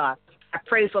 name, God. I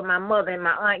pray for my mother and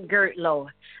my Aunt Gert,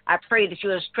 Lord. I pray that you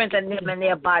will strengthen them in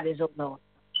their bodies, oh Lord.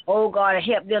 Oh, God,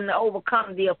 help them to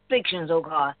overcome the afflictions, oh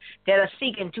God, that are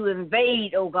seeking to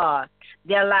invade, oh God,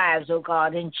 their lives, oh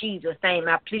God. In Jesus' name,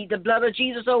 I plead the blood of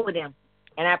Jesus over them.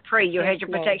 And I pray your hedge of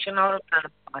protection all the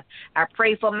time, God. I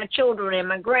pray for my children and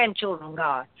my grandchildren,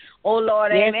 God. Oh,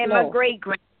 Lord, and my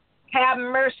great-grand. Have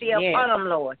mercy upon them,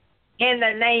 Lord. In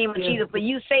the name of Jesus. For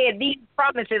you said these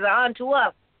promises are unto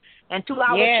us and to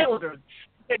our children.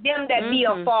 to them that be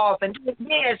afar off, and to the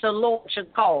as the Lord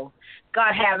should call.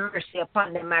 God have mercy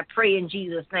upon them, I pray in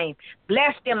Jesus' name.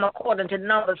 Bless them according to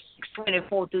Numbers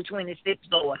 6:24-26,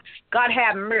 Lord. God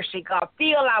have mercy, God.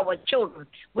 Fill our children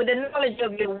with the knowledge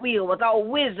of your will, with all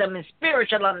wisdom and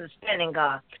spiritual understanding,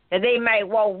 God, that they might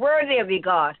walk worthy of you,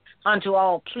 God, unto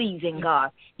all pleasing,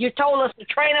 God. You told us to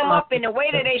train them up in the way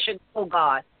that they should go,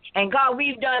 God. And, God,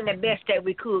 we've done the best that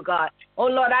we could, God. Oh,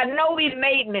 Lord, I know we've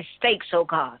made mistakes, oh,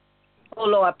 God. Oh,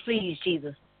 Lord, please,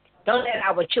 Jesus. Don't let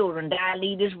our children die and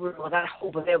leave this world without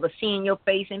hope of ever seeing your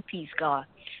face in peace, God.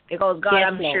 Because, God,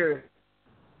 I'm sure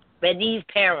that these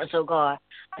parents, oh, God,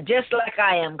 are just like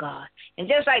I am, God. And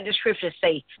just like the scriptures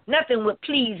say, nothing would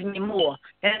please me more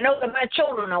than to know that my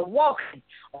children are walking,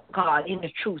 oh, God, in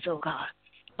the truth, oh, God.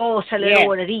 Oh, tell the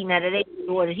Lord that he, now that they,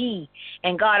 Lord, that he.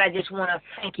 And, God, I just want to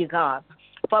thank you, God,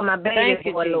 for my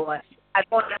baby boy, Lord. I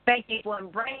want to thank you for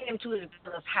bringing him to his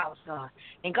brother's house, God.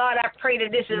 And, God, I pray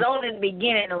that this is only the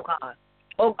beginning, oh, God.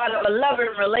 Oh, God, of a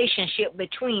loving relationship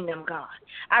between them, God.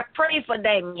 I pray for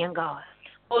Damien, God.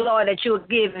 Oh, Lord, that you'll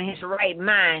give him his right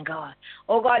mind, God.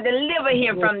 Oh, God, deliver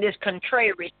him from this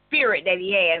contrary spirit that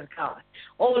he has, God.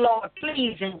 Oh, Lord,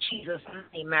 please, in Jesus'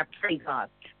 name, I pray, God.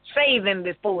 Save him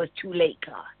before it's too late,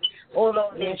 God. Oh,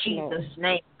 Lord, in Jesus'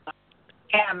 name, God.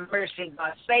 Have mercy,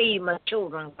 God. Save my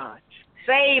children, God.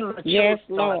 Save my children,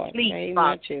 God. Please, Save God.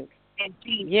 my children. In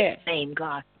Jesus' name,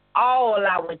 God. All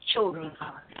our children,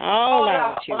 God. All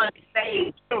our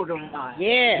unsaved children, God.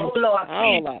 Yes. Oh, Lord,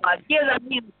 please, God. Give them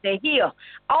you to hear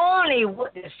only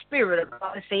what the Spirit of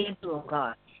God is saying to them,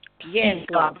 God. Yes,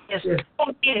 God. There's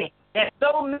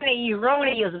so many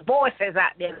erroneous voices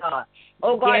out there, God.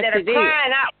 Oh, God, that are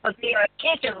crying out for their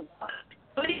attention, God.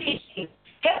 Please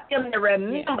help them to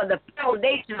remember the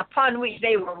foundation upon which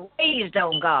they were raised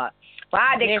on, God. For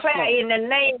I declare in the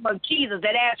name of Jesus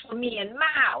that as for me and my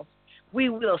house, we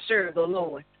will serve the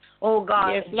Lord. Oh,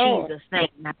 God, in Jesus' name.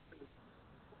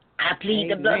 I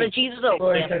plead the blood of Jesus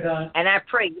over them. And I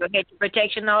pray your hedge of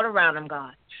protection all around them,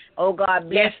 God. Oh, God,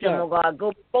 bless them, oh, God.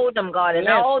 Go before them, God, and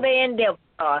all their endeavors,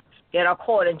 God, that are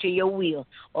according to your will.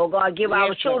 Oh, God, give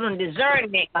our children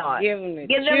discernment, God. Give them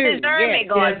discernment,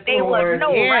 God. They will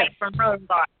know right from wrong,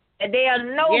 God. And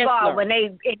they'll know, God, when they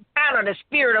encounter the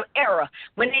spirit of error,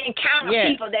 when they encounter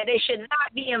people that they should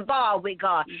not be involved with,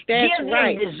 God. Give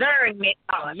them discernment,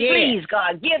 God. Please,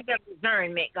 God, give them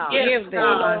discernment, God. Give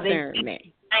them discernment.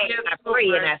 I pray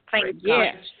and I thank you,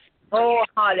 God. Oh,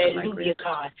 hallelujah,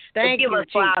 God. Forgive us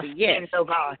for our sins, oh,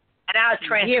 God, and our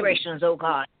transgressions, oh,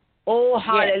 God. Oh,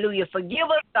 hallelujah. Forgive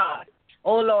us, God.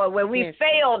 Oh, Lord, where we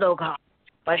failed, oh, God.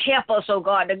 But help us, oh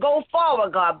God, to go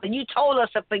forward, God. But you told us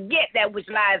to forget that which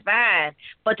lies behind,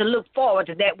 but to look forward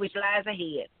to that which lies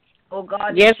ahead. Oh God,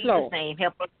 in Jesus' name,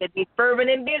 help us to be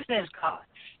fervent in business, God.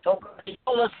 Oh God, you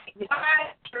told us to be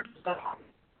church, God.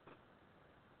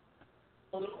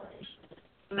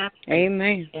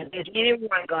 Amen. If there's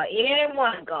anyone,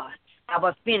 God, I've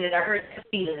offended, I hurt their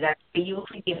feelings, I pray you will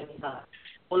forgive me, God.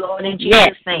 Oh Lord, in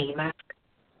Jesus' name,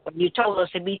 you told us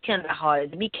to be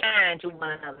tenderhearted, to be kind to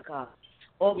one another, God.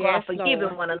 Oh, God,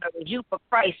 forgiving one another. You, for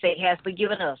Christ's sake, has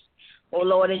forgiven us. Oh,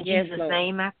 Lord, in Jesus'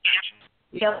 name, I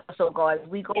help us, oh, God, as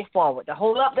we go forward, to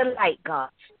hold up the light, God,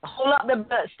 to hold up the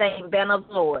bloodstained banner of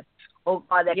the Lord. Oh,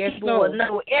 God, that people will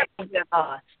know everywhere,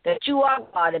 God, that you are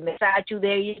God, and beside you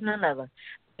there is none other.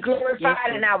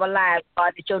 Glorified in our lives,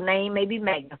 God, that your name may be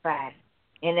magnified.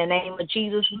 In the name of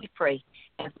Jesus, we pray.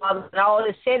 And, Father, when all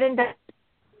is said and done,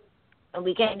 and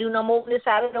we can't do no more this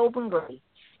side of the open grave,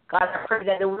 God, I pray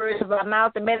that the words of our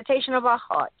mouth, the meditation of our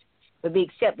hearts will be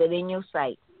accepted in your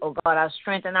sight. Oh, God, our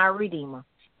strength and our Redeemer.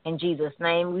 In Jesus'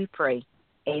 name we pray.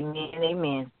 Amen,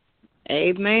 amen.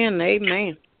 Amen,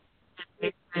 amen.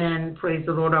 And praise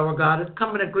the Lord our God. Let's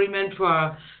come in agreement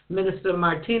for Minister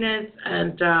Martinez,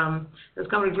 and let's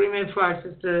come in agreement for our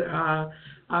sister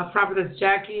Prophetess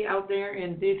Jackie out there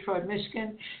in Detroit,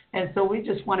 Michigan. And so we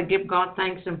just want to give God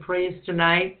thanks and praise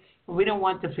tonight. We don't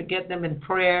want to forget them in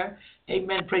prayer.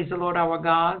 Amen. Praise the Lord our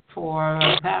God for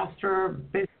pastor,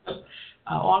 bishop,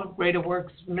 all of Greater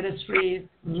Works Ministries,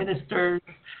 ministers,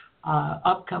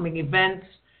 upcoming events.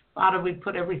 Father, we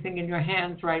put everything in your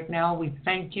hands right now. We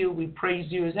thank you. We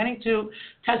praise you. As any two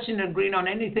touch and agree on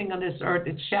anything on this earth,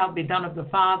 it shall be done of the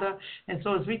Father. And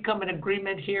so as we come in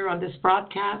agreement here on this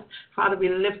broadcast, Father, we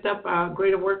lift up our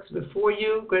Greater Works before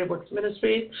you, Greater Works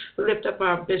Ministries. We lift up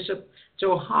our Bishop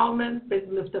Joe Hallman. We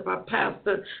lift up our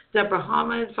Pastor Deborah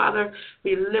Hallman. Father,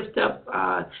 we lift up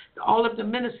all of the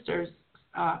ministers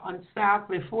on staff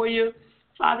before you.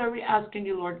 Father, we're asking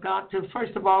you, Lord God, to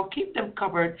first of all keep them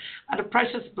covered by the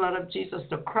precious blood of Jesus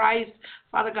the Christ.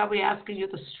 Father God, we're asking you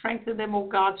to strengthen them, oh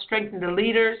God, strengthen the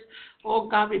leaders. Oh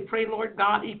God, we pray, Lord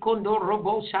God,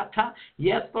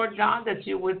 yes, Lord God, that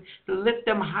you would lift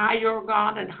them higher, oh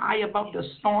God, and high above the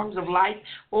storms of life.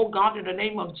 Oh God, in the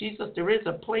name of Jesus, there is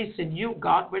a place in you,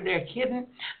 God, where they're hidden.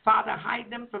 Father, hide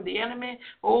them from the enemy.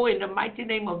 Oh, in the mighty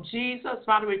name of Jesus,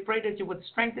 Father, we pray that you would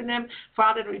strengthen them.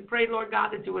 Father, we pray, Lord God,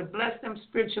 that you would bless them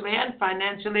spiritually and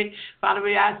financially. Father,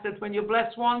 we ask that when you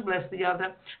bless one, bless the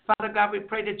other. Father God, we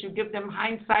pray that you give them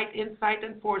hindsight, insight,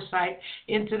 and foresight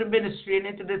into the ministry and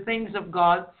into the things of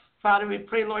God. Father, we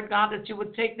pray, Lord God, that you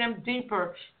would take them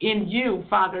deeper in you,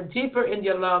 Father, deeper in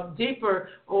your love, deeper,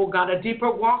 oh God, a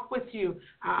deeper walk with you,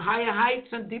 higher heights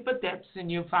and deeper depths in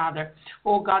you, Father.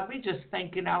 Oh God, we just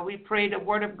thank you now. We pray the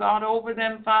word of God over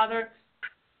them, Father.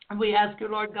 We ask you,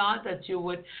 Lord God, that you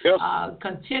would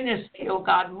continuously, oh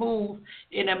God, move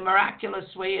in a miraculous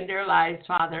way in their lives,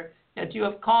 Father, that you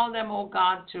have called them, oh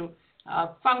God, to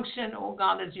function, oh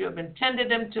God, as you have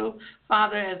intended them to,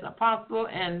 Father, as apostle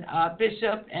and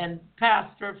bishop and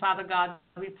pastor, Father God.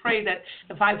 We pray that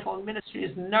the fivefold ministry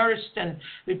is nourished, and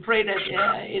we pray that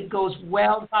it goes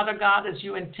well, Father God, as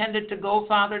you intended to go,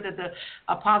 Father, that the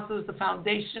apostle is the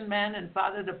foundation man, and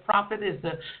Father, the prophet is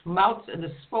the mouth and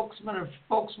the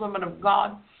spokeswoman of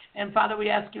God. And, Father, we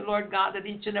ask you, Lord God, that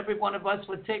each and every one of us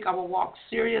would take our walk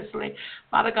seriously.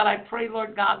 Father God, I pray,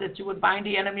 Lord God, that you would bind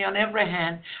the enemy on every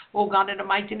hand. Oh, God, in the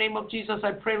mighty name of Jesus,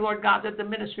 I pray, Lord God, that the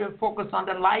ministry will focus on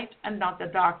the light and not the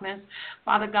darkness.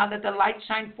 Father God, that the light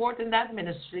shine forth in that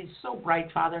ministry so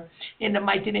bright, Father. In the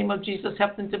mighty name of Jesus,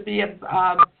 help them to be a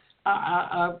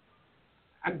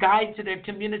guide to their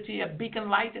community, a beacon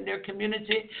light in their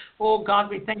community. Oh, God,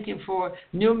 we thank you for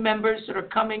new members that are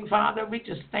coming, Father. We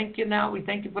just thank you now. We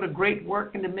thank you for the great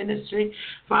work in the ministry.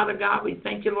 Father God, we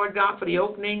thank you, Lord God, for the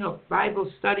opening of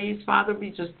Bible studies. Father,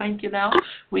 we just thank you now.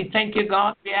 We thank you,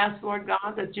 God. We ask, Lord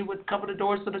God, that you would cover the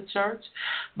doors of the church,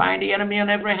 bind the enemy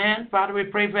on every hand. Father, we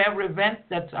pray for every event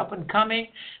that's up and coming,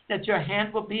 that your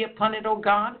hand will be upon it, oh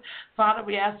God. Father,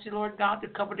 we ask you, Lord God, to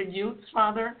cover the youth,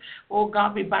 Father. Oh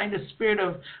God, we bind the spirit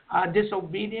of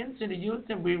disobedience in the youth,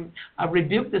 and we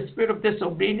rebuke the spirit of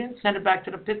disobedience, send it back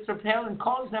to the pits of hell, and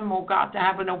cause them, oh God, to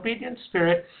have an obedient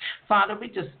spirit. Father, we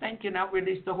just thank you now.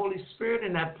 Release the Holy Spirit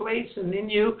in that place, and in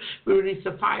you, we release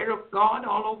the fire of God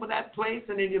all over that place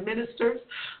and in your ministers.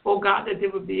 Oh God, that there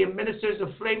would be ministers of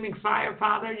flaming fire,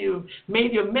 Father. You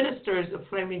made your ministers of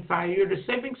flaming fire. You're the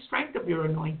saving strength of your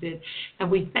anointed,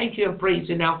 and we thank you and praise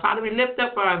you now. Father, we lift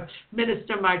up our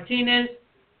Minister Martinez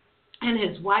and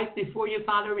his wife before you,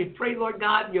 Father. We pray, Lord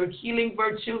God, your healing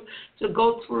virtue to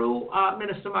go through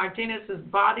Minister Martinez's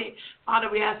body. Father,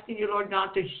 we asking you, Lord God,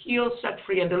 to heal, set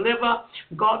free, and deliver.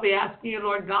 God, we asking you,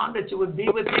 Lord God, that you would be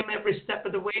with him every step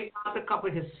of the way. Father,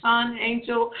 cover his son,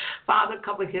 Angel. Father,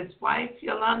 cover his wife,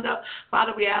 Yolanda.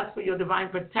 Father, we ask for your divine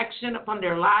protection upon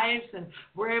their lives, and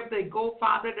wherever they go,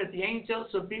 Father, that the angels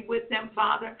will be with them,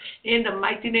 Father, in the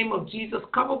mighty name of Jesus.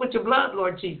 Cover with your blood,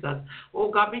 Lord Jesus.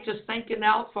 Oh, God, we just thank you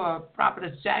now for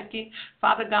Prophetess Jackie,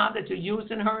 Father God, that you're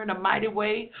using her in a mighty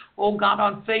way. Oh God,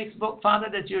 on Facebook, Father,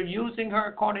 that you're using her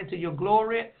according to your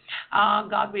glory.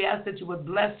 God, we ask that you would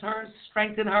bless her,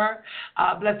 strengthen her,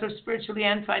 bless her spiritually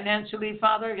and financially,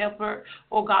 Father. Help her,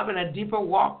 oh God, in a deeper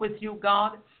walk with you,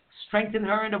 God. Strengthen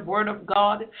her in the word of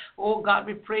God. Oh, God,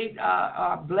 we pray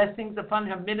blessings upon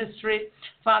her ministry.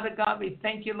 Father God, we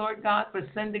thank you, Lord God, for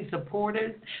sending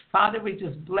supporters. Father, we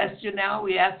just bless you now.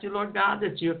 We ask you, Lord God,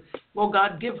 that you, oh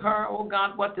God, give her, oh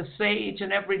God, what to say each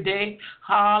and every day.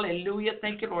 Hallelujah.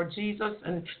 Thank you, Lord Jesus,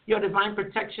 and your divine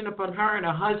protection upon her and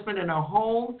her husband and her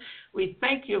home. We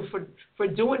thank you for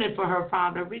doing it for her,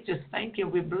 Father. We just thank you.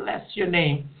 We bless your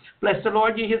name. Bless the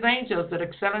Lord, you his angels that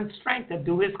excel in strength, that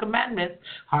do his commandments,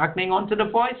 hearkening unto the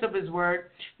voice of his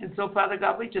word. And so, Father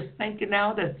God, we just thank you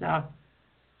now that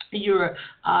you're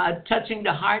touching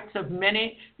the hearts of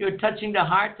many. You're touching the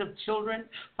hearts of children.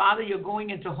 Father, you're going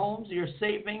into homes. You're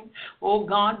saving. Oh,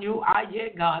 God, you are, yeah,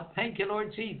 God. Thank you,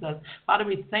 Lord Jesus. Father,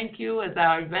 we thank you as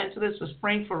our evangelist was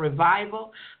praying for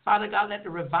revival. Father God, let the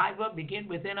revival begin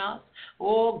within us.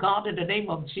 Oh, God, in the name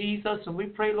of Jesus. And we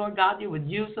pray, Lord God, you would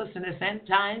use us in this end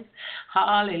times.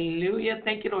 Hallelujah.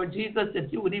 Thank you, Lord Jesus,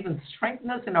 that you would even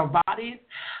strengthen us in our bodies.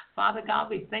 Father God,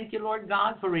 we thank you, Lord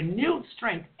God, for renewed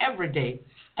strength every day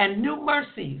and new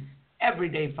mercies every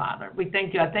day, Father. We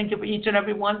thank you. I thank you for each and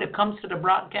every one that comes to the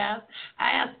broadcast. I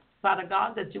ask, Father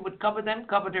God, that you would cover them,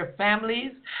 cover their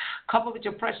families, cover with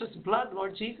your precious blood,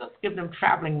 Lord Jesus. Give them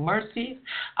traveling mercies.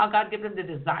 Oh, God, give them the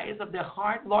desires of their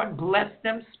heart. Lord, bless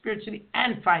them spiritually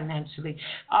and financially.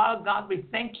 Oh, God, we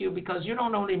thank you because you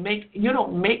don't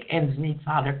make ends meet,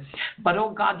 Father, but, oh,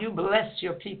 God, you bless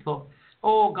your people.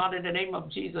 Oh, God, in the name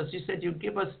of Jesus, you said you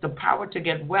give us the power to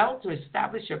get well, to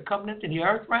establish your covenant in the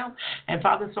earth realm. And,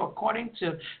 Father, so according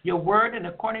to your word and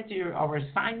according to our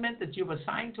assignment that you've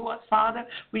assigned to us, Father,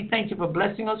 we thank you for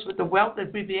blessing us with the wealth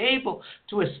that we be able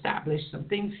to establish some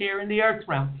things here in the earth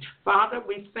realm. Father,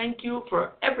 we thank you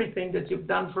for everything that you've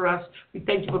done for us. We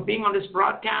thank you for being on this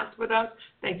broadcast with us.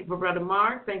 Thank you for Brother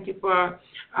Mark. Thank you for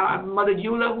Mother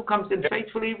Eula, who comes in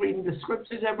faithfully reading the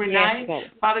scriptures every night.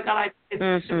 Father God, I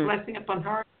pray a blessing upon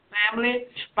her family.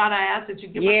 Father, I ask that you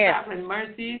give her traveling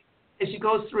mercies as she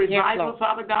goes through revival.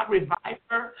 Father God, revive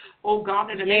her. Oh God,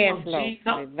 in the name of Jesus.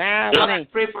 I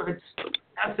pray for her.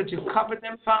 I ask that you cover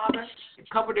them, Father. You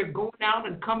cover their going out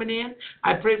and coming in.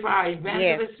 I pray for our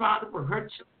evangelists, Father, for her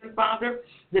children, Father,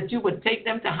 that you would take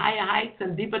them to higher heights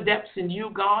and deeper depths in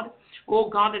you, God. Oh,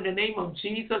 God, in the name of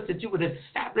Jesus, that you would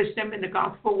establish them in the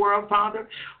gospel world, Father.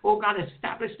 Oh, God,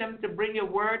 establish them to bring your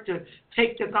word, to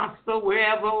take the gospel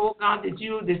wherever, oh, God, that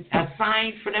you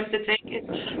assigned for them to take it.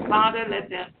 Father, let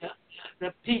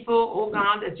the people, oh,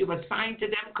 God, that you've assigned to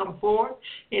them come forth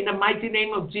in the mighty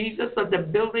name of Jesus. Of the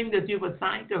building that you've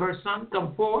assigned to her son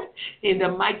come forth in the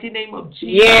mighty name of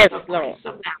Jesus. Yes, of Lord. Christ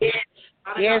of Nazareth.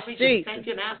 Father Yes, God, we Jesus. just thank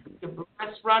you and ask you to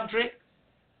bless Roderick.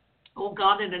 Oh,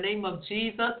 God, in the name of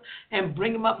Jesus, and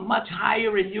bring him up much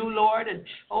higher in you, Lord. And,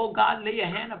 oh, God, lay your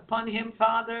hand upon him,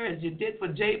 Father, as you did for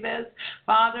Jabez.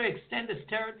 Father, extend his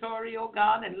territory, oh,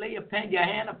 God, and lay your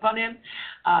hand upon him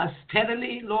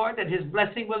steadily, Lord, that his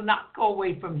blessing will not go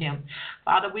away from him.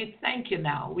 Father, we thank you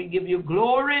now. We give you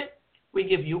glory. We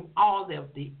give you all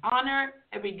of the honor,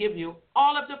 and we give you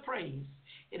all of the praise.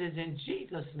 It is in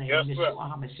Jesus' name, Yeshua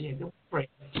HaMashiach, that we pray.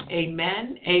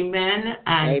 Amen, amen,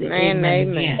 and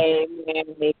amen.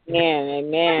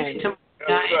 Amen.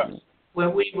 Tonight, where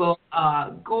we will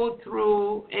go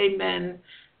through, amen,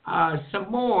 some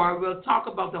more. We'll talk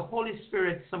about the Holy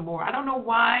Spirit some more. I don't know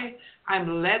why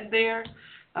I'm led there,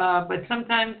 but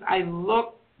sometimes I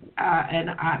look and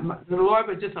the Lord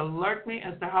would just alert me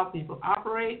as to how people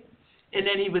operate. And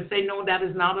then he would say, no, that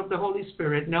is not of the Holy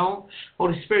Spirit. No,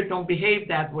 Holy Spirit don't behave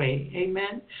that way.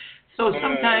 Amen. So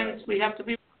sometimes we have to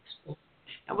be watchful,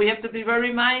 and we have to be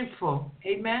very mindful.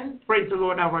 Amen. Praise the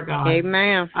Lord our God.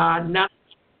 Amen. Not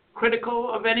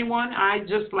critical of anyone. I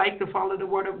just like to follow the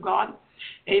Word of God.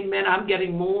 Amen. I'm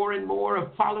getting more and more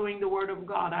of following the Word of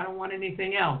God. I don't want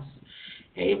anything else.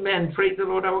 Amen. Praise the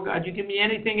Lord our God. You give me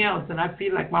anything else, and I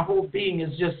feel like my whole being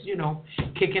is just,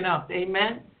 kicking up.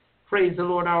 Amen. Praise the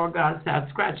Lord our God. So I'm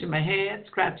scratching my head,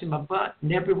 scratching my butt,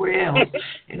 and everywhere else.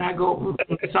 And I go,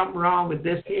 something wrong with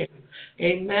this here.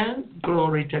 Amen.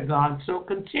 Glory to God. So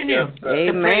continue to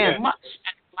pray much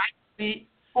and lightly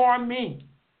for me,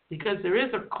 because there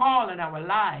is a call in our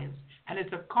lives, and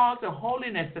it's a call to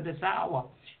holiness at this hour.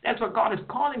 That's what God is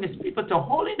calling his people, to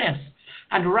holiness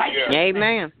and righteousness.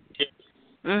 Amen.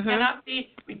 We cannot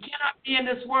be in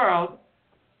this world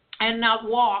and not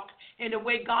walk in the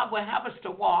way God will have us to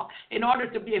walk in order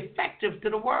to be effective to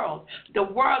the world. The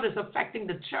world is affecting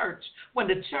the church when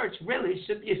the church really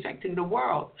should be affecting the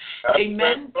world.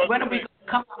 Amen. When are we going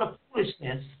to come out of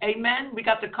foolishness? Amen. We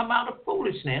got to come out of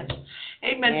foolishness.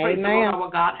 Amen. Praise the Lord our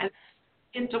God. And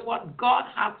into what God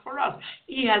has for us.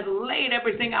 He has laid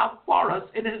everything out for us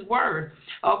in his word.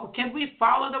 Can we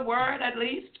follow the word at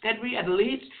least? Can we at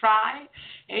least try?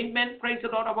 Amen. Praise the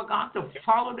Lord our God, to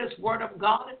follow this word of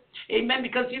God. Amen.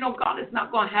 Because, God is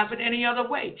not going to have it any other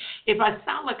way. If I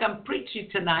sound like I'm preachy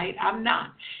tonight, I'm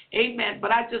not. Amen.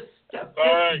 But I just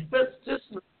led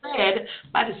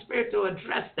by the Spirit to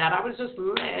address that. I was just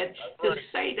led to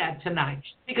say that tonight,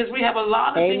 because we have a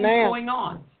lot of things going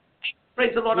on.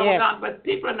 Praise the Lord our God, but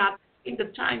people are not taking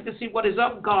the time to see what is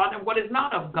of God and what is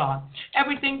not of God.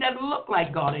 Everything that look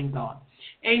like God ain't God.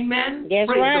 Amen. That's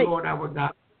Praise right. the Lord our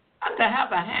God. We've got to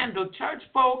have a handle. Church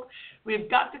folk, we've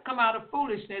got to come out of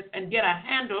foolishness and get a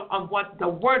handle on what the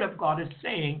Word of God is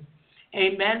saying.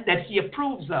 Amen. That he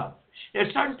approves of.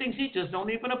 There's certain things he just don't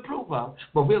even approve of,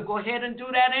 but we'll go ahead and do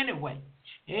that anyway.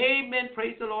 Amen.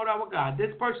 Praise the Lord our God.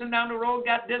 This person down the road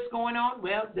got this going on.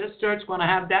 Well, this church going to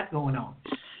have that going on.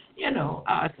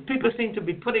 People seem to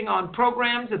be putting on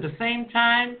programs at the same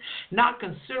time, not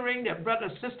considering their brother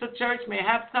or sister church may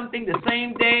have something the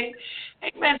same day.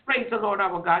 Amen. Praise the Lord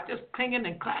our God. Just clinging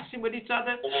and clashing with each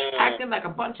other, acting like a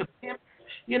bunch of pimps.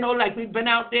 Like we've been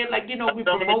out there, like, we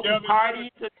promoting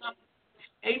parties or something.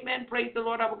 Amen. Praise the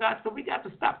Lord our God. So we got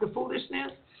to stop the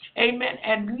foolishness. Amen.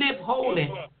 And live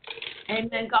holy.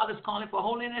 Amen. God is calling for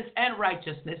holiness and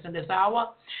righteousness in this hour.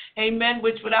 Amen.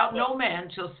 Which without no man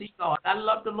shall see God. I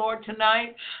love the Lord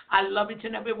tonight. I love each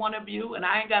and every one of you. And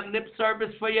I ain't got lip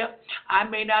service for you. I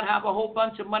may not have a whole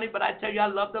bunch of money, but I tell you, I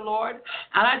love the Lord.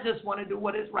 And I just want to do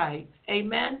what is right.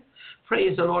 Amen.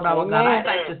 Praise the Lord our God. I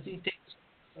like to see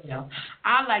things. Yeah.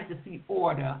 I like to see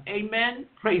order. Amen.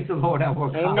 Praise the Lord our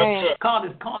God. Amen. God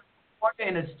is calling order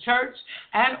in His church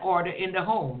and order in the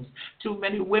homes. Too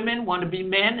many women want to be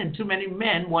men, and too many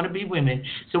men want to be women.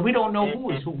 So we don't know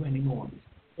who is who anymore.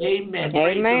 Amen.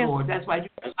 Praise the Lord. That's why you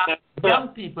have a lot of young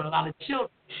people, a lot of children,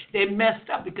 they messed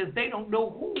up because they don't know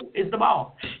who is the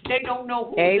boss. They don't know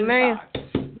who is in charge.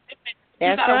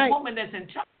 You got a woman that's in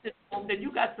charge of the home, then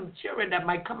you got some children that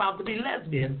might come out to be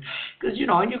lesbians. Because, you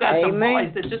know, and you got some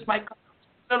boys that just might come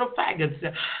out little faggots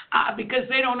because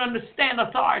they don't understand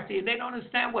authority and they don't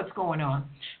understand what's going on.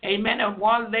 Amen. And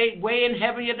one they weighing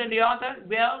heavier than the other,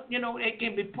 well, you know, they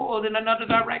can be pulled in another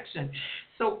direction.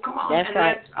 So come on, that's and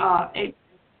right.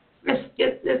 let's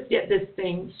get this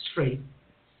thing straight.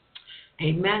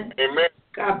 Amen. Amen.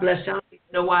 God bless you. I don't even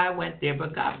know why I went there,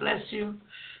 but God bless you.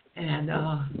 And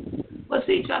we'll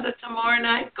see each other tomorrow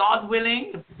night, God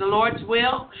willing, if the Lord's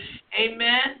will.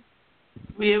 Amen.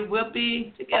 We will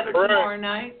be together tomorrow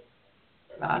night.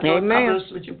 Lord, cover us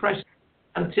with your precious.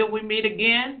 Until we meet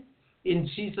again, in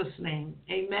Jesus' name.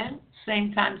 Amen.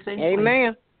 Same time, same place.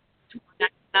 Amen.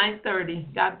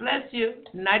 9:30. God bless you.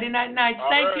 Nighty night.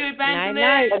 Thank you, Evangelist.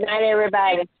 Night. Good night,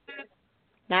 everybody.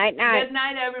 Night. Good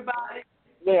night, everybody.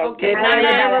 Yeah, Okay, good night,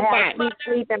 everybody. Have Mother.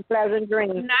 sweet sleep and pleasant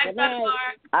dreams. Good night, Brother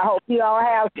Mark. I hope you all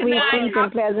have Good sweet night. sleep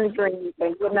and pleasant dreams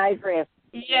and good night rest.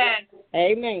 Yes.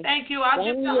 Amen. Thank you. I'll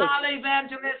give you a holler,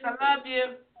 Evangelist. I love you.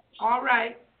 All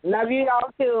right. Love you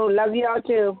all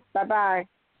too. Bye-bye.